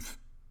believe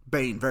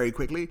Bane very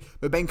quickly,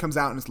 but Bane comes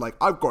out and is like,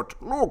 I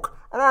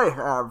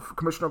have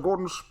Commissioner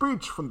Gordon's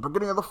speech from the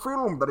beginning of the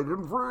film that he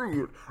didn't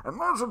read,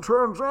 and as it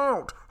turns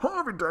out,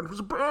 Harvey Dent was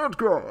a bad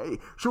guy,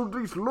 so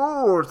these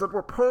laws that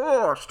were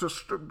passed to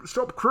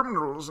stop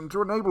criminals and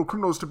to enable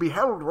criminals to be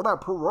held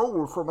without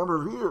parole for a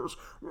number of years,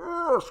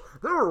 yes,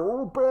 they're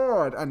all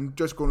bad. And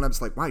Joseph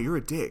Gordon-Levitt's like, wow, you're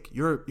a dick,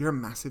 you're a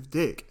massive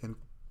dick. And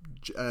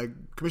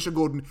Commissioner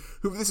Gordon,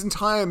 who this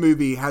entire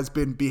movie has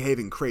been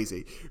behaving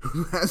crazy,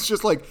 who has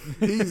just like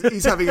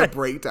he's having a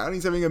breakdown.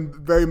 He's having a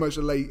very much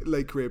a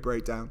late career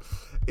breakdown.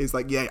 Is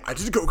like, yeah, I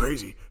just go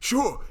crazy.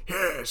 Sure,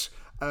 yes.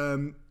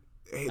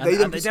 They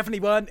definitely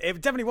weren't.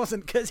 It definitely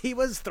wasn't because he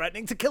was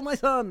threatening to kill my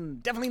son.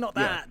 Definitely not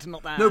that. Yeah.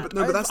 Not that.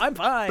 But I'm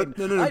fine.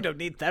 No. I don't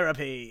need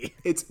therapy.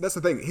 That's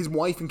the thing. His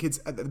wife and kids.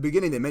 At the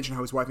beginning, they mention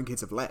how his wife and kids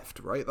have left.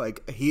 Right,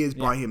 like he is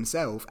by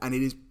himself, and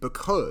it is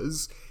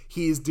because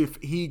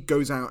he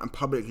goes out and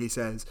publicly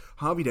says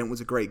Harvey Dent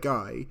was a great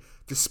guy,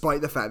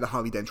 despite the fact that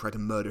Harvey Dent tried to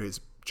murder his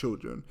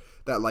children.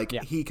 That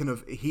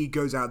he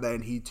goes out there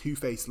and he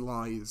two-faced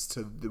lies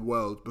to the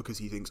world because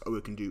he thinks, oh,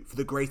 it can do for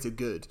the greater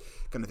good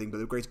kind of thing, but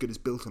the greater good is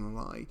built on a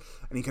lie.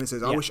 And he kind of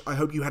says, I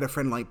hope you had a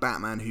friend like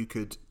Batman who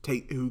could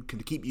keep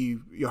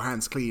your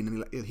hands clean.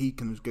 And he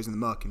kind of goes in the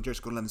muck, and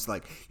Joseph Gordon-Levitt's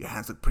like, your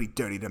hands look pretty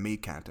dirty to me,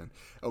 Captain.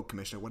 Oh,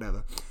 Commissioner,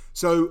 whatever.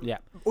 So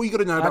all you got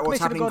to know about what's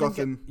happening in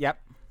Gotham.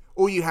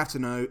 All you have to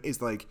know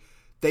is like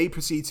they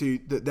proceed to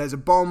there's a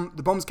bomb.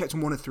 The bomb's kept on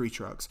one of 3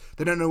 trucks.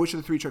 They don't know which of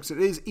the 3 trucks it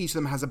is. Each of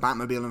them has a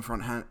Batmobile in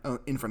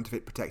front of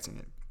it protecting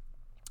it.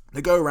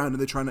 They go around and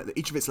they're trying to.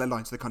 Each of its lead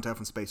lines, so they can't tell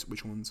from space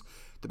which one's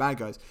the bad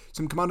guys.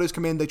 Some commandos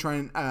come in. They try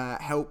and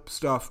help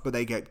stuff, but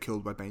they get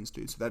killed by Bane's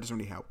dudes. So that doesn't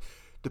really help.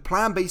 The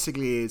plan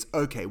basically is,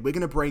 okay, we're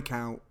going to break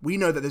out. We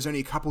know that there's only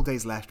a couple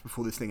days left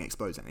before this thing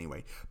explodes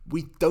anyway.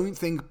 We don't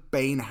think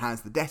Bane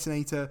has the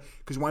detonator,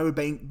 because why would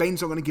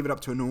Bane's not going to give it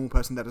up to a normal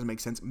person. That doesn't make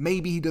sense.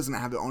 Maybe he doesn't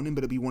have it on him,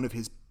 but it'll be one of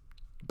his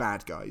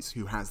bad guys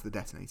who has the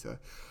detonator.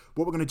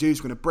 What we're going to do is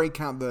we're going to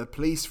break out the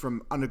police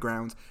from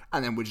underground,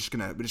 and then we're just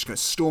going to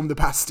storm the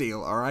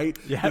Bastille, all right?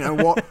 Yeah. You know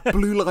what?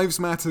 Blue Lives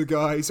Matter,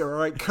 guys, all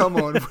right? Come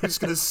on. We're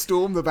just going to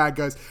storm the bad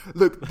guys.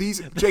 Look,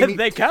 Jamie...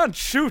 They can't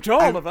shoot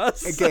all of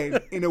us. Again,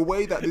 in a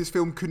way that this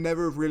film could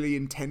never have really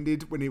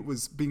intended when it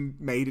was being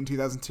made in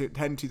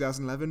 2010,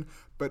 2011,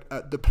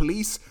 but the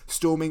police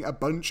storming a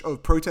bunch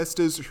of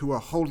protesters who are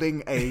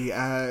holding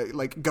a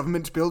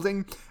government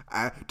building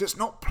does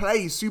not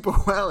play super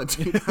well in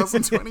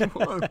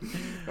 2021.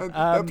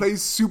 That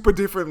plays super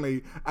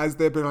differently as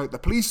they've been like, the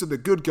police are the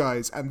good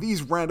guys and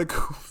these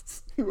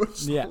radicals.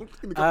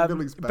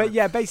 But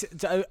yeah,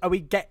 basically, are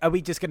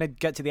we just gonna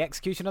get to the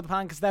execution of the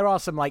plan? Because there are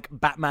some like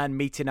Batman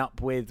meeting up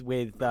with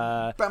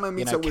Batman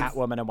meets up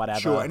Catwoman and whatever.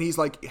 Sure, and he's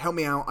like, help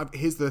me out.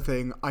 Here's the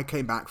thing. I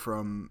came back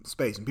from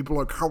space, and people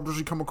are like, how does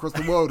he come across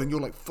the world? And you're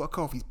like, fuck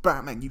off. He's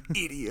Batman. You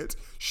idiot.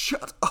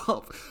 Shut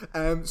up.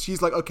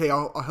 She's like, okay,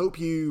 I'll help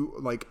you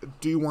like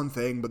do one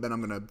thing, but then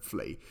I'm gonna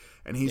flee.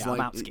 And he's like,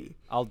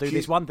 I'll do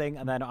this one thing,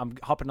 and then I'm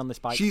hopping on this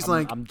bike.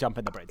 I'm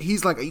jumping the bridge.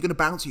 He's like, are you gonna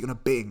bounce? Or are you gonna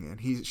bing?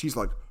 And she's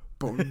like,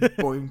 boing,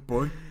 boing,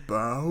 boing,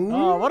 bounce.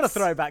 Oh, what a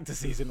throwback to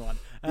season 1.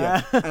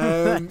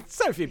 Yeah.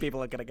 So few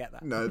people are going to get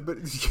that. No, but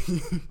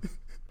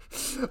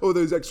all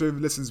those extra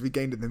listens we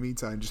gained in the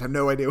meantime. Just have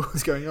no idea what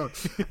was going on.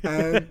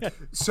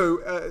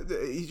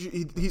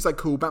 He's like,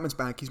 cool, Batman's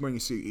back. He's wearing a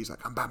suit. He's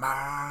like, I'm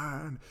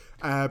Batman.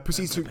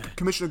 Proceeds to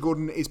Commissioner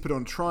Gordon is put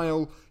on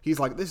trial. He's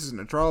like, this isn't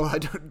a trial. I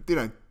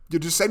don't, you're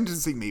just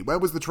sentencing me. Where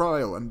was the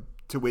trial? And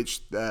to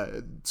which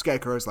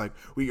Scarecrow's like,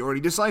 we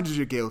already decided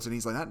your guilt. And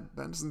he's like, that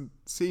doesn't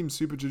seem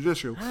super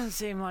judicial. That doesn't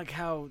seem like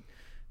how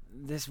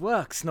this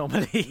works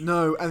normally.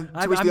 No, and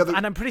to which the other...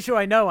 And I'm pretty sure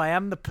I know I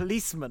am the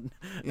policeman.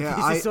 Yeah,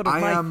 this is sort of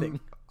my thing.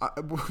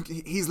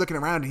 He's looking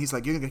around and he's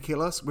like, you're going to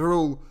kill us? We're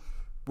all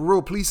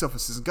police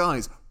officers. And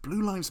guys,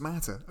 blue lives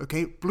matter,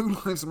 okay? Blue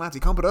lives matter.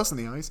 You can't put us on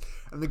the ice.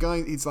 And the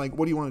guy, he's like,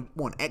 what do you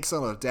want?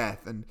 Exile or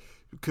death? And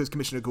because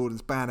Commissioner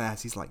Gordon's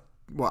badass, he's like,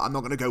 well, I'm not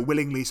going to go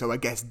willingly, so I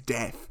guess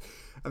death.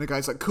 And the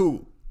guy's like,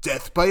 cool,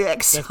 death by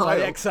exile. Death by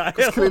exile.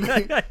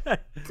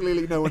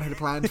 Clearly no one had a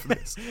plan for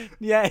this.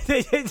 Yeah,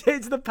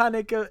 it's the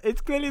panic of,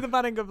 it's clearly the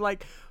panic of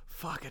like,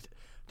 fuck it.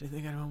 I don't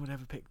think anyone would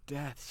ever pick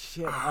death.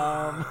 Shit.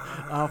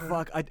 Oh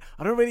fuck. I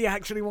don't really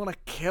actually want to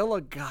kill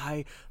a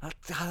guy.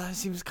 That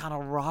seems kind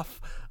of rough.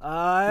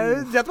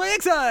 Death by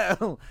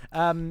exile.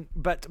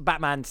 But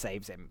Batman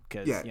saves him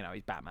because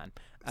he's Batman.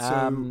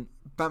 So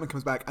Batman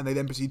comes back, and they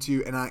then proceed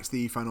to enact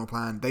the final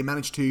plan. They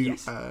manage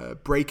to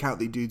break out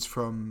the dudes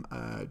from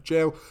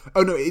jail.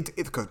 Oh no, it's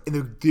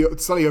in the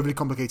slightly overly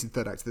complicated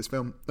third act of this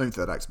film. No,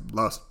 third act,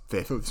 last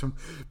fifth of this film.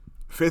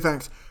 Fifth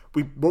act.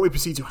 What we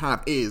proceed to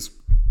have is.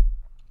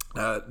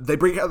 They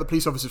break out the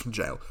police officers from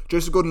jail.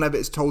 Joseph Gordon-Levitt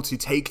is told to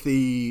take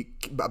a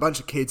bunch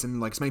of kids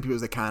and like as many people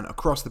as they can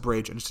across the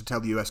bridge, and just to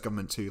tell the US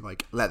government to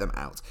like let them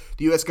out.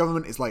 The US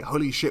government is like,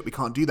 holy shit, we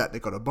can't do that.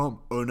 They've got a bomb.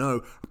 Oh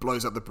no, it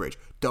blows up the bridge.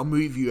 Dumb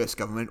move, US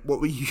government. What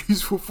were you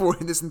useful for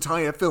in this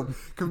entire film?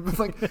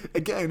 Like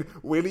again,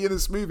 really in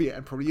this movie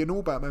and probably in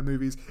all Batman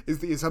movies is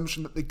the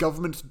assumption that the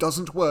government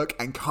doesn't work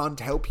and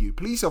can't help you.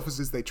 Police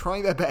officers, they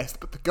try their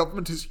best, but the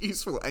government is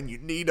useful, and you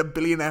need a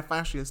billionaire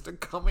fascist to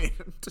come in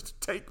to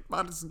take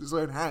Madison his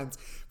own hands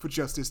for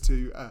justice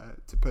to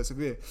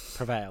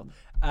prevail.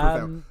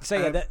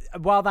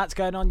 While that's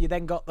going on, you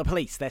then got the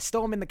police. They're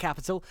storming the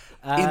Capitol.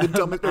 In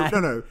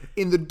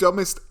the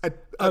dumbest.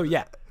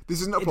 This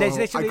isn't a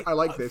plot hole. I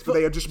like this, but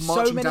they are just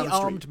marching down the street.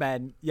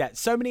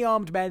 So many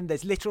armed men.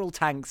 There's literal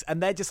tanks,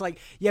 and they're just like,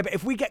 yeah, but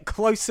if we get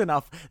close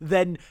enough,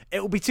 then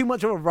it will be too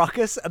much of a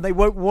ruckus, and they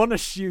won't want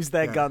to use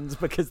their guns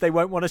because they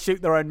won't want to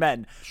shoot their own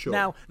men. Sure.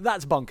 Now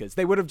that's bonkers.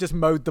 They would have just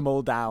mowed them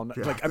all down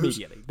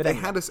immediately. But they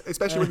had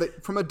especially when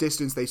from a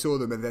distance they saw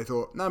them and they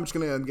thought, no, I'm just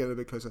going to get a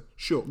bit closer.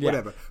 Sure,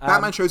 whatever.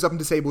 Batman shows up and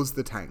disables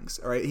the tanks.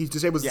 All right, he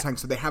disables the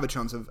tanks, so they have a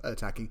chance of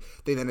attacking.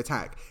 They then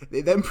attack.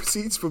 They then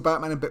proceeds for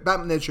Batman, and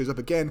Batman then shows up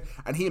again,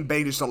 and he and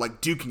Bane just start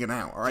like duking it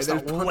out. All right, they're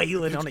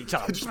wailing on each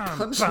other. Just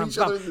punching each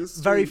other in the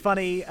street. Very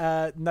funny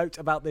note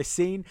about this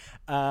scene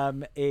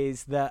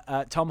is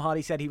that Tom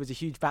Hardy said he was a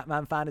huge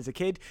Batman fan as a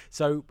kid.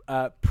 So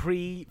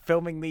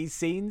pre-filming these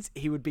scenes,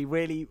 he would be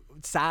really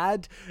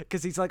sad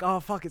because he's like, oh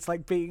fuck, it's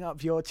like beating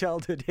up your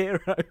childhood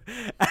hero.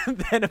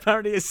 And then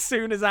apparently as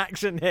soon as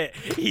action hit,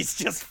 he's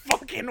just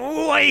fucking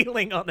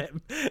wailing on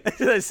him.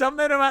 There's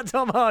something about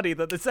Tom Hardy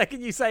that the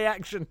second you say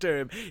action to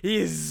him, he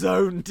is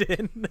zoned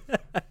in.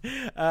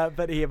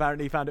 But he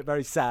apparently found it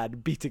very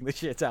sad beating the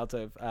shit out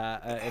of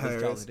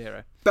his childhood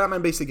hero.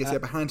 Batman basically gets the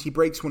upper hand. He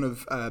breaks one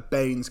of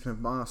Bane's kind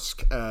of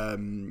mask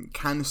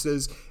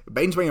canisters.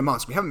 Bane's wearing a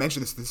mask. We haven't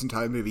mentioned this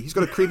entire movie. He's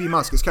got a creepy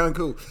mask. It's kind of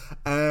cool.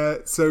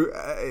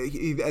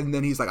 And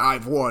then he's like,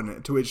 I've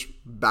won. To which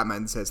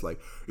Batman says, like,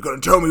 you're going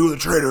to tell me who the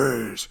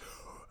traitor is,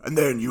 and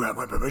then you have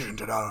my permission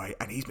to die.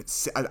 And he's been,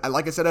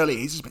 like I said earlier,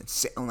 he's just been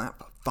sitting on that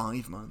for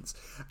 5 months.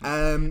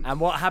 And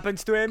what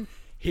happens to him?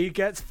 He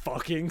gets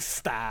fucking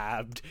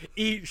stabbed.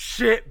 Eat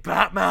shit,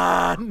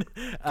 Batman!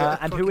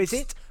 And who is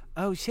it?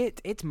 Oh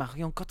shit, it's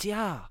Marion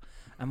Cotillard.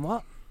 And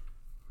what?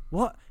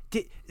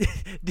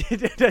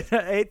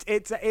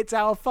 It's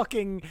our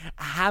fucking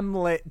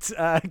Hamlet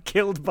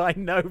killed by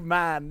no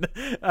man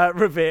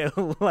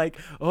reveal. Like,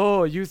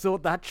 oh, you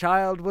thought that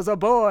child was a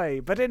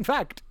boy, but in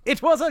fact,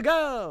 it was a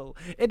girl.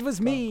 It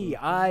was me.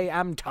 I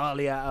am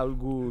Talia al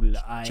Ghul.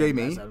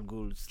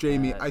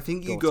 Jamie, I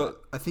think you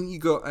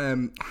got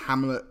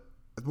Hamlet.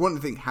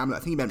 One thing, Hamlet. I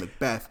think you meant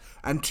Macbeth,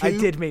 and two. I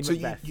did mean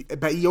Macbeth,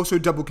 but he also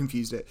double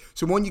confused it.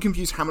 So one, you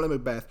confuse Hamlet and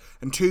Macbeth,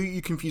 and two,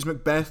 you confuse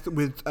Macbeth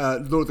with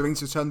Lord of the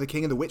Rings: Return of the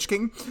King and the Witch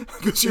King,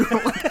 because you're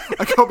like,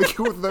 I can't be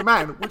killed with a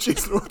man, which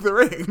is Lord of the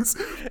Rings.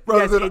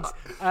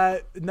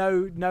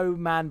 No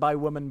man by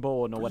woman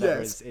born or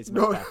whatever is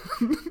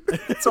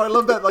Macbeth. So I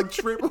love that like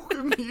triple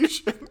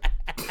confusion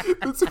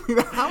between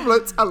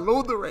Hamlet and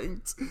Lord of the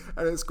Rings,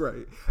 and it's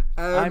great.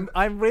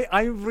 I'm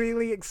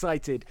really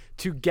excited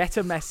to get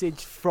a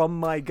message from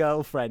my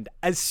girlfriend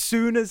as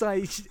soon as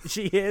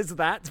she hears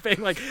that, being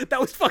like,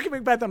 that was fucking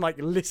Macbeth. I'm like,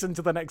 listen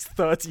to the next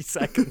 30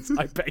 seconds,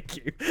 I beg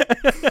you.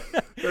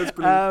 That's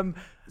brilliant.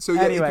 So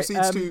yeah, anyway,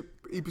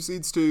 he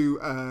proceeds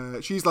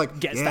to she's like,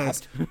 get yes.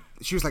 stabbed.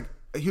 She was like,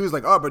 he was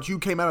like, oh, but you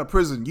came out of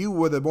prison. You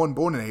were the one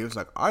born in it. He was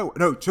like,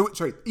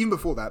 sorry. Even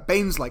before that,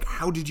 Bane's like,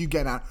 how did you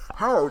get out?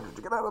 How did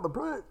you get out of the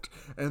pit?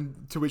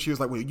 And to which he was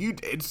like, well, you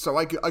did, so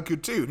I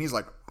could too. And he's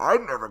like,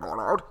 I've never gone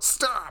out.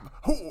 Stab!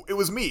 Oh, it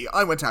was me.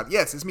 I went out.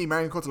 Yes, it's me,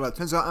 Marion Cotillard.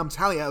 Turns out I'm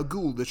Talia al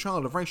Ghul, the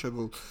child of Ra's al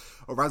Ghul,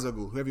 or Ra's al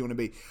Ghul, whoever you want to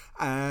be.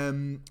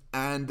 And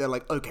they're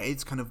like, okay,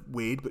 it's kind of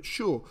weird, but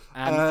sure.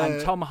 And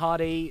Tom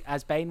Hardy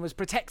as Bane was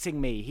protecting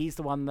me. He's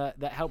the one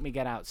that helped me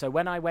get out. So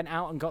when I went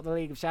out and got the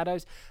League of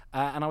Shadows,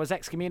 and I was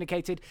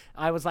excommunicated,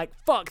 I was like,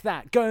 fuck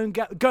that, going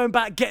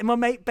back, getting my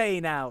mate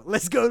Bane out.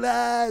 Let's go,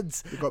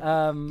 lads. So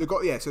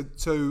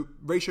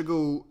Ra's al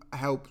Ghul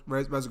helped,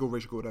 Ra's al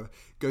Ghul, whatever,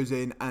 goes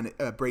in and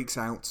breaks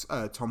out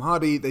Tom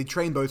Hardy. They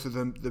train both of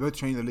them. They both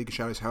train in the League of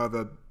Shadows.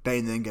 However,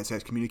 Bane then gets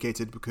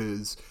excommunicated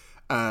because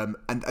and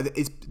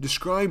it's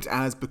described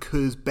as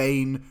because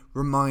Bane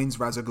reminds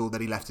Ra's al Ghul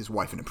that he left his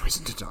wife in a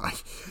prison to die.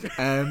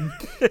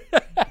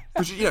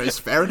 Which, is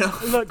fair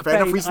enough. Look,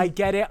 fair Bane, enough I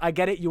get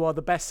it. You are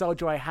the best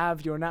soldier I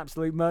have. You're an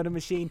absolute murder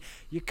machine.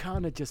 You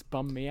kind of just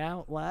bum me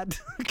out, lad.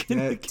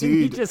 Can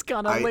you just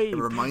kind of leave?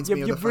 It reminds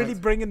me of you're the really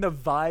fact... bringing the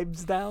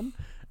vibes down.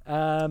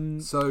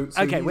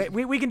 Okay,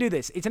 we can do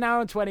this. It's an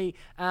hour and 20.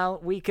 Al,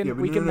 we can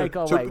make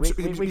our way.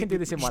 We can do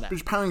this in 1 hour.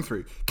 Just powering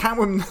through.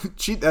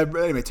 Catwoman,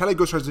 anyway, Talia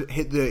goes tries to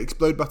hit the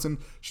explode button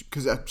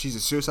because she's a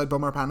suicide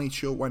bomber apparently.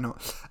 Sure, why not?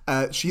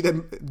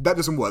 That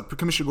doesn't work. But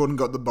Commissioner Gordon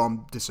got the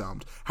bomb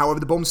disarmed.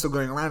 However, the bomb's still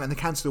going around and they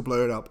can still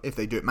blow it up if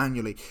they do it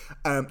manually.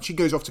 She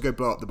goes off to go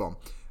blow up the bomb.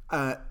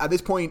 At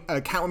this point,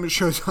 Catwoman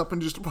shows up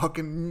and just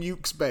fucking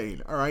nukes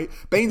Bane, alright?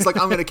 Bane's like,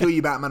 I'm going to kill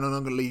you, Batman, and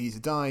I'm going to leave you to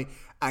die.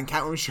 And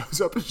Catwoman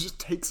shows up and just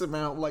takes him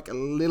out like a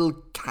little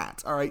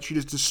cat, alright? She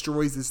just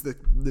destroys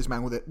this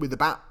man with the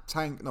bat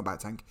tank. Not bat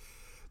tank.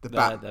 The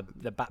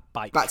bat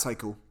bike. Bat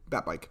cycle,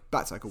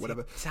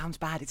 whatever. It sounds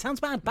bad.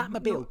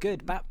 Batmobile,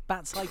 good. Bat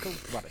cycle,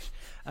 rubbish.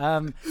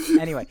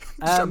 Anyway,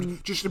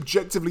 just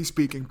objectively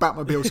speaking,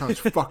 Batmobile sounds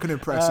fucking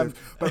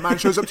impressive. But man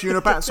shows up to you in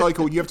a bat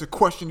cycle, and you have to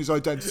question his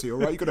identity. All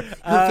right,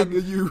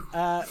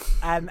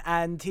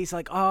 and he's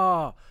like,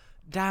 oh.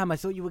 Damn, I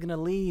thought you were going to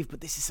leave,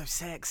 but this is so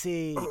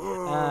sexy.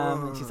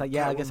 And she's like,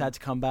 yeah, I guess I had to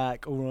come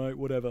back. All right,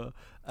 whatever.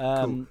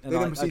 Cool. They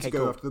then proceed to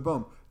go after the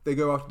bomb. They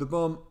go after the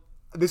bomb.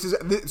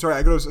 Sorry,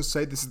 I gotta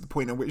say this is the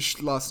point at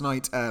which last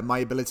night my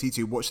ability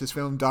to watch this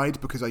film died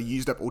because I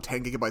used up all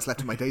 10 gigabytes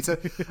left of my data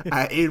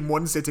in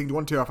one sitting,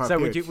 1.5 hour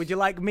period. So would you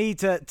like me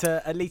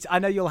to at least, I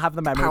know you'll have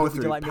the memory, but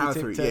would you like me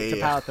to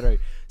power through?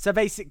 So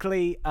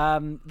basically,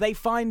 they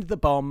find the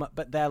bomb,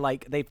 but they're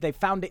like, they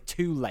found it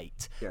too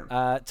late.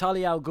 Yeah.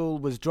 Talia al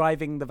Ghul was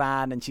driving the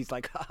van, and she's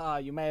like, haha,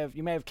 you may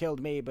have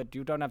killed me, but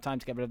you don't have time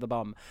to get rid of the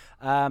bomb.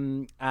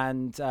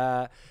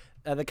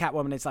 The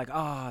Catwoman is like,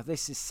 oh,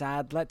 this is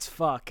sad, let's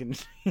fuck. And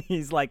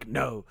he's like,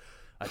 no,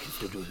 I can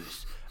still do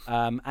this.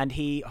 And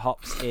he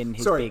hops in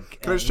his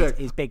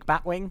his big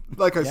Batwing.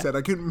 Like I said,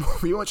 I couldn't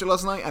rewatch it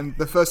last night, and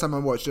the first time I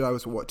watched it, I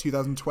was,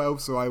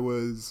 2012, so I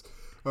was...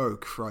 Oh,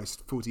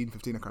 Christ, 14,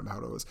 15, I can't remember how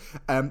old I was.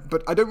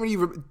 But I don't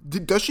really...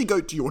 Does she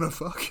go, do you want to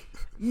fuck?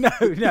 No,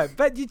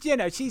 but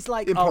she's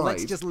like, implied. Oh,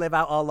 let's just live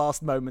out our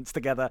last moments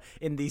together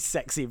in these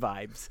sexy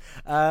vibes.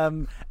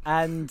 And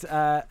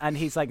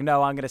he's like,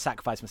 no, I'm going to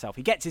sacrifice myself.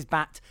 He gets his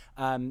bat,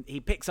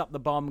 he picks up the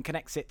bomb,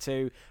 connects it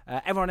to...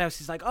 everyone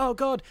else is like, oh,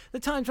 God, the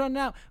time's running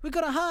out. We've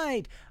got to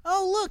hide.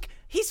 Oh, look,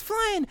 he's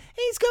flying.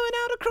 He's going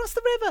out across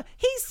the river.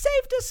 He's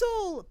saved us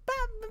all.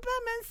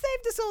 Batman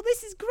saved us all.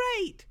 This is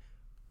great.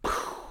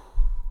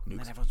 And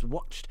then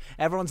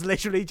everyone's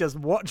literally just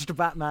watched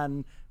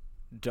Batman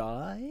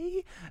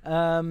die.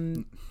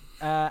 And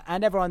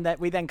everyone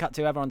that we then cut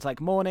to, everyone's like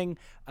mourning.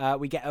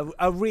 We get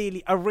a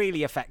really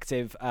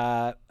effective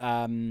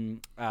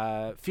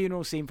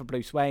funeral scene for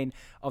Bruce Wayne.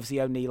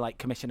 Obviously, only like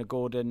Commissioner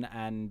Gordon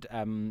and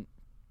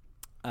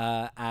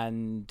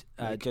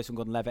Joseph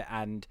Gordon-Levitt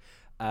and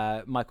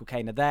Michael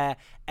Caine are there.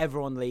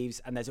 Everyone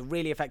leaves, and there's a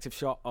really effective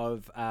shot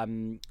of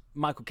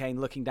Michael Caine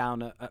looking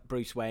down at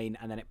Bruce Wayne,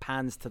 and then it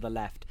pans to the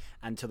left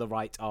and to the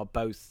right are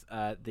both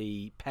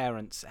the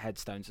parents'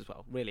 headstones as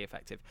well. Really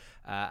effective,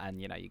 and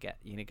you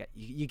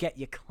get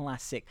your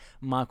classic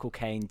Michael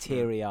Caine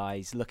teary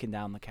eyes looking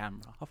down the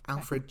camera.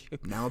 Alfred,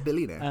 now a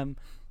billionaire.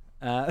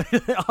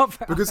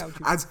 Because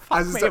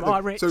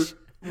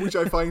which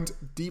I find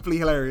deeply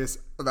hilarious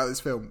about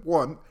this film.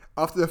 One,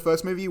 after the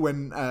first movie,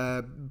 when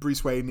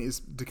Bruce Wayne is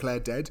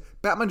declared dead,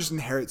 Batman just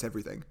inherits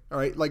everything. All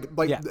right,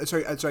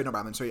 sorry, not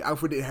Batman. Sorry,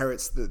 Alfred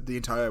inherits the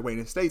entire Wayne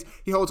estate.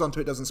 He holds on to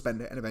it, doesn't spend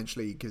it, and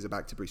eventually gives it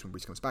back to Bruce when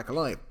Bruce comes back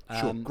alive.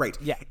 Sure, great.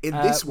 Yeah. In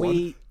this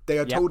one, they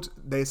are told,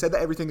 they said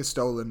that everything is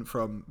stolen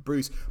from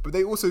Bruce, but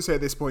they also say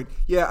at this point,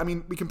 yeah, I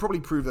mean, we can probably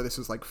prove that this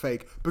was like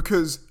fake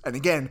because, and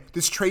again,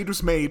 this trade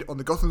was made on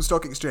the Gotham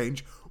Stock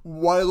Exchange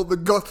while the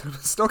Gotham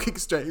Stock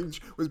Exchange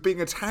was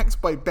being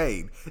attacked by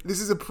Bane. This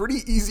is a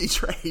pretty easy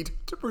trade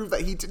to prove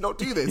that he did not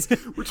do this,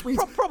 which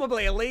means...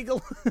 Probably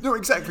illegal. No,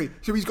 exactly.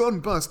 So he's gone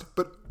bust,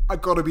 but I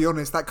gotta be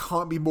honest, that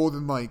can't be more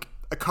than like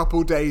a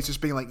couple days just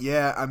being like,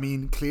 yeah, I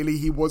mean, clearly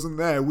he wasn't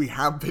there. We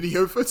have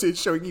video footage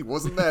showing he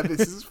wasn't there.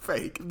 This is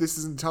fake. This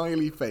is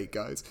entirely fake,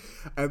 guys.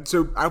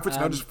 So Alfred's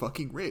now just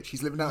fucking rich.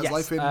 He's living out his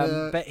life in...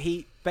 but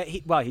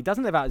he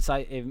doesn't live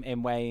outside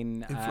in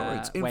Wayne... In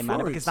Florence. Wayne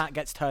Manor, because that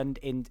gets turned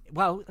in...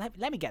 Well,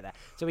 let me get there.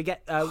 So we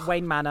get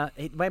Wayne Manor.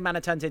 Wayne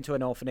Manor turns into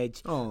an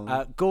orphanage.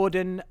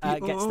 Gordon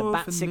gets the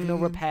bat signal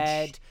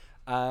repaired.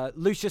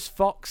 Lucius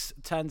Fox,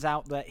 turns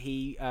out that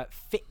he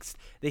fixed...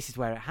 This is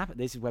where it happened.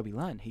 This is where we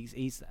learn.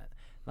 He's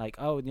like,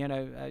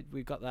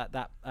 we've got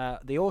that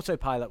the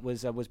autopilot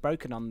was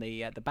broken on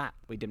the bat.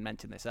 We didn't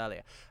mention this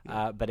earlier,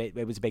 but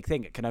it was a big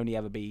thing. It can only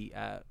ever be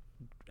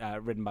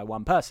ridden by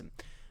one person.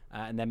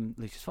 And then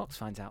Lucius Fox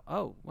finds out,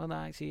 oh, well, no,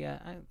 actually,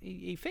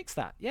 he fixed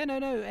that. Yeah, no,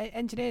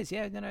 engineers,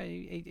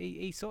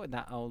 he sorted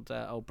that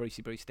old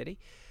Brucey Bruce, did he?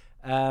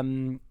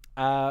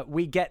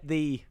 We get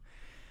the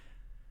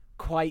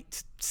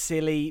quite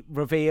silly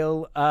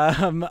reveal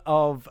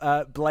of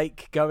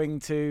Blake going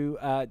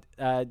to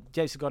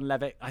Joseph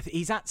Gordon-Levitt.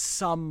 He's at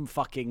some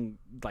fucking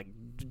like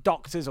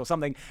doctors or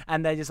something,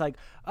 and they're just like,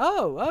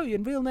 oh, your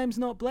real name's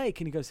not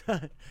Blake, and he goes,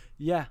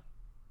 yeah,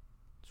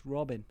 it's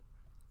Robin.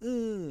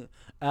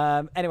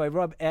 Anyway,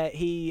 Rob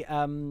he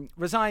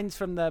resigns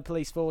from the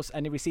police force,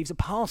 and he receives a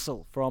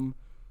parcel from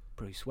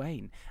Bruce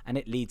Wayne, and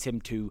it leads him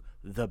to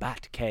the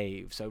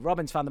Batcave. So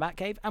Robin's found the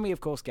Batcave, and we of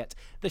course get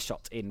the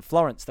shot in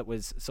Florence that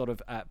was sort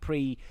of not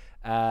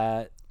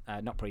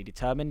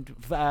predetermined,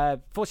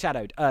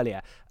 foreshadowed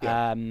earlier.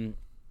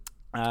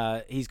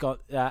 He's got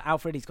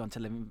Alfred. He's gone to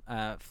live in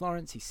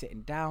Florence. He's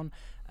sitting down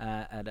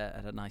at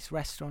a nice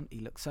restaurant. He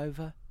looks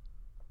over,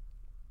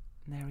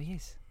 and there he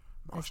is.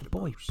 There's the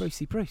boy,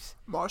 Brucey Bruce.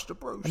 Master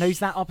Bruce. And who's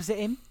that opposite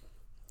him?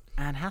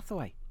 Anne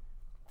Hathaway.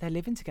 They're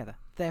living together.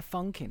 They're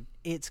funking.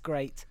 It's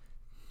great.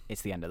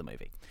 It's the end of the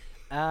movie.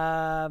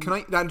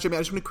 Jimmy, I just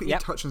want to quickly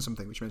touch on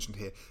something which you mentioned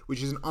here,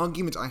 which is an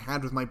argument I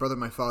had with my brother and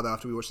my father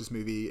after we watched this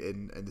movie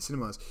in the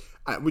cinemas,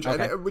 which I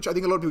think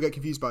a lot of people get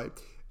confused by.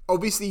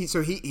 Obviously,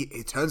 so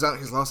it turns out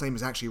his last name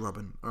is actually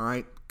Robin. All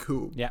right,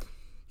 cool. Yeah.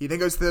 He then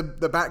goes to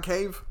the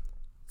Batcave,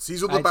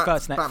 sees all the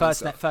Batman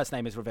stuff. First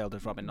name is revealed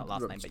as Robin, not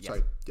last name, but yes.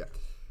 Sorry, yeah.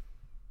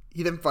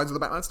 He then finds all the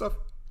Batman stuff.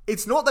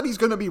 It's not that he's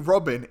going to be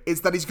Robin,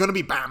 it's that he's going to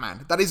be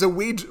Batman. That is a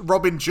weird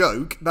Robin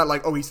joke, that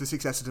like, oh, he's the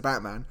successor to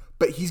Batman.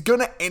 But he's going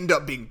to end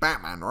up being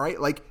Batman,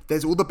 right? Like,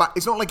 there's all the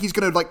it's not like he's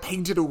going to like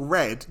paint it all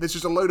red. There's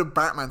just a load of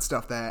Batman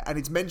stuff there. And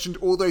it's mentioned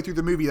all the way through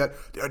the movie that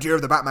the idea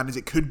of the Batman is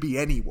it could be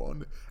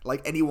anyone.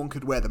 Like, anyone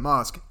could wear the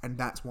mask, and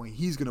that's why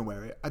he's going to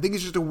wear it. I think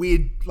it's just a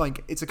weird,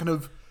 like, it's a kind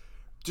of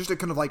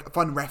like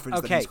fun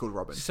reference that he's called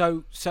Robin.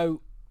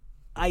 So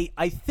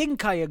I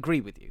think I agree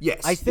with you.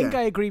 Yes. I think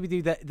I agree with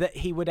you that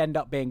he would end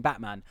up being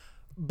Batman.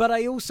 But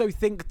I also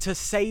think to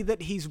say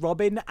that he's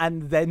Robin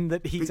and then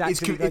that he's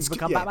actually going to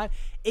become Batman,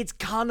 it's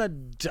kind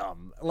of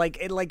dumb. Like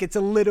it's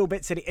a little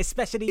bit silly,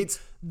 especially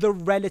the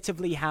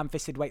relatively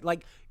ham-fisted way.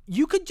 Like,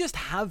 you could just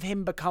have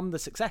him become the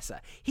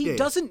successor. He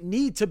doesn't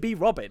need to be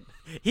Robin.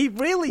 He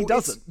really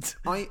doesn't.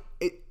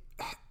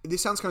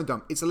 This sounds kind of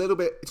dumb. It's a little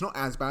bit. It's not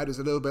as bad. It's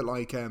a little bit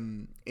like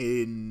in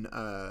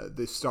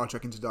the Star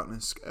Trek Into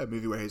Darkness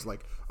movie where he's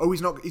like, oh,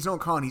 he's not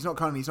Khan,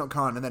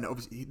 and then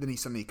obviously then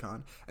he's suddenly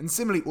Khan. And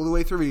similarly, all the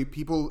way through,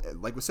 people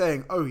like were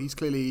saying, oh, he's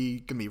clearly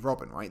gonna be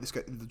Robin, right? This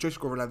guy,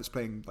 Joseph Gordon-Levitt's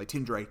playing like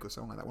Tim Drake or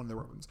something like that, one of the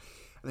Robins.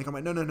 And they come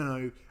like, no.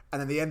 And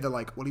then the end, they're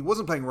like, well, he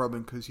wasn't playing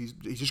Robin because he's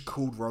just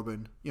called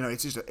Robin. You know,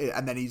 it's just,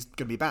 and then he's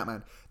going to be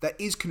Batman. That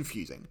is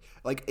confusing.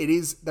 Like, that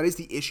is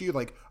the issue.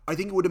 Like, I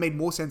think it would have made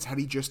more sense had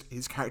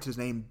his character's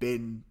name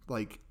been,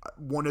 like,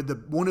 one of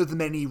the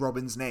many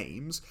Robin's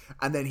names.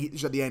 And then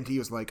at the end, he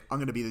was like, I'm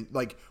going to be,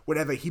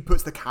 whatever. He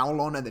puts the cowl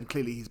on and then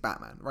clearly he's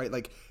Batman, right?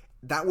 Like,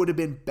 that would have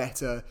been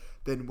better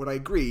than what I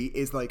agree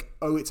is like,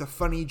 oh, it's a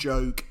funny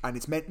joke and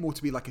it's meant more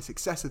to be like a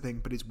successor thing,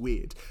 but it's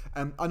weird.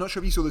 I'm not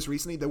sure if you saw this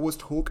recently. There was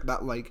talk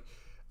that like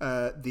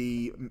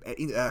the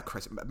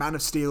Man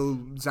of Steel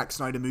Zack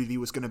Snyder movie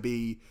was going to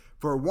be,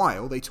 for a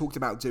while, they talked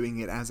about doing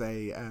it as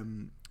a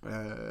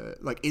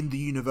like in the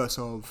universe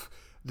of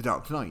The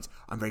Dark Knight.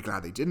 I'm very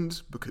glad they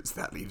didn't, because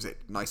that leaves it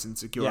nice and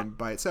secure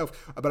by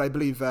itself. But I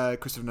believe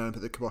Christopher Nolan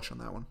put the kibosh on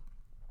that one.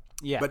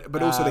 Yeah.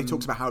 But also they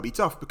talked about how it'd be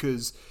tough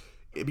because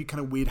it'd be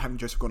kind of weird having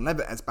Joseph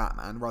Gordon-Levitt as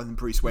Batman rather than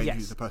Bruce Wayne,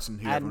 who's the person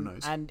who everyone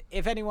knows. And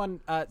if anyone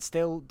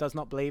still does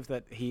not believe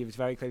that he was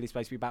very clearly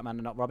supposed to be Batman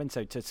and not Robin,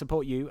 so to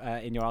support you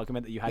in your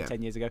argument that you had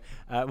 10 years ago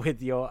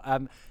with your...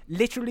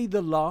 literally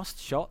the last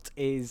shot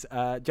is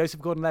Joseph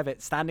Gordon-Levitt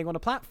standing on a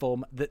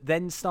platform that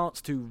then starts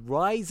to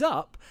rise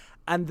up,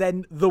 and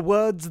then the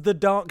words "The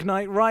Dark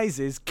Knight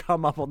Rises"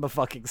 come up on the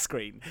fucking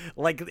screen.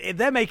 Like,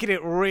 they're making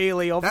it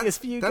really obvious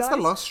for you guys. That's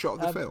the last shot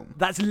of the film.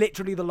 That's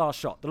literally the last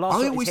shot. The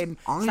last shot is him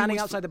standing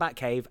outside the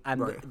Batcave,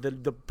 and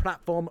the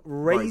platform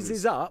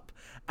raises up,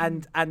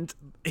 and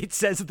it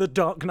says "The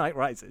Dark Knight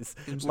Rises."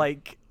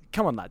 Like,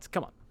 come on, lads,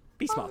 come on,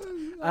 be smart.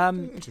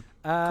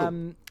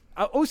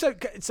 Also,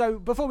 so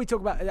before we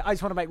talk about, I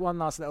just want to make one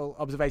last little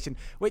observation,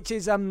 which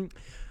is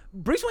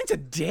Bruce Wayne's a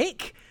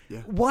dick.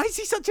 Yeah. Why is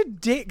he such a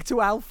dick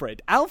to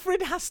Alfred?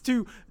 Alfred has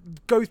to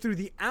go through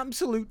the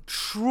absolute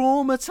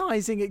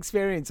traumatizing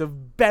experience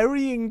of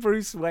burying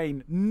Bruce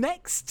Wayne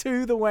next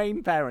to the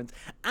Wayne parents,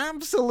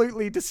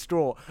 absolutely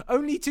distraught,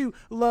 only to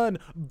learn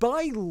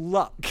by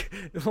luck,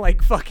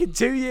 like fucking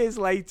 2 years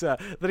later,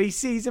 that he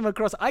sees him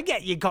across. I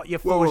get you got your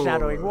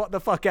foreshadowing, what the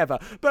fuck ever,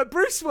 but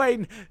Bruce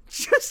Wayne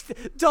just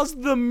does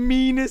the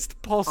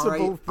meanest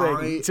possible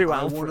thing to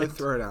Alfred. I want to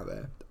throw it out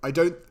there. I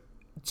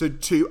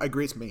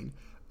agree it's mean.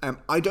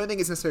 I don't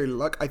think it's necessarily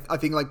luck. I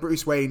think like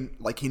Bruce Wayne,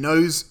 like he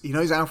knows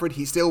Alfred.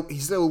 He's still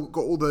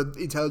got all the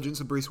intelligence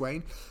of Bruce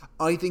Wayne.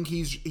 I think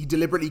he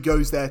deliberately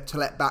goes there to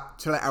let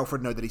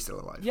Alfred know that he's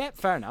still alive. Yeah,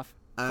 fair enough.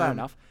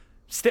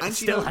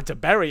 Still had to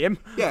bury him.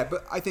 Yeah,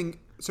 but I think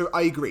so.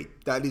 I agree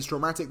that is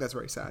traumatic. That's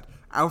very sad.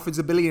 Alfred's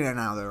a billionaire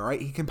now, though,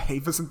 right? He can pay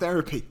for some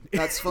therapy.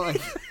 That's fine.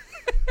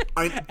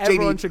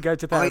 Everyone should go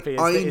to therapy.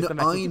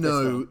 I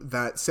know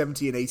that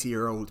 70 and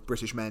 80-year-old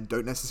British men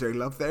don't necessarily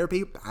love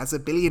therapy. But as a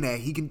billionaire,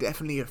 he can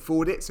definitely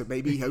afford it. So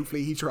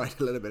hopefully, he tried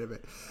a little bit of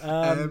it.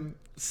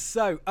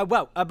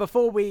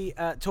 Before we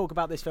talk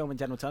about this film in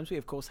general terms, we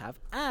of course have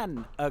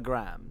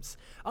anagrams.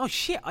 Oh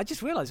shit! I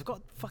just realised I've got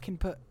to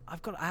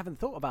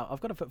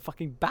put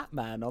fucking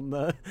Batman on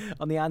the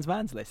Anne's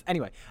Mans list.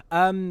 Anyway,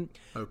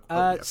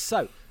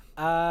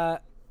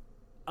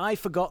 I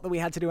forgot that we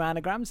had to do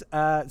anagrams,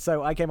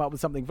 so I came up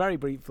with something very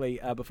briefly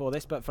before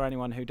this, but for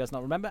anyone who does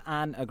not remember,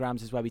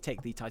 anagrams is where we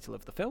take the title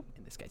of the film,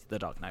 in this case The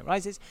Dark Knight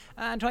Rises,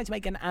 and try to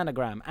make an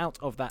anagram out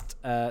of that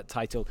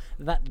title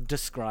that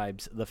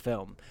describes the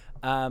film.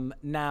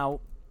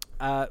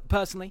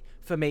 Personally,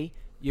 for me,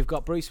 you've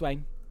got Bruce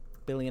Wayne,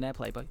 billionaire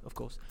playboy, of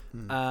course,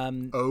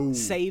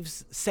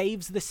 saves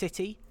the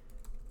city,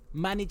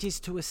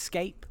 manages to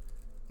escape,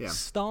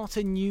 start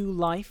a new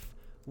life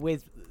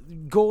with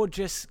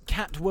gorgeous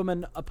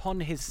Catwoman upon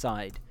his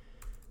side,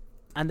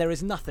 and there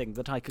is nothing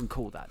that I can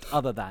call that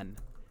other than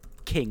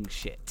king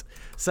shit.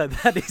 So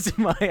that is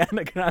my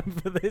anagram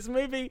for this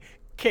movie,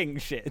 king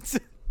shit.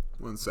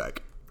 One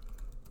sec.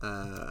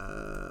 Sorry,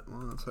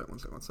 I'm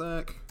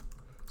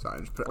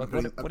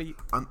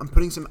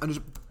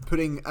just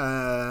putting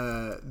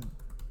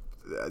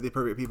the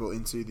appropriate people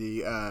into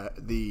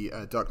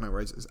the Dark Knight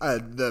Rises,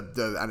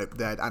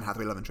 the Anne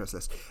Hathaway love interest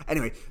list.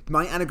 Anyway,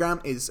 my anagram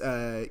is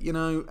it's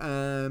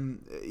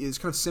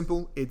kind of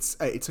simple. It's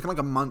kind of like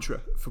a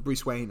mantra for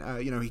Bruce Wayne.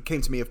 He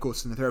came to me, of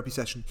course, in the therapy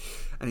session,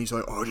 and he's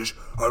like, I'm just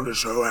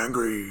so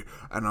angry,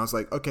 and I was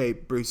like, okay,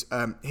 Bruce,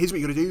 here's what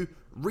you got to do: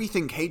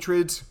 rethink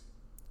hatred,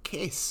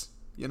 kiss.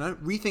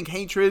 Rethink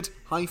hatred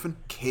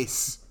 -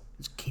 kiss.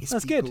 Just kiss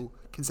That's people. Good.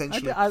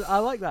 Consensually. I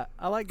like that.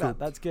 Cool.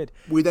 That's good.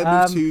 We then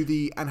move to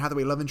the Anne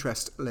Hathaway love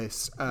interest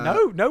list.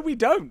 No, we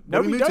don't.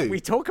 We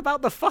talk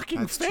about the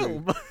fucking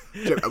film.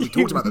 We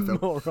talked about the film.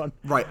 Moron.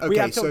 Right. Okay. We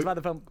have talked about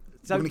the film.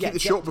 So we're going to keep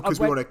this short because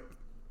we want to.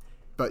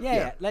 But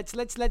yeah. Let's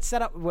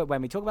set up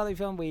when we talk about the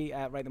film. We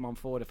rate them on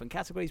 4 different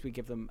categories. We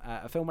give them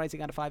a film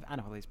rating out of 5, Anne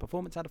Hathaway's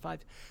performance out of 5,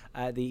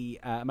 the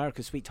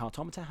America's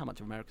Sweetheartometer, how much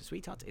of America's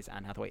Sweetheart is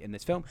Anne Hathaway in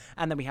this film,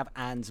 and then we have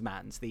Anne's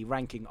Mans, the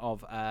ranking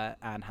of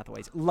Anne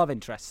Hathaway's love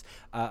interests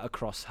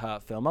across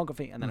her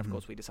filmography, and then of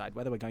course we decide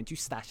whether we're going to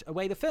stash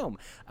away the film,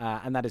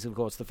 and that is of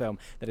course the film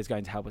that is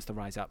going to help us to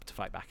rise up to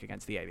fight back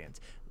against the aliens.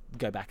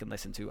 Go back and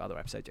listen to other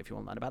episodes if you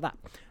want to learn about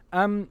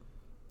that.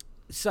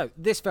 So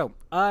this film,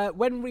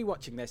 when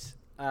rewatching this,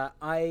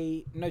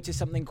 I noticed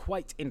something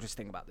quite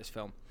interesting about this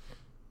film,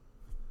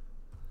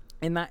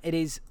 in that it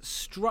is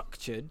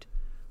structured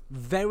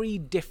very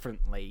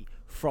differently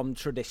from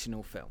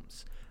traditional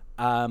films.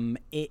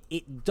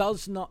 It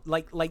does not,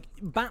 like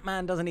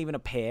Batman doesn't even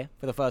appear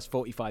for the first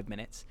 45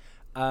 minutes.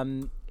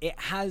 It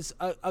has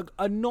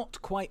a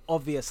not quite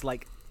obvious,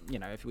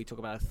 if we talk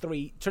about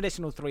a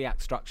traditional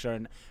 3-act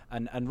structure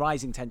and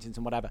rising tensions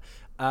and whatever.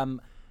 And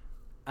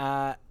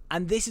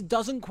this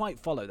doesn't quite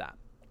follow that.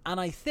 And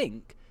I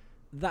think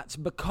that's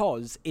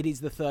because it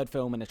is the third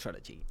film in a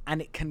trilogy,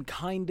 and it can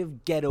kind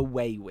of get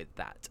away with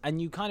that. And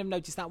you kind of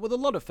notice that with a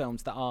lot of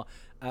films that are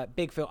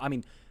big film. I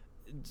mean,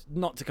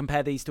 not to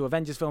compare these to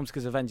Avengers films,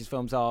 because Avengers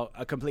films are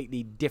a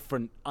completely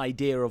different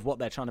idea of what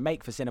they're trying to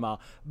make for cinema.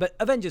 But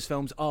Avengers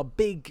films are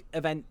big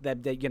event.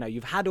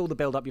 You've had all the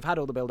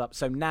build-up,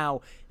 so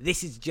now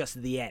this is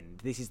just the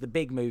end. This is the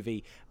big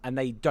movie, and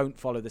they don't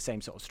follow the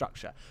same sort of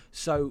structure.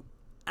 So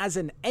as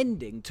an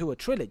ending to a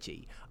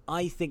trilogy,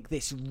 I think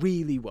this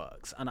really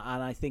works, and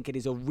I think it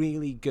is a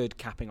really good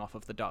capping off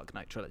of the Dark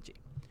Knight trilogy.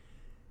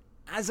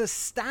 As a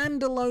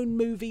standalone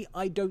movie,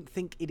 I don't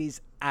think it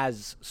is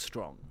as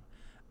strong.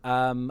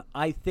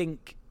 I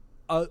think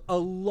a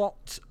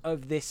lot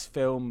of this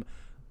film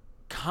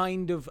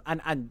kind of,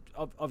 and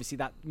obviously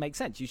that makes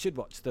sense. You should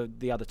watch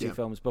the other two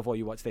films before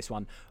you watch this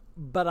one.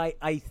 But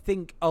I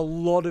think a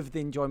lot of the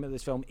enjoyment of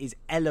this film is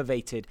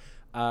elevated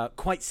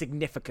quite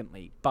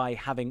significantly by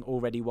having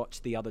already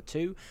watched the other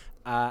two,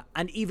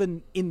 and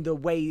even in the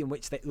ways in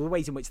which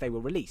they were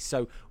released.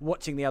 So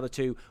watching the other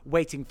two,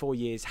 waiting 4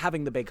 years,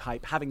 having the big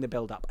hype, having the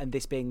build up, and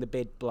this being the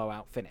big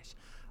blowout finish.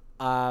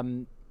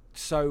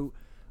 So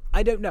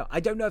I don't know. I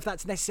don't know if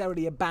that's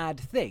necessarily a bad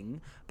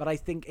thing, but I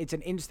think it's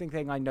an interesting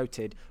thing I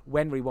noted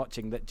when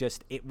rewatching that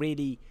just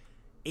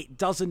it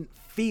doesn't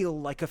feel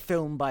like a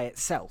film by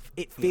itself.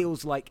 It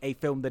feels like a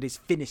film that is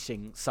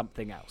finishing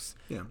something else.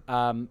 Yeah.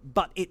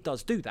 But it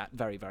does do that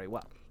very, very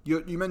well.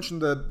 You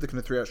mentioned the kind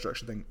of 3-act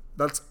structure thing.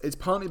 It's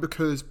partly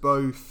because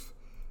both...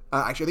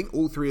 actually, I think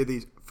all three of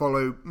these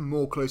follow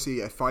more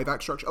closely a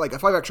 5-act structure. Like, a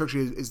 5-act structure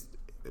is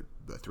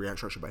the 3-act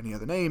structure by any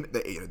other name.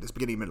 There's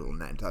beginning, middle,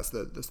 and end. That's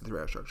the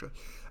 3-act structure.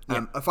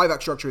 A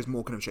 5-act structure is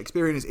more kind of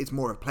Shakespearean. It's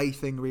more of a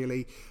plaything,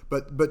 really.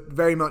 But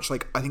very much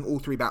like, I think all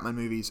three Batman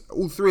movies,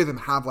 all three of them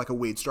have like a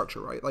weird structure,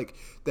 right? Like,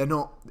 they're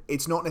not.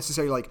 It's not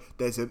necessarily like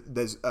there's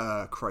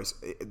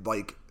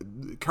like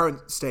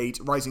current state,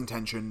 rising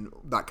tension,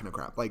 that kind of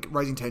crap. Like,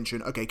 rising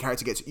tension. Okay,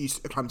 character gets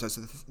acclimatized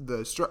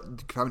to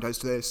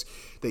acclimatized to this.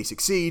 They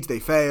succeed. They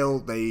fail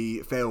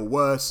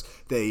worse.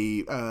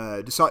 They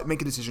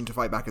make a decision to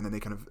fight back, and then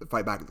they kind of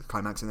fight back at the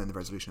climax, and then the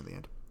resolution at the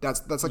end.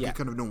 That's like a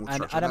kind of normal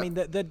structure. And I mean,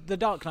 the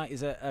Dark Knight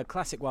is a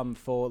classic one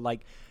for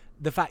like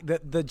the fact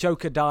that the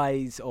Joker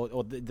dies,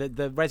 or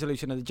the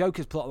resolution of the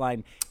Joker's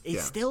plotline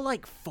is still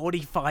like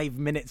 45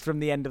 minutes from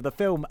the end of the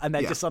film, and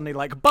they're just suddenly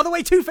like, by the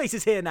way, Two-Face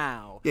is here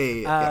now.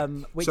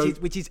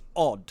 Which is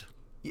odd.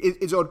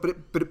 It's odd,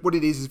 but what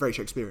it is very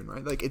Shakespearean,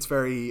 right? Like, it's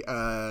very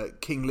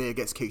King Lear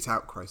gets kicked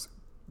out,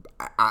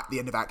 at the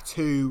end of Act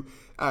 2.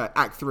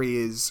 Act 3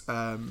 is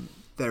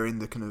they're in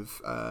the kind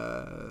of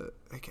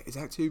is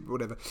Act 2,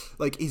 whatever.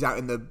 Like, he's out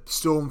in the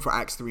storm for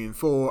Acts 3 and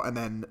 4, and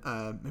then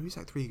maybe it's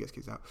Act 3 he gets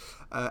kicked out.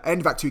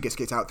 End of Act 2 gets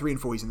kicked out. 3 and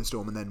 4 he's in the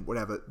storm, and then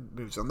whatever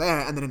moves on there.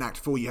 And then in Act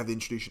 4 you have the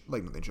introduction,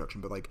 like not the introduction,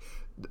 but like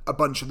a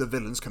bunch of the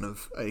villains kind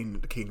of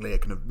in King Lear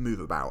kind of move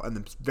about, and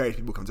then various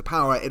people come to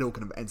power. It all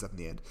kind of ends up in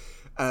the end.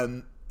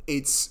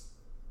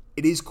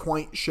 It is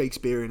quite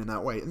Shakespearean in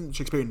that way, and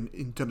Shakespearean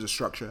in terms of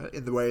structure,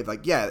 in the way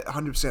like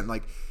 100%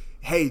 like,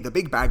 hey, the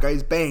big bad guy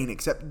is Bane,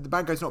 except the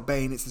bad guy's not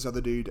Bane, it's this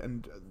other dude,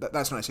 and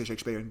that's not necessarily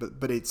Shakespearean,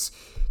 but it's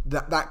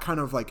that kind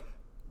of like,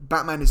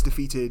 Batman is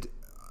defeated,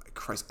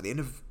 at the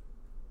end of,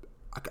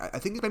 I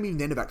think it's maybe even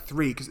the end of Act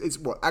 3, because it's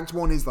what, Act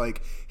 1 is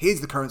like,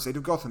 here's the current state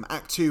of Gotham.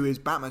 Act 2 is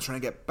Batman's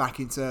trying to get back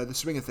into the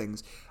swing of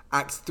things.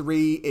 Act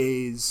 3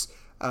 is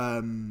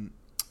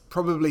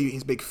probably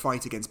his big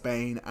fight against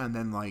Bane, and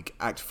then like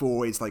Act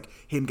 4 is like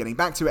him getting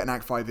back to it, and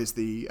Act 5 is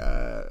the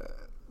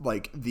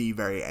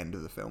very end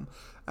of the film.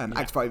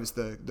 Act 5 is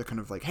the kind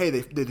of like, hey,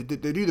 they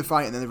do the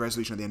fight, and then the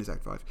resolution at the end is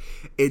Act 5.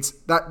 It's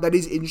that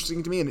is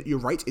interesting to me, and you're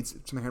right, it's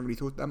something I haven't really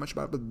thought that much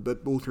about, but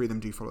all three of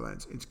them do follow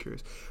that. It's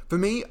curious. For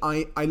me,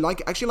 I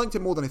actually liked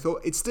it more than I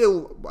thought. It's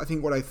still, I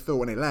think, what I thought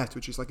when it left,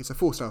 which is like, it's a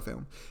 4-star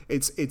film.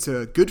 It's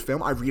a good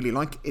film. I really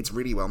like it. It's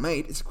really well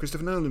made. It's a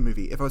Christopher Nolan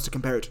movie. If I was to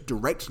compare it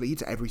directly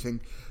to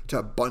everything, to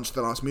a bunch of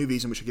the last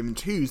movies in which I've given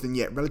 2s, then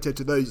relative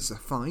to those, it's a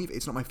 5.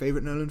 It's not my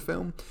favourite Nolan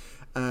film.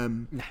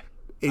 No.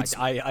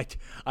 I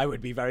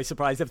would be very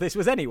surprised if this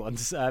was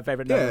anyone's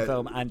favourite Nolan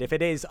film, and if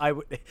it is, I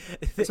would.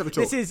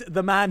 This is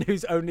the man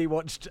who's only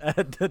watched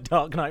The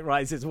Dark Knight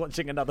Rises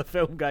watching another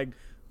film, going,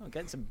 I'll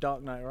get some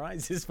Dark Knight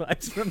Rises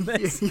vibes from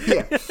this.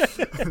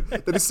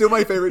 That is still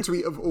my favourite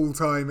tweet of all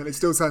time, and it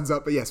still stands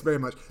up. But yes, very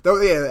much. Though,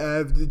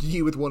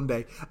 you with One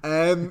Day.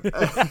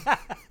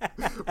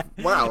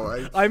 Wow.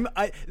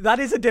 That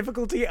is a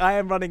difficulty I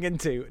am running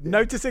into.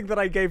 Noticing that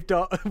I gave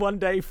One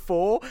Day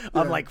 4,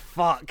 I'm like,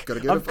 fuck.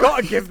 I've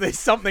got to give this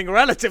something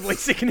relatively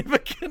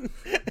significant.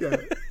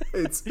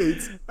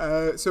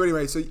 So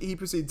anyway, so he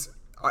proceeds.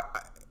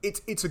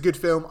 It's a good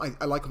film.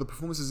 I like all the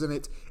performances in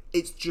it.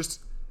 It's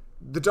just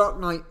The Dark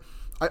Knight.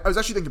 I was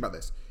actually thinking about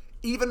this.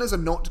 Even as a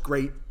not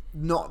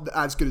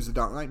as good as the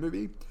Dark Knight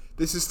movie,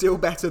 this is still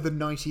better than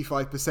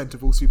 95%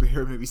 of all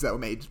superhero movies that were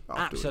made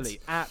afterwards.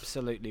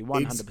 Absolutely,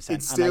 100%.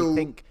 It's still, and I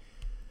think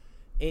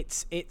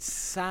it's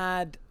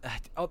sad.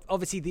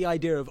 Obviously, the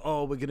idea of,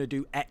 we're going to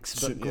do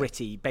X but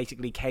gritty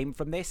basically came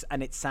from this,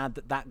 and it's sad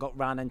that got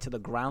ran into the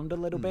ground a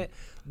little bit,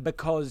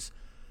 because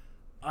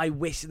I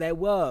wish there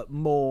were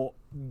more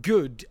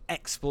good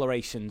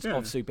explorations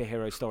of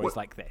superhero stories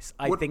like this.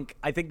 I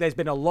think there's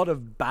been a lot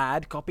of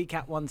bad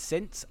copycat ones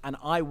since, and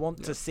I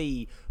want to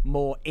see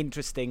more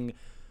interesting.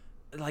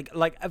 Like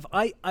if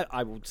I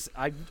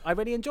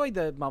really enjoyed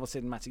the Marvel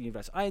Cinematic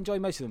Universe. I enjoy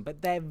most of them,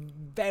 but they're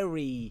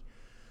very.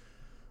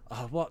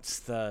 What's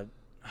the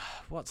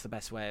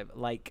best way of,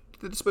 like?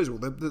 They're disposable.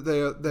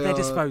 They're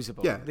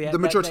disposable. Yeah, the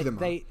majority of them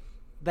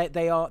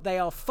are. They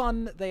are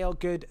fun. They are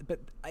good. But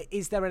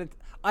is there an?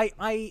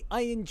 I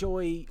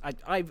enjoy.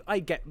 I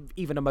get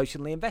even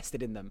emotionally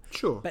invested in them.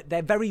 Sure. But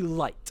they're very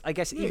light. I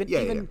guess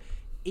even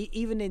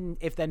in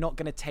if they're not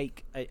going to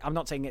take. I'm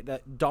not saying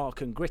that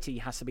dark and gritty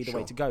has to be the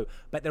way to go,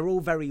 but they're all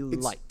very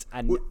light,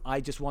 and I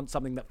just want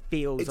something that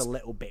feels a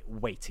little bit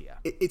weightier.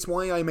 It's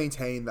why I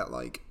maintain that,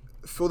 like,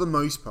 for the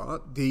most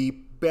part, the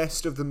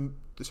best of them.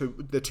 So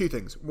there are two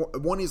things.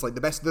 One is like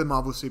the best of the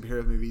Marvel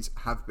superhero movies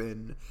have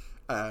been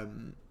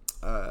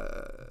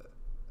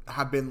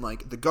have been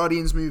like the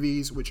Guardians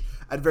movies, which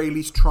at very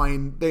least try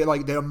and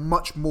they're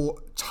much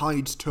more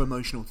tied to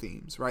emotional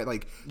themes, right?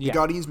 Like the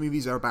Guardians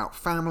movies are about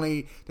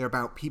family, they're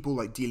about people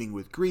like dealing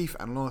with grief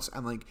and loss,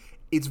 and like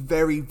it's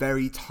very,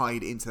 very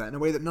tied into that in a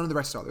way that none of the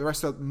rest are. The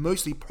rest are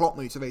mostly plot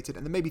motivated,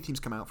 and then maybe themes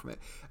come out from it.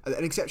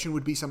 An exception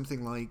would be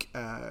something like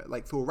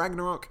Thor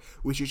Ragnarok,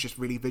 which is just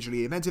really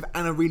visually inventive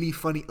and a really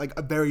funny, like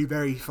a very,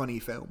 very funny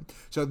film.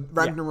 So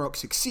Ragnarok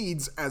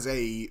succeeds as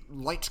a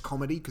light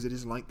comedy, because it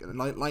is like a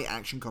light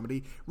action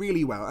comedy,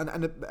 really well,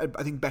 and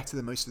I think better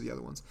than most of the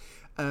other ones.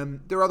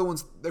 There are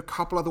a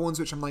couple other ones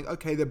which I'm like,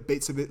 okay, there are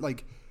bits of it,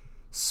 like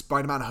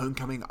Spider-Man: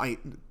 Homecoming.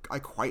 I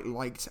quite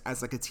liked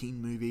as like a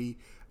teen movie.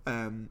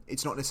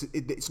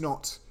 It's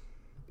not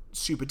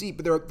super deep,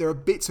 but there are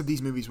bits of these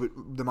movies,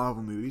 with the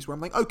Marvel movies, where I'm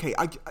like, okay,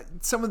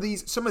 some of the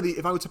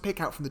if I were to pick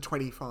out from the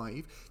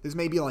 25, there's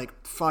maybe like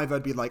 5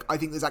 I'd be like, I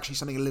think there's actually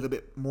something a little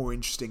bit more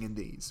interesting in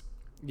these.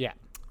 Yeah,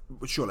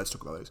 sure, let's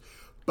talk about those.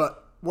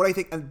 But what I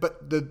think,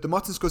 but the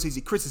Martin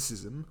Scorsese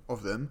criticism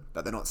of them,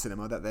 that they're not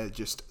cinema, that they're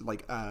just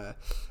like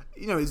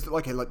is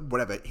like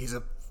whatever. He's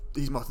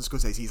Martin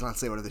Scorsese. He's allowed to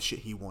say whatever shit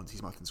he wants.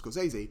 He's Martin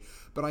Scorsese.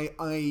 But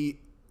I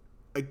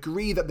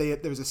agree that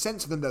there is a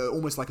sense of them that are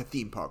almost like a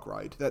theme park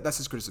ride. That's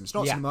his criticism. It's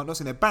not cinema, not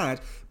saying they're bad,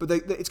 but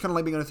it's kind of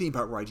like being on a theme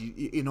park ride.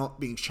 You're not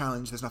being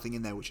challenged. There's nothing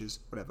in there, which is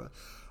whatever.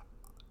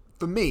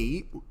 For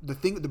me,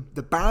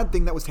 the bad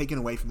thing that was taken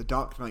away from the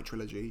Dark Knight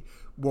trilogy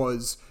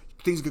was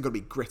things are going to be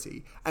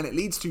gritty, and it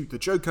leads to the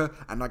Joker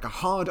and like a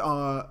hard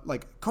R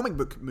like comic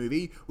book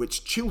movie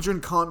which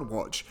children can't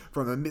watch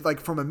from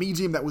a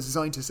medium that was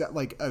designed to set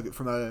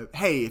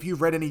hey, if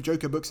you've read any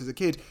Joker books as a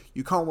kid,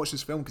 you can't watch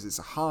this film because it's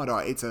a hard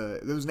R.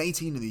 There was an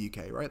 18 in the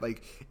UK, right?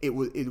 Like it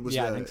was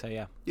I think so,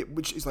 yeah.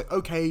 Which is like,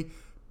 okay,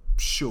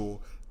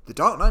 sure. The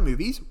Dark Knight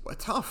movies were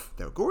tough.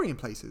 They were gory in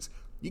places.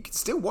 You could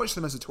still watch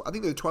them as I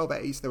think they were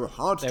 12As. They were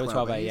hard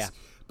 12As, yeah.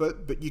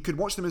 But you could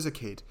watch them as a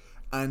kid,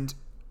 and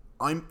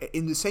I'm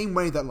in the same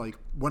way that like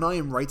when I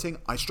am writing,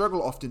 I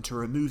struggle often to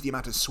remove the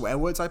amount of swear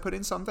words I put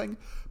in something,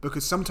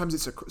 because sometimes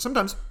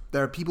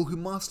there are people who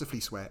masterfully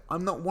swear.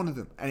 I'm not one of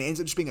them, and it ends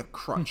up just being a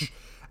crutch.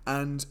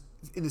 And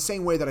in the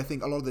same way that I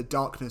think a lot of the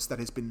darkness that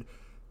has been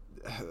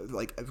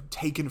like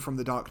taken from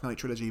the Dark Knight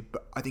trilogy,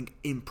 but I think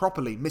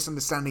improperly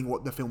misunderstanding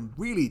what the film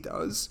really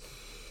does,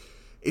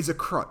 is a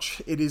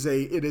crutch.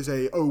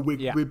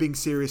 We're being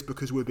serious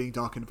because we're being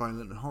dark and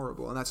violent and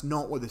horrible, and that's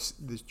not what this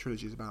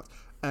trilogy is about.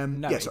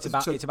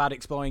 It's about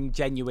exploring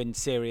genuine,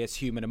 serious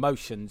human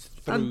emotions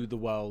through the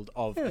world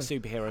of a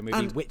superhero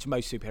movie, which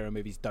most superhero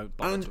movies don't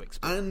bother to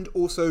explore. And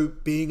also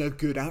being a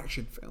good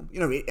action film.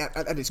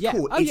 At its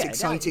core, it's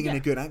exciting and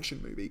a good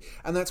action movie.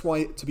 And that's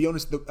why, to be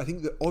honest, I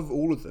think that of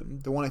all of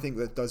them, the one I think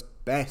that does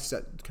best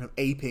at kind of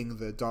aping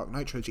the Dark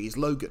Knight trilogy is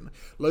Logan.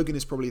 Logan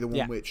is probably the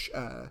one which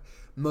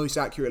most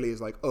accurately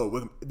is like,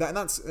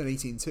 that's an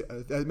 18 too,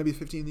 maybe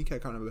 15 in the UK, I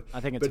can't remember.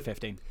 I think it's a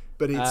 15.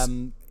 But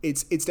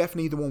it's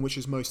definitely the one which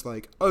is most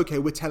like, okay,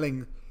 we're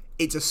telling,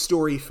 it's a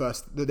story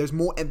first. There's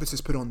more emphasis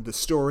put on the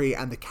story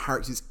and the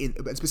characters and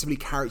specifically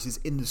characters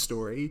in the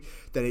story,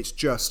 than it's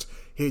just,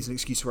 here's an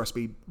excuse for us to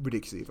be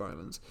ridiculously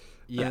violent.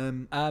 Yeah.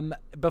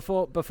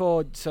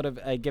 Before sort of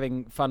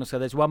giving final score,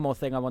 there's one more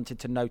thing I wanted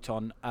to note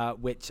on,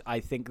 which I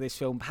think this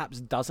film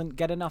perhaps doesn't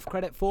get enough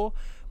credit for,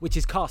 which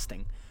is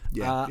casting.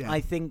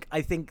 I think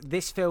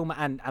this film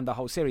and the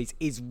whole series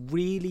is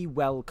really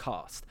well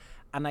cast,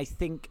 and I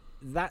think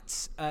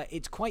that's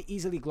it's quite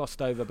easily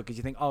glossed over because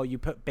you think, oh, you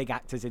put big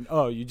actors in,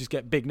 oh, you just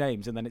get big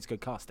names and then it's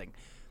good casting.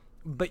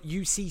 But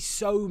you see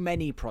so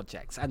many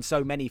projects and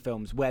so many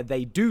films where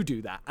they do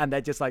that, and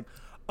they're just like,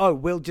 oh,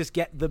 we'll just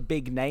get the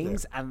big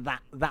names and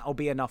that'll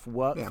be enough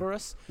work for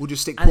us. We'll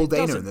just stick Paul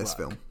Dano in this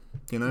film.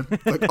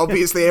 Like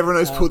obviously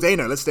everyone knows Paul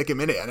Dano, let's stick him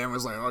in it, and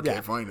everyone's like,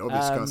 okay, fine,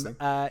 obvious casting.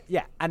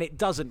 And it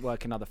doesn't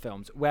work in other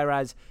films,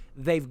 whereas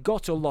they've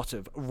got a lot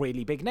of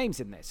really big names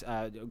in this.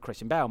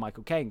 Christian Bale,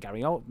 Michael Caine,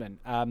 Gary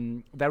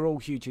Oldman, they're all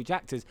huge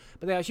actors,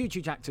 but they are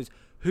huge actors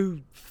who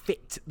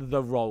fit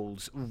the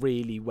roles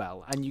really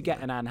well. And you get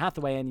an Anne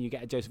Hathaway in, you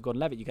get a Joseph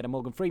Gordon-Levitt, you get a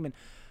Morgan Freeman,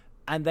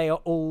 and they are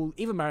all,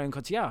 even Marion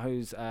Cotillard,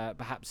 who's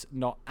perhaps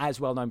not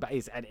as well known, but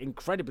is an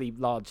incredibly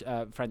large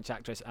French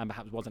actress, and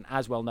perhaps wasn't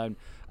as well known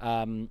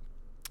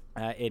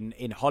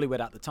in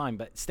Hollywood at the time,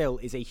 but still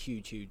is a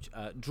huge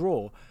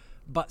draw,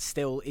 but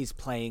still is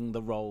playing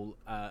the role.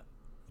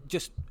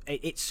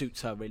 It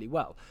suits her really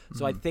well.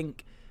 So I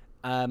think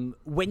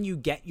when you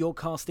get your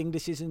casting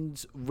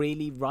decisions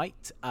really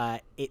right,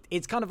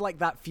 it's kind of like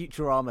that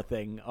Futurama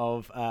thing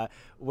of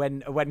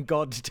when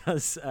God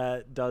does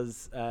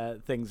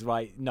things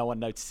right, no one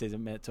notices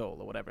him at all,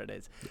 or whatever it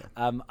is.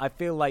 I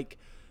feel like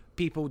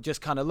people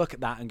just kind of look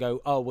at that and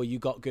go, oh, well, you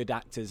got good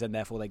actors and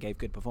therefore they gave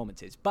good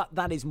performances. But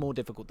that is more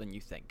difficult than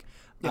you think.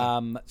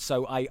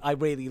 So I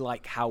really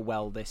like how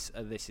well this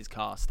is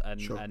cast,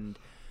 and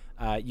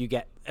you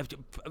get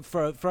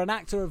for an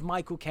actor of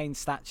Michael Caine's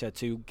stature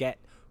to get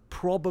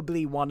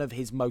probably one of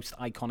his most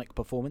iconic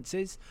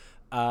performances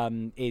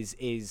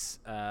is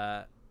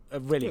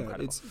really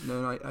incredible.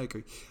 I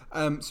agree.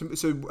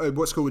 So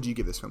what score would you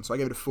give this film? So I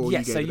gave it a 4.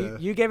 Yeah,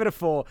 you gave it a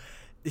 4.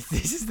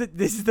 This is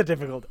the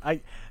difficult.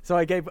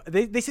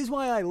 This is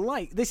why I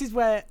like. This is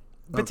where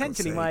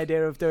potentially my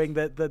idea of doing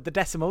the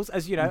decimals,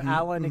 as you know,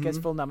 Alan gets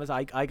full numbers.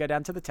 I go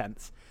down to the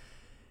tenths.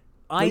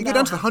 You go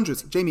down to the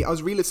hundreds. Jamie, I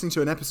was re-listening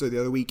to an episode the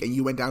other week, and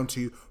you went down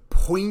to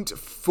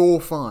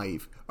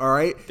 0.45. All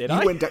right, I?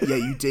 Yeah,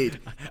 you did.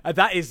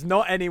 That is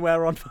not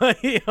anywhere on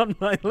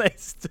my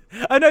list.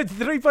 Oh no,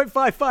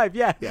 3.55.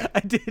 Yeah, I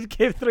did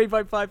give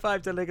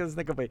 3.55 to Nicholas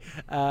Nickleby,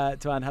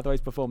 to Anne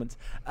Hathaway's performance.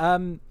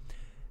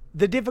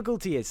 The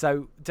difficulty is,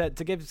 so to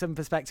give some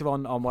perspective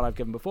on what I've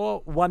given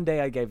before. One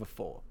day I gave a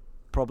 4,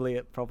 probably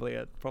a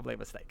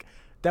mistake.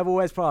 Devil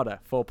Wears Prada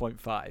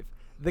 4.5.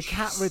 The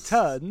Cat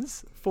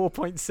Returns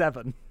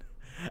 4.7,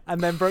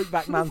 and then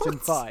Brokeback Mountain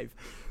 5.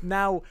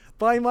 Now,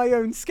 by my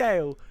own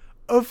scale,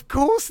 of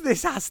course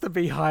this has to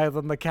be higher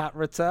than The Cat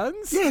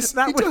Returns. Yes,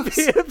 that it would does.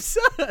 be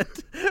absurd.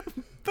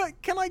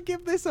 But can I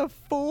give this a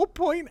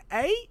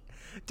 4.8?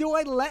 Do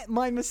I let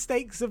my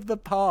mistakes of the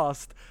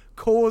past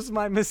cause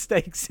my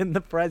mistakes in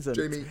the present?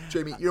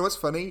 Jamie, you know what's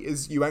funny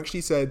is you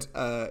actually said.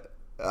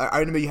 I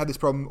remember you had this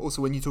problem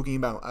also when you're talking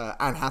about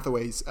Anne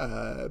Hathaway's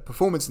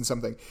performance in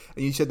something,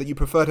 and you said that you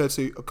preferred her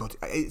to. Oh God,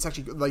 it's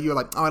actually like you're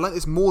like, oh, I like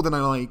this more than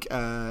I like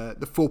the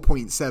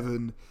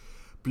 4.7.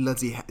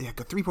 Bloody yeah,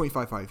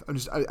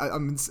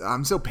 3.55.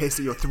 I'm so pissed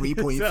at your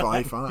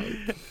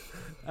 3.55.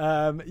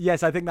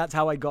 Yes, I think that's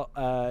how I got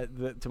to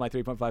my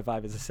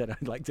 3.55. As I said, I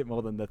liked it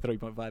more than the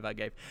 3.5 I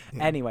gave.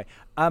 Yeah. Anyway,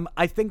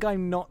 I think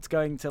I'm not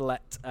going to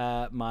let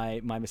my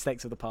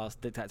mistakes of the past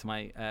dictate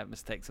my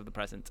mistakes of the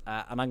present,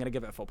 and I'm going to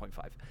give it a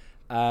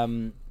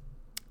 4.5.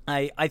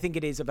 I think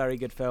it is a very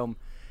good film.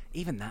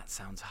 Even that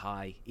sounds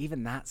high. High.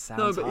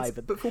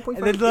 But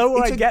 4.5. The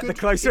lower I get, the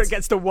closer it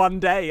gets to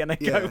one day, and I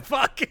go,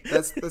 fuck.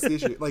 That's the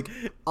issue. Like,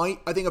 I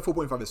think a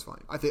 4.5 is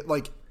fine. I think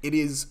like it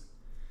is.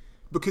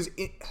 Because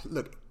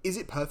is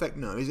it perfect?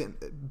 No, is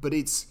it? But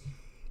it's,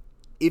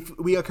 if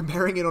we are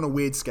comparing it on a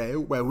weird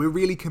scale, where we're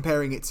really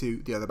comparing it to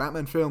the other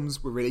Batman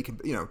films, we're really,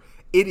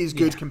 it is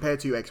good compared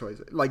to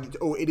XYZ,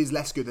 or it is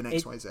less good than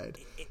XYZ.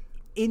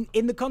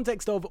 In the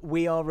context of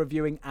we are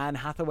reviewing Anne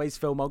Hathaway's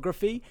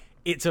filmography,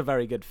 it's a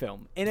very good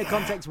film. In a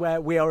context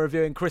where we are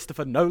reviewing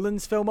Christopher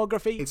Nolan's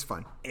filmography, it's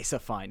fine. It's a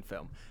fine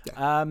film.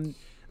 Yeah.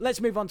 Let's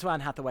move on to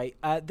Anne Hathaway.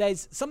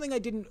 There's something I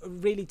didn't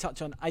really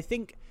touch on. I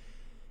think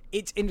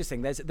it's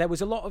interesting. There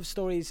was a lot of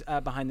stories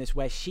behind this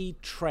where she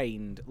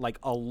trained like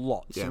a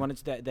lot. She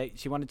wanted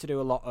to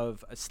do a lot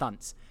of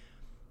stunts,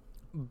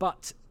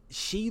 but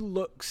she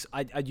looks.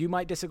 You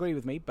might disagree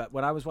with me, but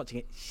when I was watching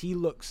it, she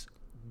looks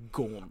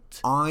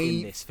gaunt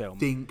in this film. I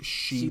think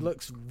she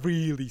looks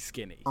really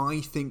skinny.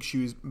 I think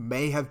she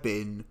may have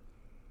been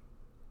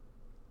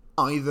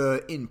either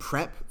in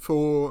prep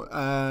for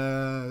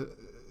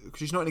because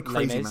she's not in a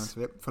crazy amount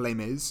of it for Les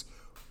Mis,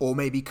 or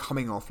maybe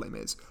coming off Les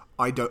Mis.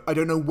 I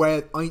don't know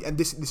where. And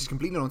this is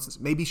completely nonsense.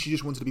 Maybe she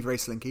just wanted to be very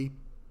slinky.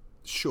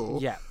 Sure.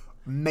 Yeah.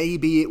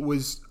 Maybe it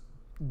was.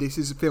 This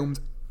is filmed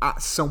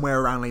at somewhere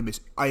around Les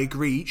Mis. I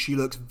agree. She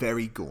looks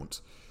very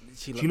gaunt.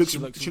 She looks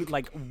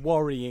like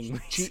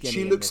worryingly skinny.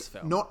 She looks in this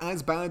film. Not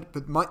as bad,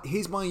 but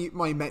here's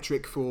my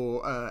metric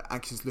for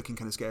actors looking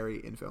kind of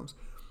scary in films.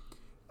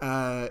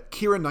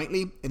 Keira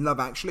Knightley in Love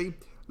Actually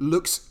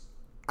looks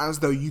as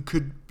though you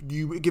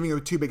giving her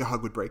too big a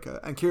hug would break her,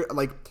 and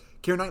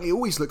Keira Knightley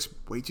always looks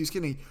way too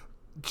skinny.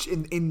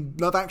 In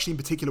Love Actually in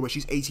particular, where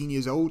she's 18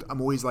 years old, I'm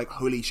always like,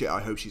 holy shit,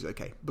 I hope she's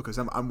okay, because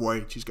I'm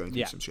worried she's going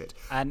through some shit.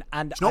 And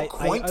she's not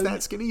quite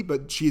that skinny,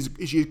 but she's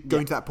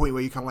going to that point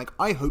where you're kind of like,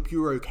 I hope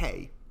you're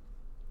okay.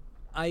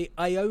 I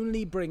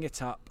only bring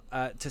it up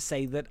to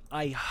say that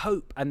I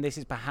hope, and this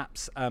is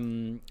perhaps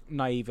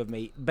naive of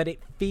me, but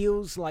it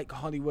feels like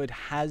Hollywood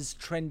has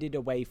trended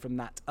away from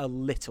that a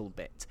little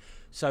bit.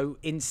 So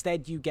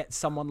instead you get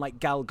someone like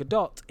Gal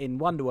Gadot in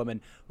Wonder Woman,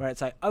 where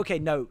it's like, okay,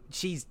 no,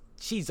 she's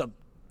a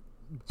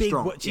big,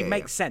 she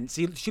makes sense.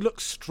 She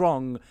looks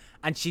strong,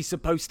 and she's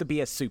supposed to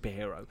be a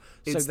superhero,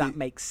 so that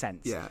makes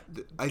sense. Yeah,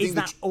 is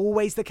that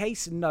always the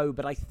case? No,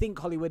 but I think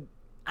Hollywood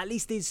at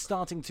least is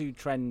starting to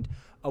trend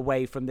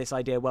away from this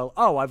idea. Well,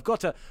 I've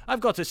got a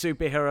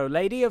superhero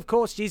lady. Of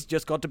course, she's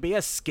just got to be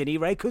a skinny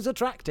rake who's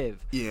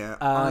attractive. Yeah,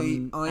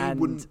 I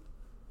wouldn't.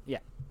 Yeah,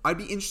 I'd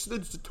be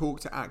interested to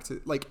talk to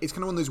actors. Like, it's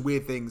kind of one of those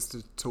weird things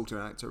to talk to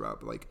an actor about,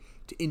 but like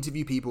to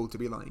interview people to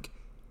be like,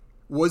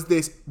 was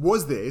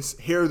this?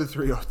 Here are the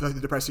three, the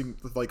depressing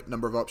like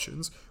number of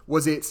options.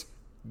 Was it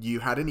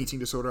you had an eating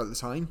disorder at the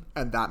time,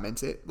 and that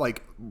meant it?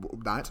 Like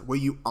that? Were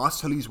you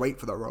asked to lose weight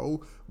for that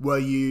role? Were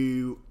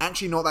you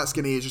actually not that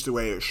skinny? It's just the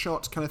way it's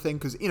shot, kind of thing.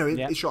 Because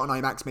it's shot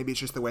on IMAX. Maybe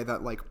it's just the way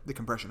that like the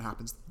compression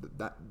happens.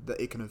 That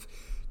it kind of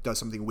does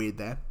something weird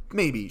there.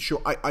 Maybe,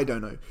 sure. I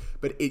don't know.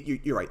 But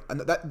you're right. And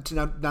that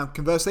now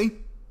conversely,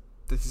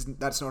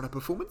 that's not a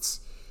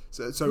performance.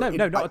 So no,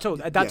 not at all.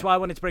 That's why I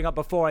wanted to bring up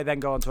before I then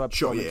go on to her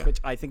performance, which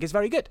I think is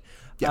very good.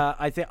 Yeah.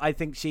 I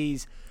think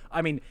she's.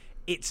 I mean,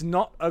 it's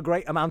not a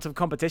great amount of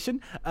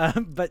competition,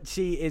 but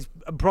she is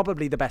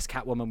probably the best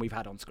Catwoman we've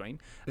had on screen.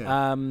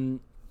 Yeah.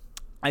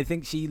 I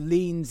think she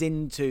leans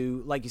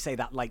into, like you say,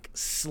 that like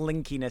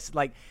slinkiness.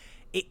 Like,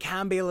 it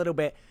can be a little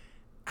bit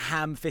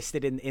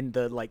ham-fisted in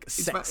the like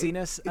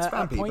sexiness it's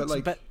vampy,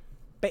 points,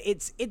 but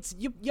it's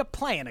you're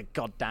playing a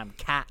goddamn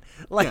cat.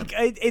 Like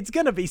it's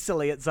gonna be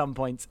silly at some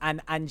points,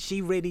 and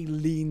she really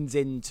leans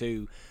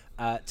into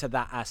to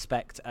that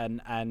aspect,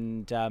 and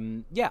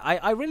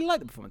I really like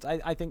the performance.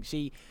 I think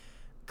she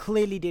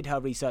clearly did her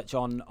research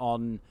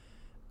on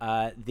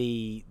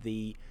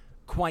the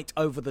quite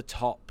over the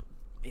top.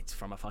 It's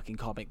from a fucking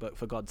comic book,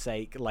 for God's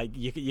sake. Like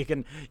you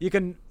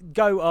can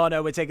go, oh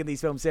no, we're taking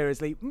these films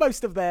seriously.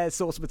 Most of their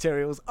source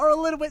materials are a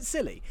little bit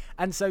silly,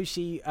 and so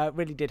she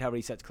really did her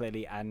research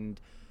clearly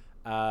and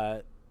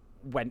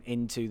went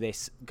into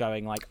this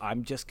going like,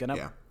 I'm just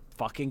gonna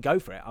fucking go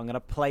for it. I'm gonna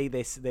play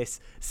this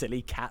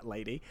silly cat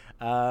lady,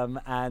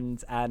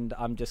 and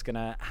I'm just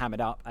gonna ham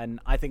it up, and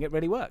I think it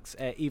really works.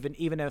 Even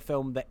in a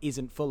film that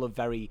isn't full of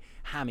very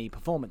hammy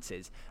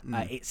performances,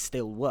 it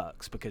still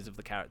works because of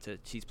the character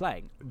she's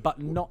playing,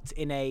 but not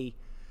in a.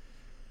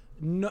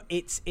 No,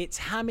 it's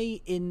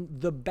hammy in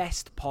the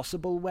best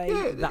possible way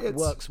that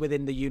works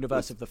within the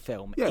universe of the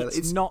film.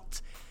 It's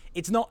not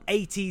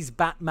 80s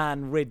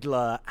Batman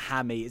Riddler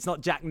hammy. It's not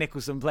Jack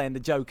Nicholson playing the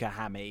Joker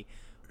hammy,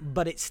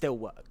 but it still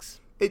works.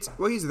 Here's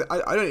the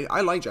thing.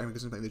 I like Jack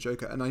Nicholson playing the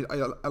Joker, and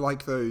I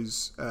like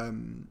those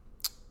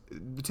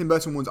the Tim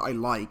Burton ones. I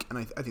like, and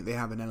I think they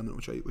have an element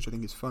which I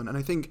think is fun, and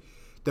I think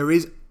there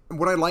is.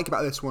 What I like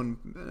about this one,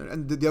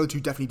 and the other two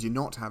definitely do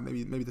not have,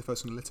 maybe the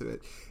first one a little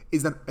bit,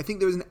 is that I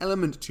think there is an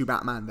element to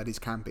Batman that is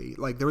campy.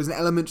 Like, there is an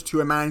element to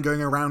a man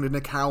going around in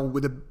a cowl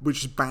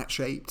which is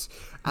bat-shaped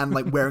and,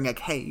 like, wearing a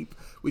cape,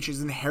 which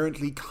is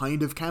inherently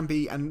kind of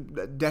campy, and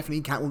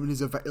definitely Catwoman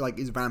is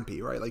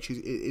vampy, right? Like,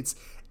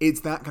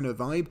 it's that kind of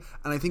vibe,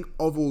 and I think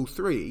of all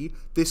three,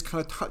 this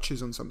kind of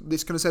touches on something.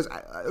 This kind of says,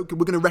 okay,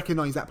 we're going to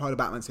recognize that part of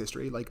Batman's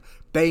history. Like,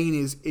 Bane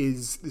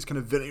is this kind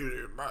of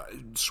villain,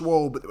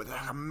 swole, but with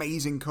an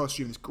amazing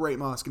costume, this great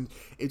mask, and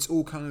it's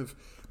all kind of.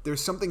 There's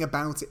something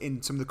about it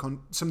in some of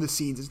the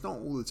scenes. It's not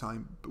all the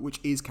time, but which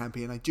is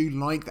campy, and I do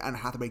like that Anne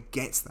Hathaway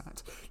gets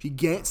that. She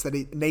gets that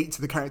innate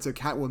to the character of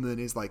Catwoman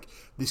is like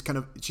this kind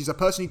of. She's a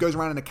person who goes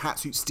around in a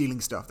catsuit stealing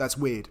stuff. That's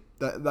weird.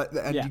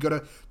 And you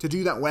gotta to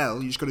do that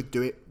well. You just gotta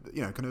do it.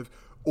 Kind of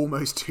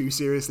almost too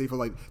seriously for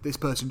like this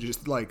person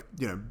just like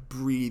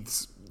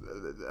breathes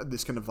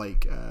this kind of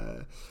like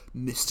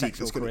mystique.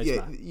 Sexual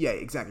charisma. Yeah,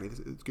 exactly. It's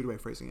a good way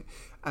of phrasing it.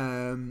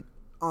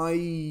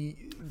 I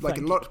like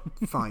a lot.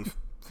 5.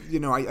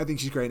 I think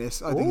she's great in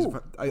this. I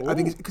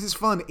think it's because it's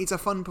fun. It's a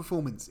fun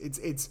performance. I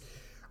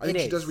think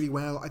she does really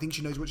well. I think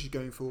she knows what she's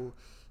going for.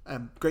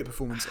 Great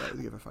performance. I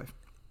give her 5.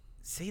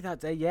 See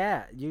that?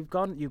 You've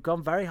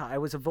gone very high. I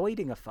was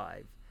avoiding a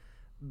 5,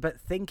 but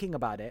thinking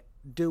about it,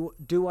 do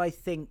I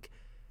think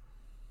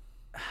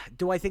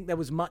there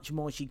was much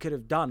more she could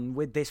have done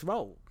with this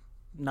role?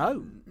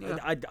 No,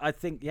 I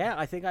think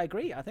I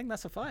agree. I think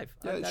that's a 5.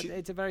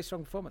 It's a very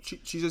strong performance.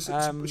 She's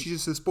a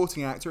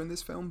supporting actor in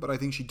this film, but I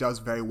think she does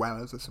very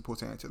well as a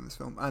supporting actor in this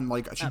film, and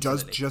like she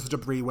does the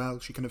job really well.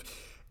 She kind of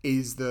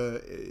is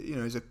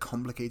is a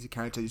complicated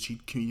character. I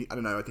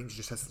don't know. I think she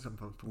just has some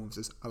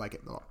performances. I like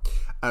it a lot.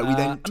 We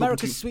then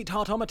America's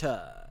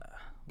Sweetheartometer.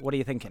 What are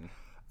you thinking?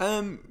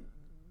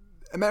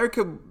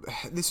 America.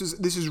 This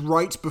is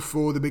right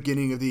before the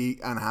beginning of the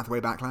Anne Hathaway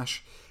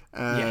backlash.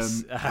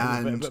 Yes,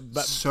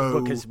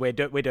 so because we're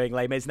doing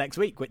Les Mis next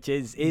week, which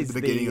is the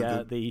beginning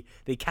of the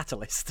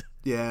catalyst.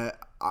 Yeah,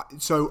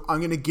 so I'm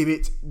going to give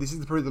it. This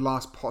is probably the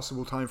last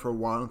possible time for a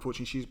while.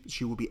 Unfortunately,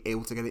 she will be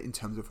able to get it in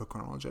terms of her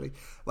chronology.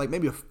 Like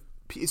maybe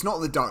it's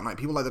not The Dark Knight.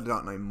 People like The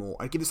Dark Knight more.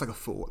 I give this like a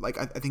 4. Like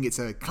I think it's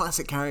a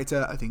classic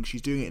character. I think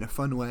she's doing it in a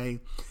fun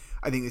way.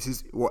 I think this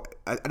is what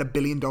at $1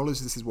 billion.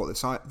 This is what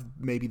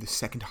maybe the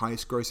second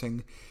highest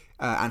grossing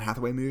Anne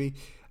Hathaway movie.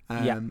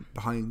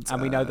 Behind,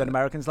 and we know that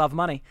Americans love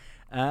money.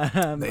 They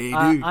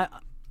do.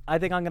 I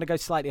think I'm going to go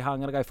slightly higher. I'm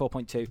going to go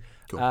 4.2,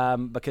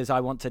 cool. Because I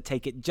want to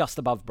take it just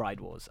above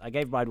Bride Wars. I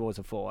gave Bride Wars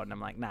a 4, and I'm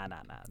like, nah.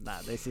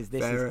 This is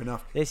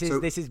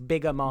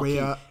bigger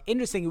marquee.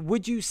 Interesting.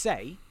 Would you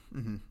say?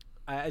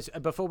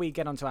 Mm-hmm. Before we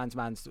get onto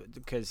Ant-Man's,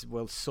 because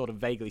we'll sort of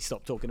vaguely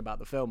stop talking about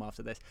the film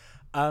after this,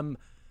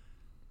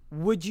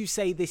 would you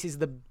say this is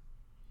the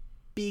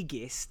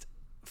biggest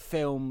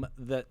film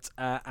that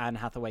Anne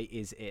Hathaway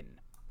is in?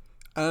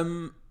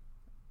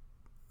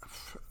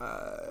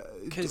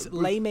 Because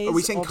Les Mis. Are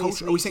we saying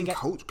culture? Are we saying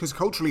culture? Because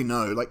culturally,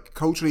 no. Like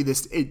culturally,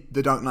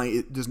 The Dark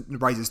Knight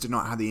Rises did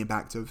not have the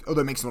impact of.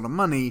 Although it makes a lot of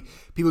money,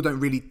 people don't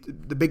really.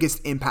 The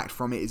biggest impact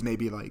from it is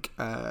maybe like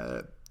Bane.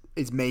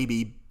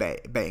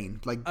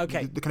 Like the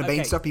kind of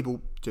Bane stuff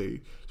people do.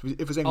 So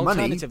if we're saying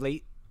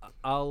alternatively,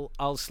 money,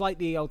 I'll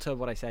slightly alter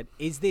what I said.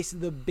 Is this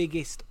the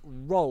biggest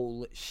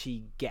role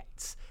she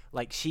gets?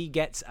 Like, she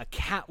gets a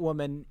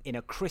Catwoman in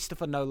a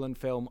Christopher Nolan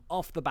film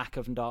off the back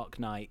of Dark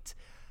Knight.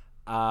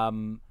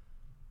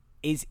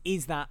 Is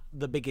that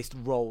the biggest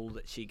role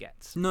that she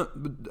gets? No,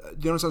 but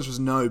the honest answer is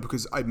no,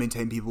 because I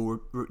maintain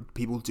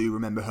people do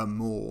remember her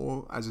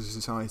more as a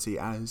society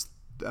as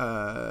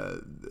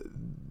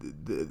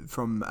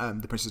from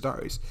The Princess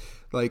Diaries.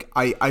 Like,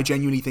 I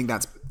genuinely think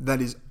that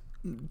is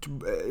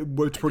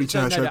probably to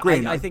her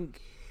chagrin. I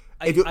think.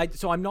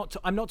 So I'm not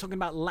talking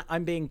about.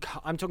 I'm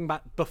talking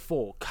about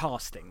before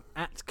casting,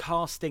 at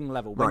casting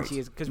level when she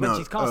is, because when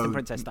she's casting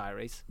Princess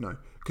Diaries. No,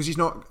 because she's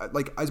not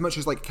like, as much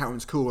as like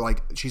Karen's cool,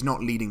 like she's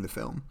not leading the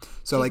film.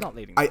 So She's like not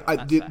leading the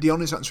film, the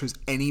honest answer is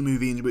any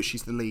movie in which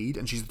she's the lead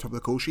and she's the top of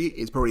the call sheet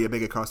is probably a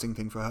bigger casting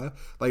thing for her.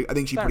 Like I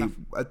think she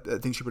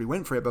probably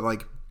went for it, but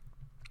like.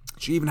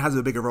 She even has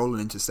a bigger role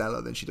in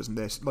Interstellar than she does in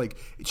this. Like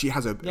she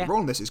has a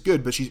role in this; it's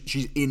good, but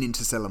she's in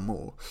Interstellar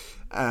more.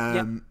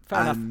 Fair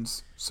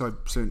enough. So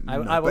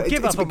I will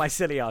give up on my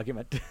silly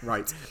argument.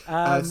 Right.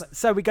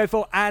 So we go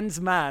for Anne's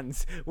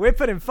Mans. We're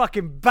putting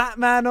fucking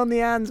Batman on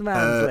the Anne's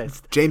Mans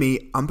list.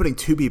 Jamie, I'm putting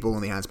two people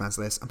on the Anne's Mans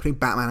list. I'm putting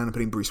Batman and I'm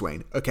putting Bruce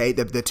Wayne. Okay,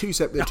 they're two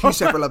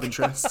separate love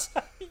interests.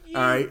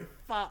 All right.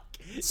 Fuck.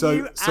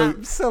 So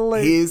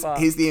here's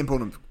the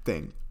important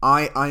thing.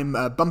 I'm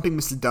bumping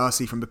Mr.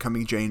 Darcy from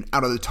Becoming Jane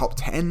out of the top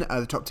 10.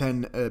 The top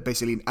 10,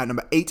 basically, at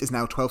number 8 is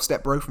now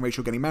 12-Step Bro from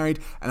Rachel Getting Married,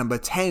 and number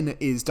 10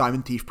 is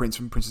Diamond Thief Prince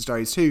from Princess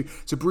Diaries 2.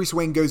 So Bruce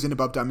Wayne goes in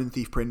above Diamond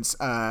Thief Prince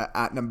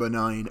at number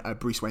 9,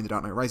 Bruce Wayne, The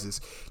Dark Knight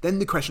Rises. Then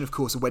the question, of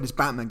course, of where does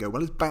Batman go?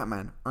 Well, it's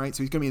Batman, all right?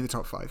 So he's going to be in the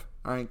top 5,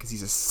 all right? Because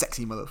he's a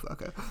sexy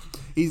motherfucker.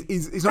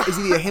 He's not. Is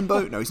he a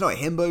himbo? No, he's not a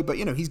himbo, but,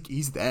 you know,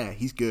 he's there.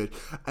 He's good.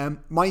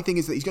 My thing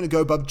is that he's going to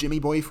go above Jimmy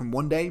Boy from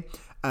One Day.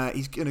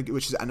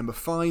 Which is at number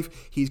 5.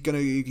 He's got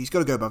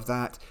to go above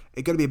that.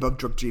 It's got to be above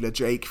drug dealer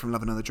Jake from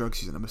Love and Other Drugs.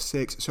 He's at number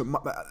 6. So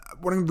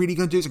what I'm really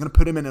going to do is I'm going to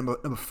put him in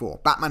number 4.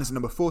 Batman is at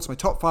number 4. So my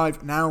top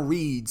 5 now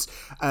reads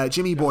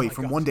Jimmy Boy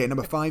from One Day at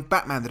number 5.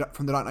 Batman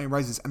from The Dark Knight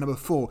Rises at number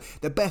 4.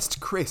 The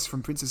Best Chris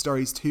from Princess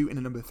Diaries 2 in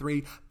at number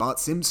 3. Bart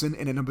Simpson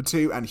in at number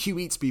 2, and Hugh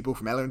Eats People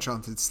from Ella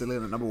Enchanted still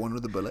in at number 1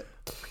 with a bullet.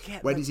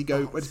 Where does he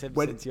go?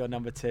 Simpson's your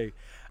number 2.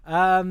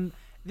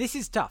 This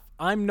is tough.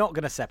 I'm not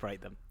going to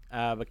separate them.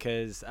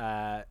 Because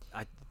Al.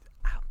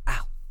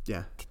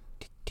 Yeah.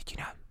 Did you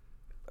know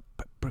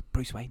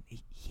Bruce Wayne?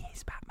 He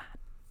is Batman.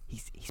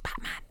 He's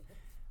Batman.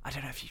 I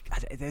don't know if you.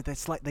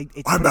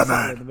 It's I'm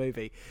Batman in the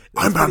movie.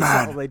 I'm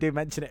Batman. Subtle. They do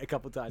mention it a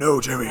couple times. No,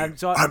 Jimmy. I'm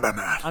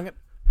Batman. I'm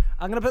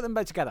going to put them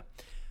both together.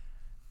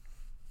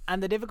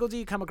 And the difficulty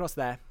you come across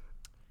there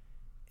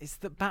is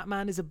that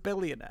Batman is a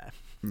billionaire.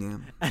 Yeah.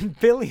 And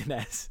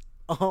billionaires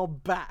are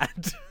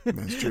bad.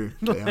 That's true.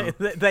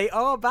 They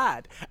are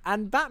bad.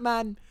 And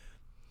Batman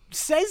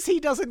says he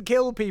doesn't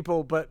kill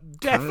people, but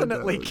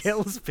definitely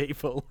kills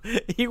people.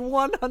 He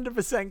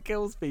 100%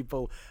 kills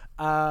people.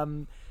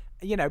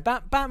 You know,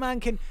 Batman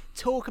can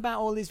talk about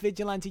all his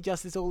vigilante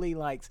justice all he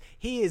likes.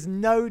 He is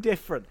no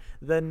different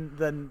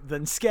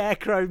than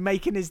Scarecrow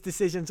making his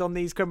decisions on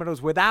these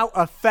criminals without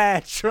a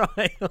fair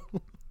trial.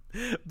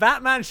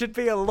 Batman should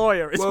be a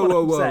lawyer, is what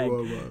I'm saying.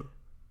 Whoa.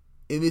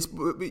 In this,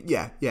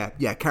 yeah.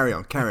 Carry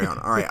on.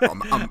 All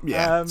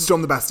right,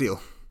 storm the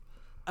Bastille.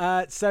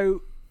 I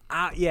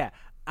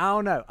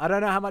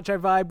don't know how much I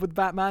vibe with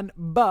Batman,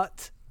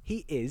 but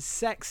he is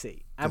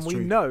sexy. And we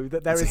know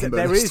that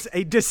there is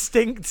a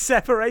distinct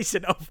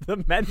separation of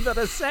the men that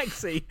are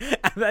sexy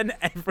and then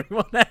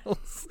everyone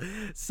else.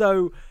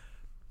 So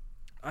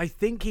I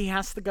think he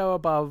has to go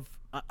above.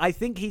 I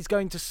think he's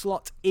going to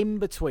slot in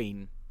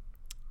between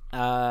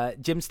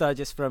Jim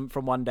Sturgis from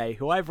One Day,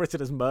 who I've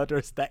written as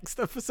Murderous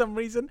Dexter for some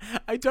reason.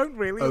 I don't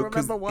really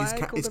remember why I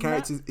called him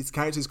that. His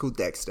character's called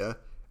Dexter,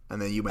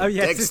 and then you went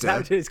Dexter. His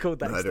character is called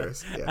Dexter.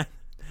 Murderous, yeah.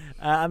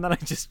 And then I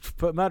just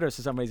put Murderous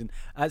for some reason.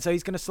 So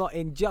he's going to slot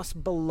in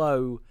just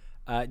below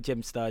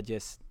Jim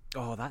Sturgis.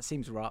 Oh, that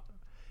seems rough.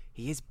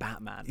 He is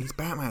Batman. He's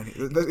Batman.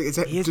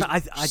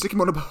 Stick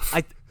him on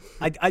above.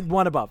 I'd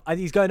one above.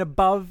 He's going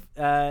above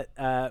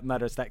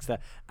Murderous Dexter,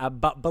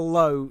 but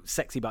below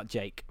Sexy Butt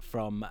Jake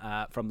from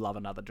Love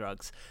and Other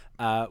Drugs,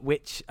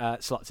 which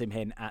slots him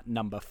in at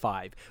number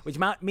 5, which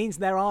means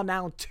there are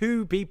now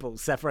 2 people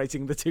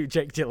separating the 2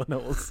 Jake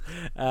Gyllenhaals.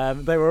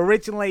 They were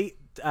originally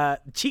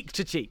cheek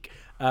to cheek,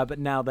 but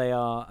now they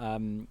are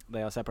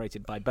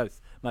separated by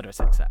both Murderous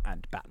Dexter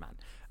and Batman.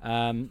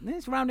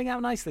 It's rounding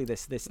out nicely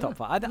this top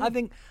 5. I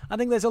think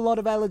there's a lot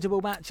of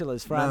eligible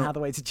bachelors for Anne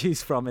Hathaway to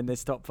choose from in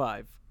this top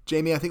 5.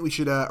 Jamie, I think we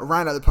should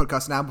round out the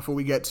podcast now before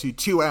we get to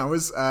 2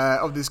 hours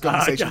of this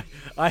conversation.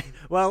 I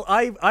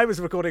was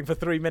recording for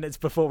 3 minutes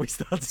before we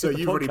started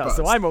the podcast,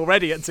 so I'm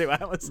already at 2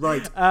 hours.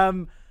 Right. Are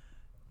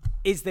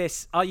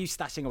you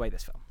stashing away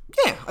this film?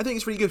 Yeah, I think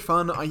it's really good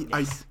fun.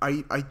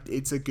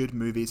 It's a good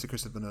movie. It's a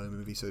Christopher Nolan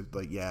movie. So,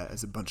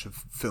 as a bunch of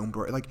film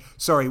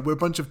we're a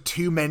bunch of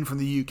 2 men from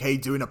the UK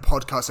doing a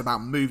podcast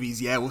about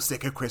movies. Yeah, we'll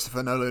stick a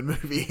Christopher Nolan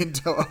movie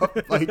into our,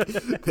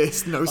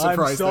 there's no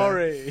surprise. I'm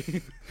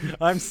sorry.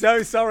 I'm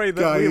so sorry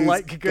that we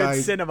like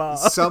good cinema.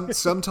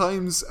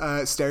 Sometimes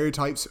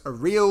stereotypes are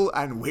real,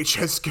 and we're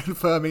just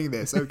confirming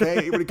this.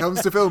 Okay, when it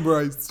comes to film,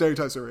 bro,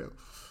 stereotypes are real.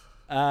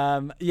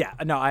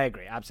 I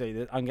agree.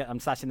 Absolutely. I'm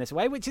slashing this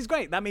away, which is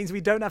great. That means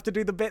we don't have to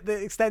do the bit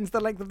that extends the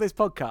length of this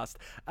podcast.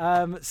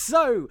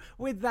 So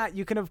with that,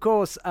 you can, of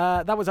course,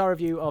 that was our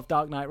review of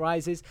Dark Knight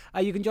Rises.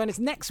 You can join us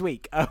next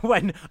week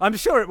when I'm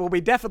sure it will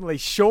be definitely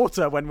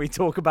shorter when we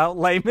talk about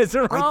Les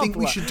Miserables. I think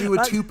we should do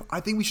a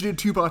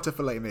two-parter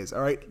for Les Mis.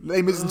 All right,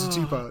 Les Mis into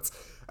 2 parts.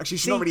 Actually,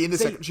 she's not really in the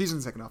second. She's in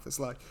the second half. It's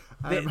like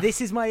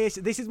this is my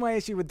issue. This is my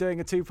issue with doing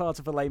a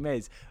two-parter for Les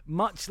Mis.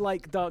 Much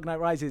like Dark Knight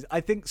Rises,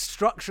 I think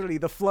structurally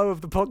the flow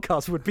of the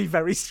podcast would be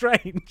very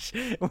strange.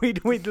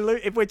 We'd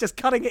if we're just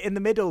cutting it in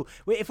the middle.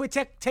 If we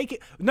take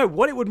it, no,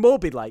 what it would more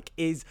be like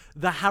is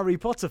the Harry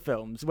Potter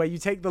films, where you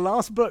take the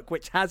last book,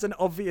 which has an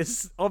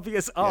obvious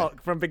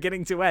arc from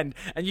beginning to end,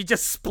 and you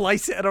just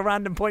splice it at a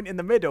random point in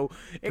the middle.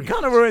 It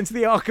kind of ruins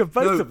the arc of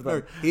both of them.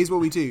 No, here's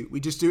what we do. We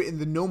just do it in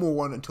the normal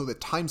one until the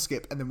time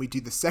skip, and then we do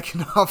the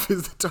second half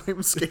as the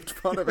time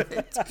skipped part of it.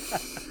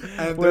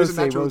 And there's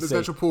a natural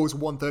pause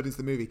 1/3 into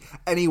the movie.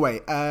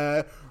 Anyway,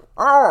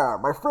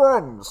 my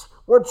friends,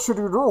 what should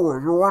you do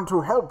if you want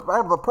to help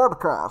out the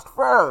podcast?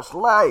 First,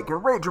 like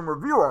and rate and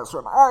review us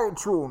on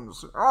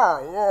iTunes.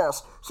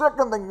 Yes.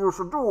 Second thing you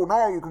should do,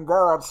 now you can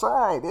go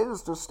outside,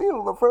 is to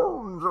steal the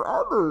phones of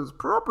others.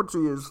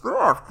 Property is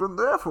theft, and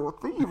therefore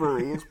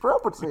thievery is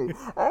property.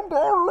 And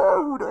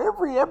download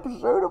every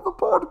episode of the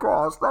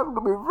podcast. That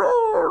will be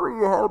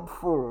very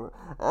helpful.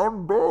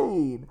 I'm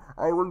Bane.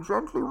 I will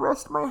gently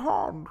rest my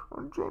hand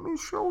on Jamie's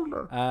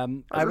shoulder.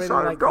 I really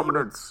like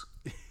dominance.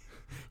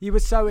 You were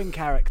so in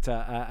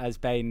character as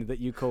Bane that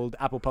you called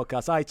Apple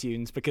Podcasts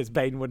iTunes because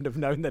Bane wouldn't have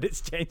known that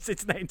it's changed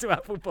its name to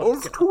Apple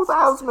Podcasts. It's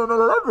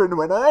 2011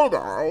 when I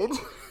died.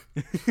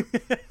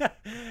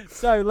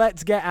 So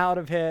let's get out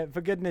of here.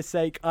 For goodness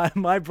sake,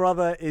 my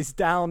brother is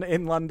down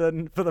in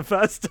London for the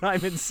first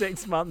time in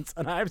 6 months,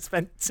 and I've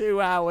spent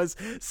 2 hours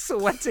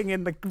sweating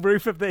in the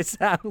roof of this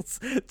house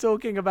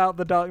talking about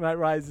The Dark Knight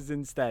Rises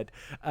instead.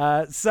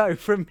 So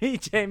from me,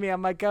 Jamie,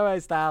 and my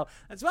co-host Al,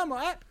 that's one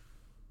more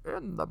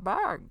in the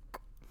bank.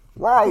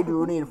 Why do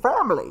you need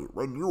family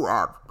when you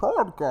have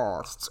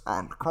podcasts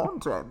and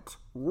content?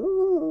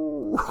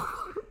 Ooh.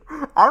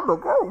 I'm a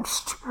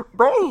ghost.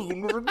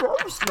 Bane is a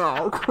ghost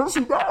now because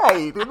he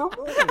died in a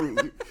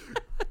movie.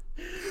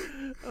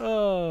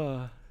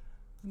 Oh,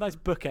 nice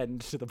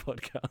bookend to the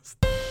podcast.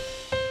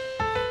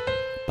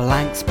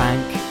 Blank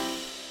Spank.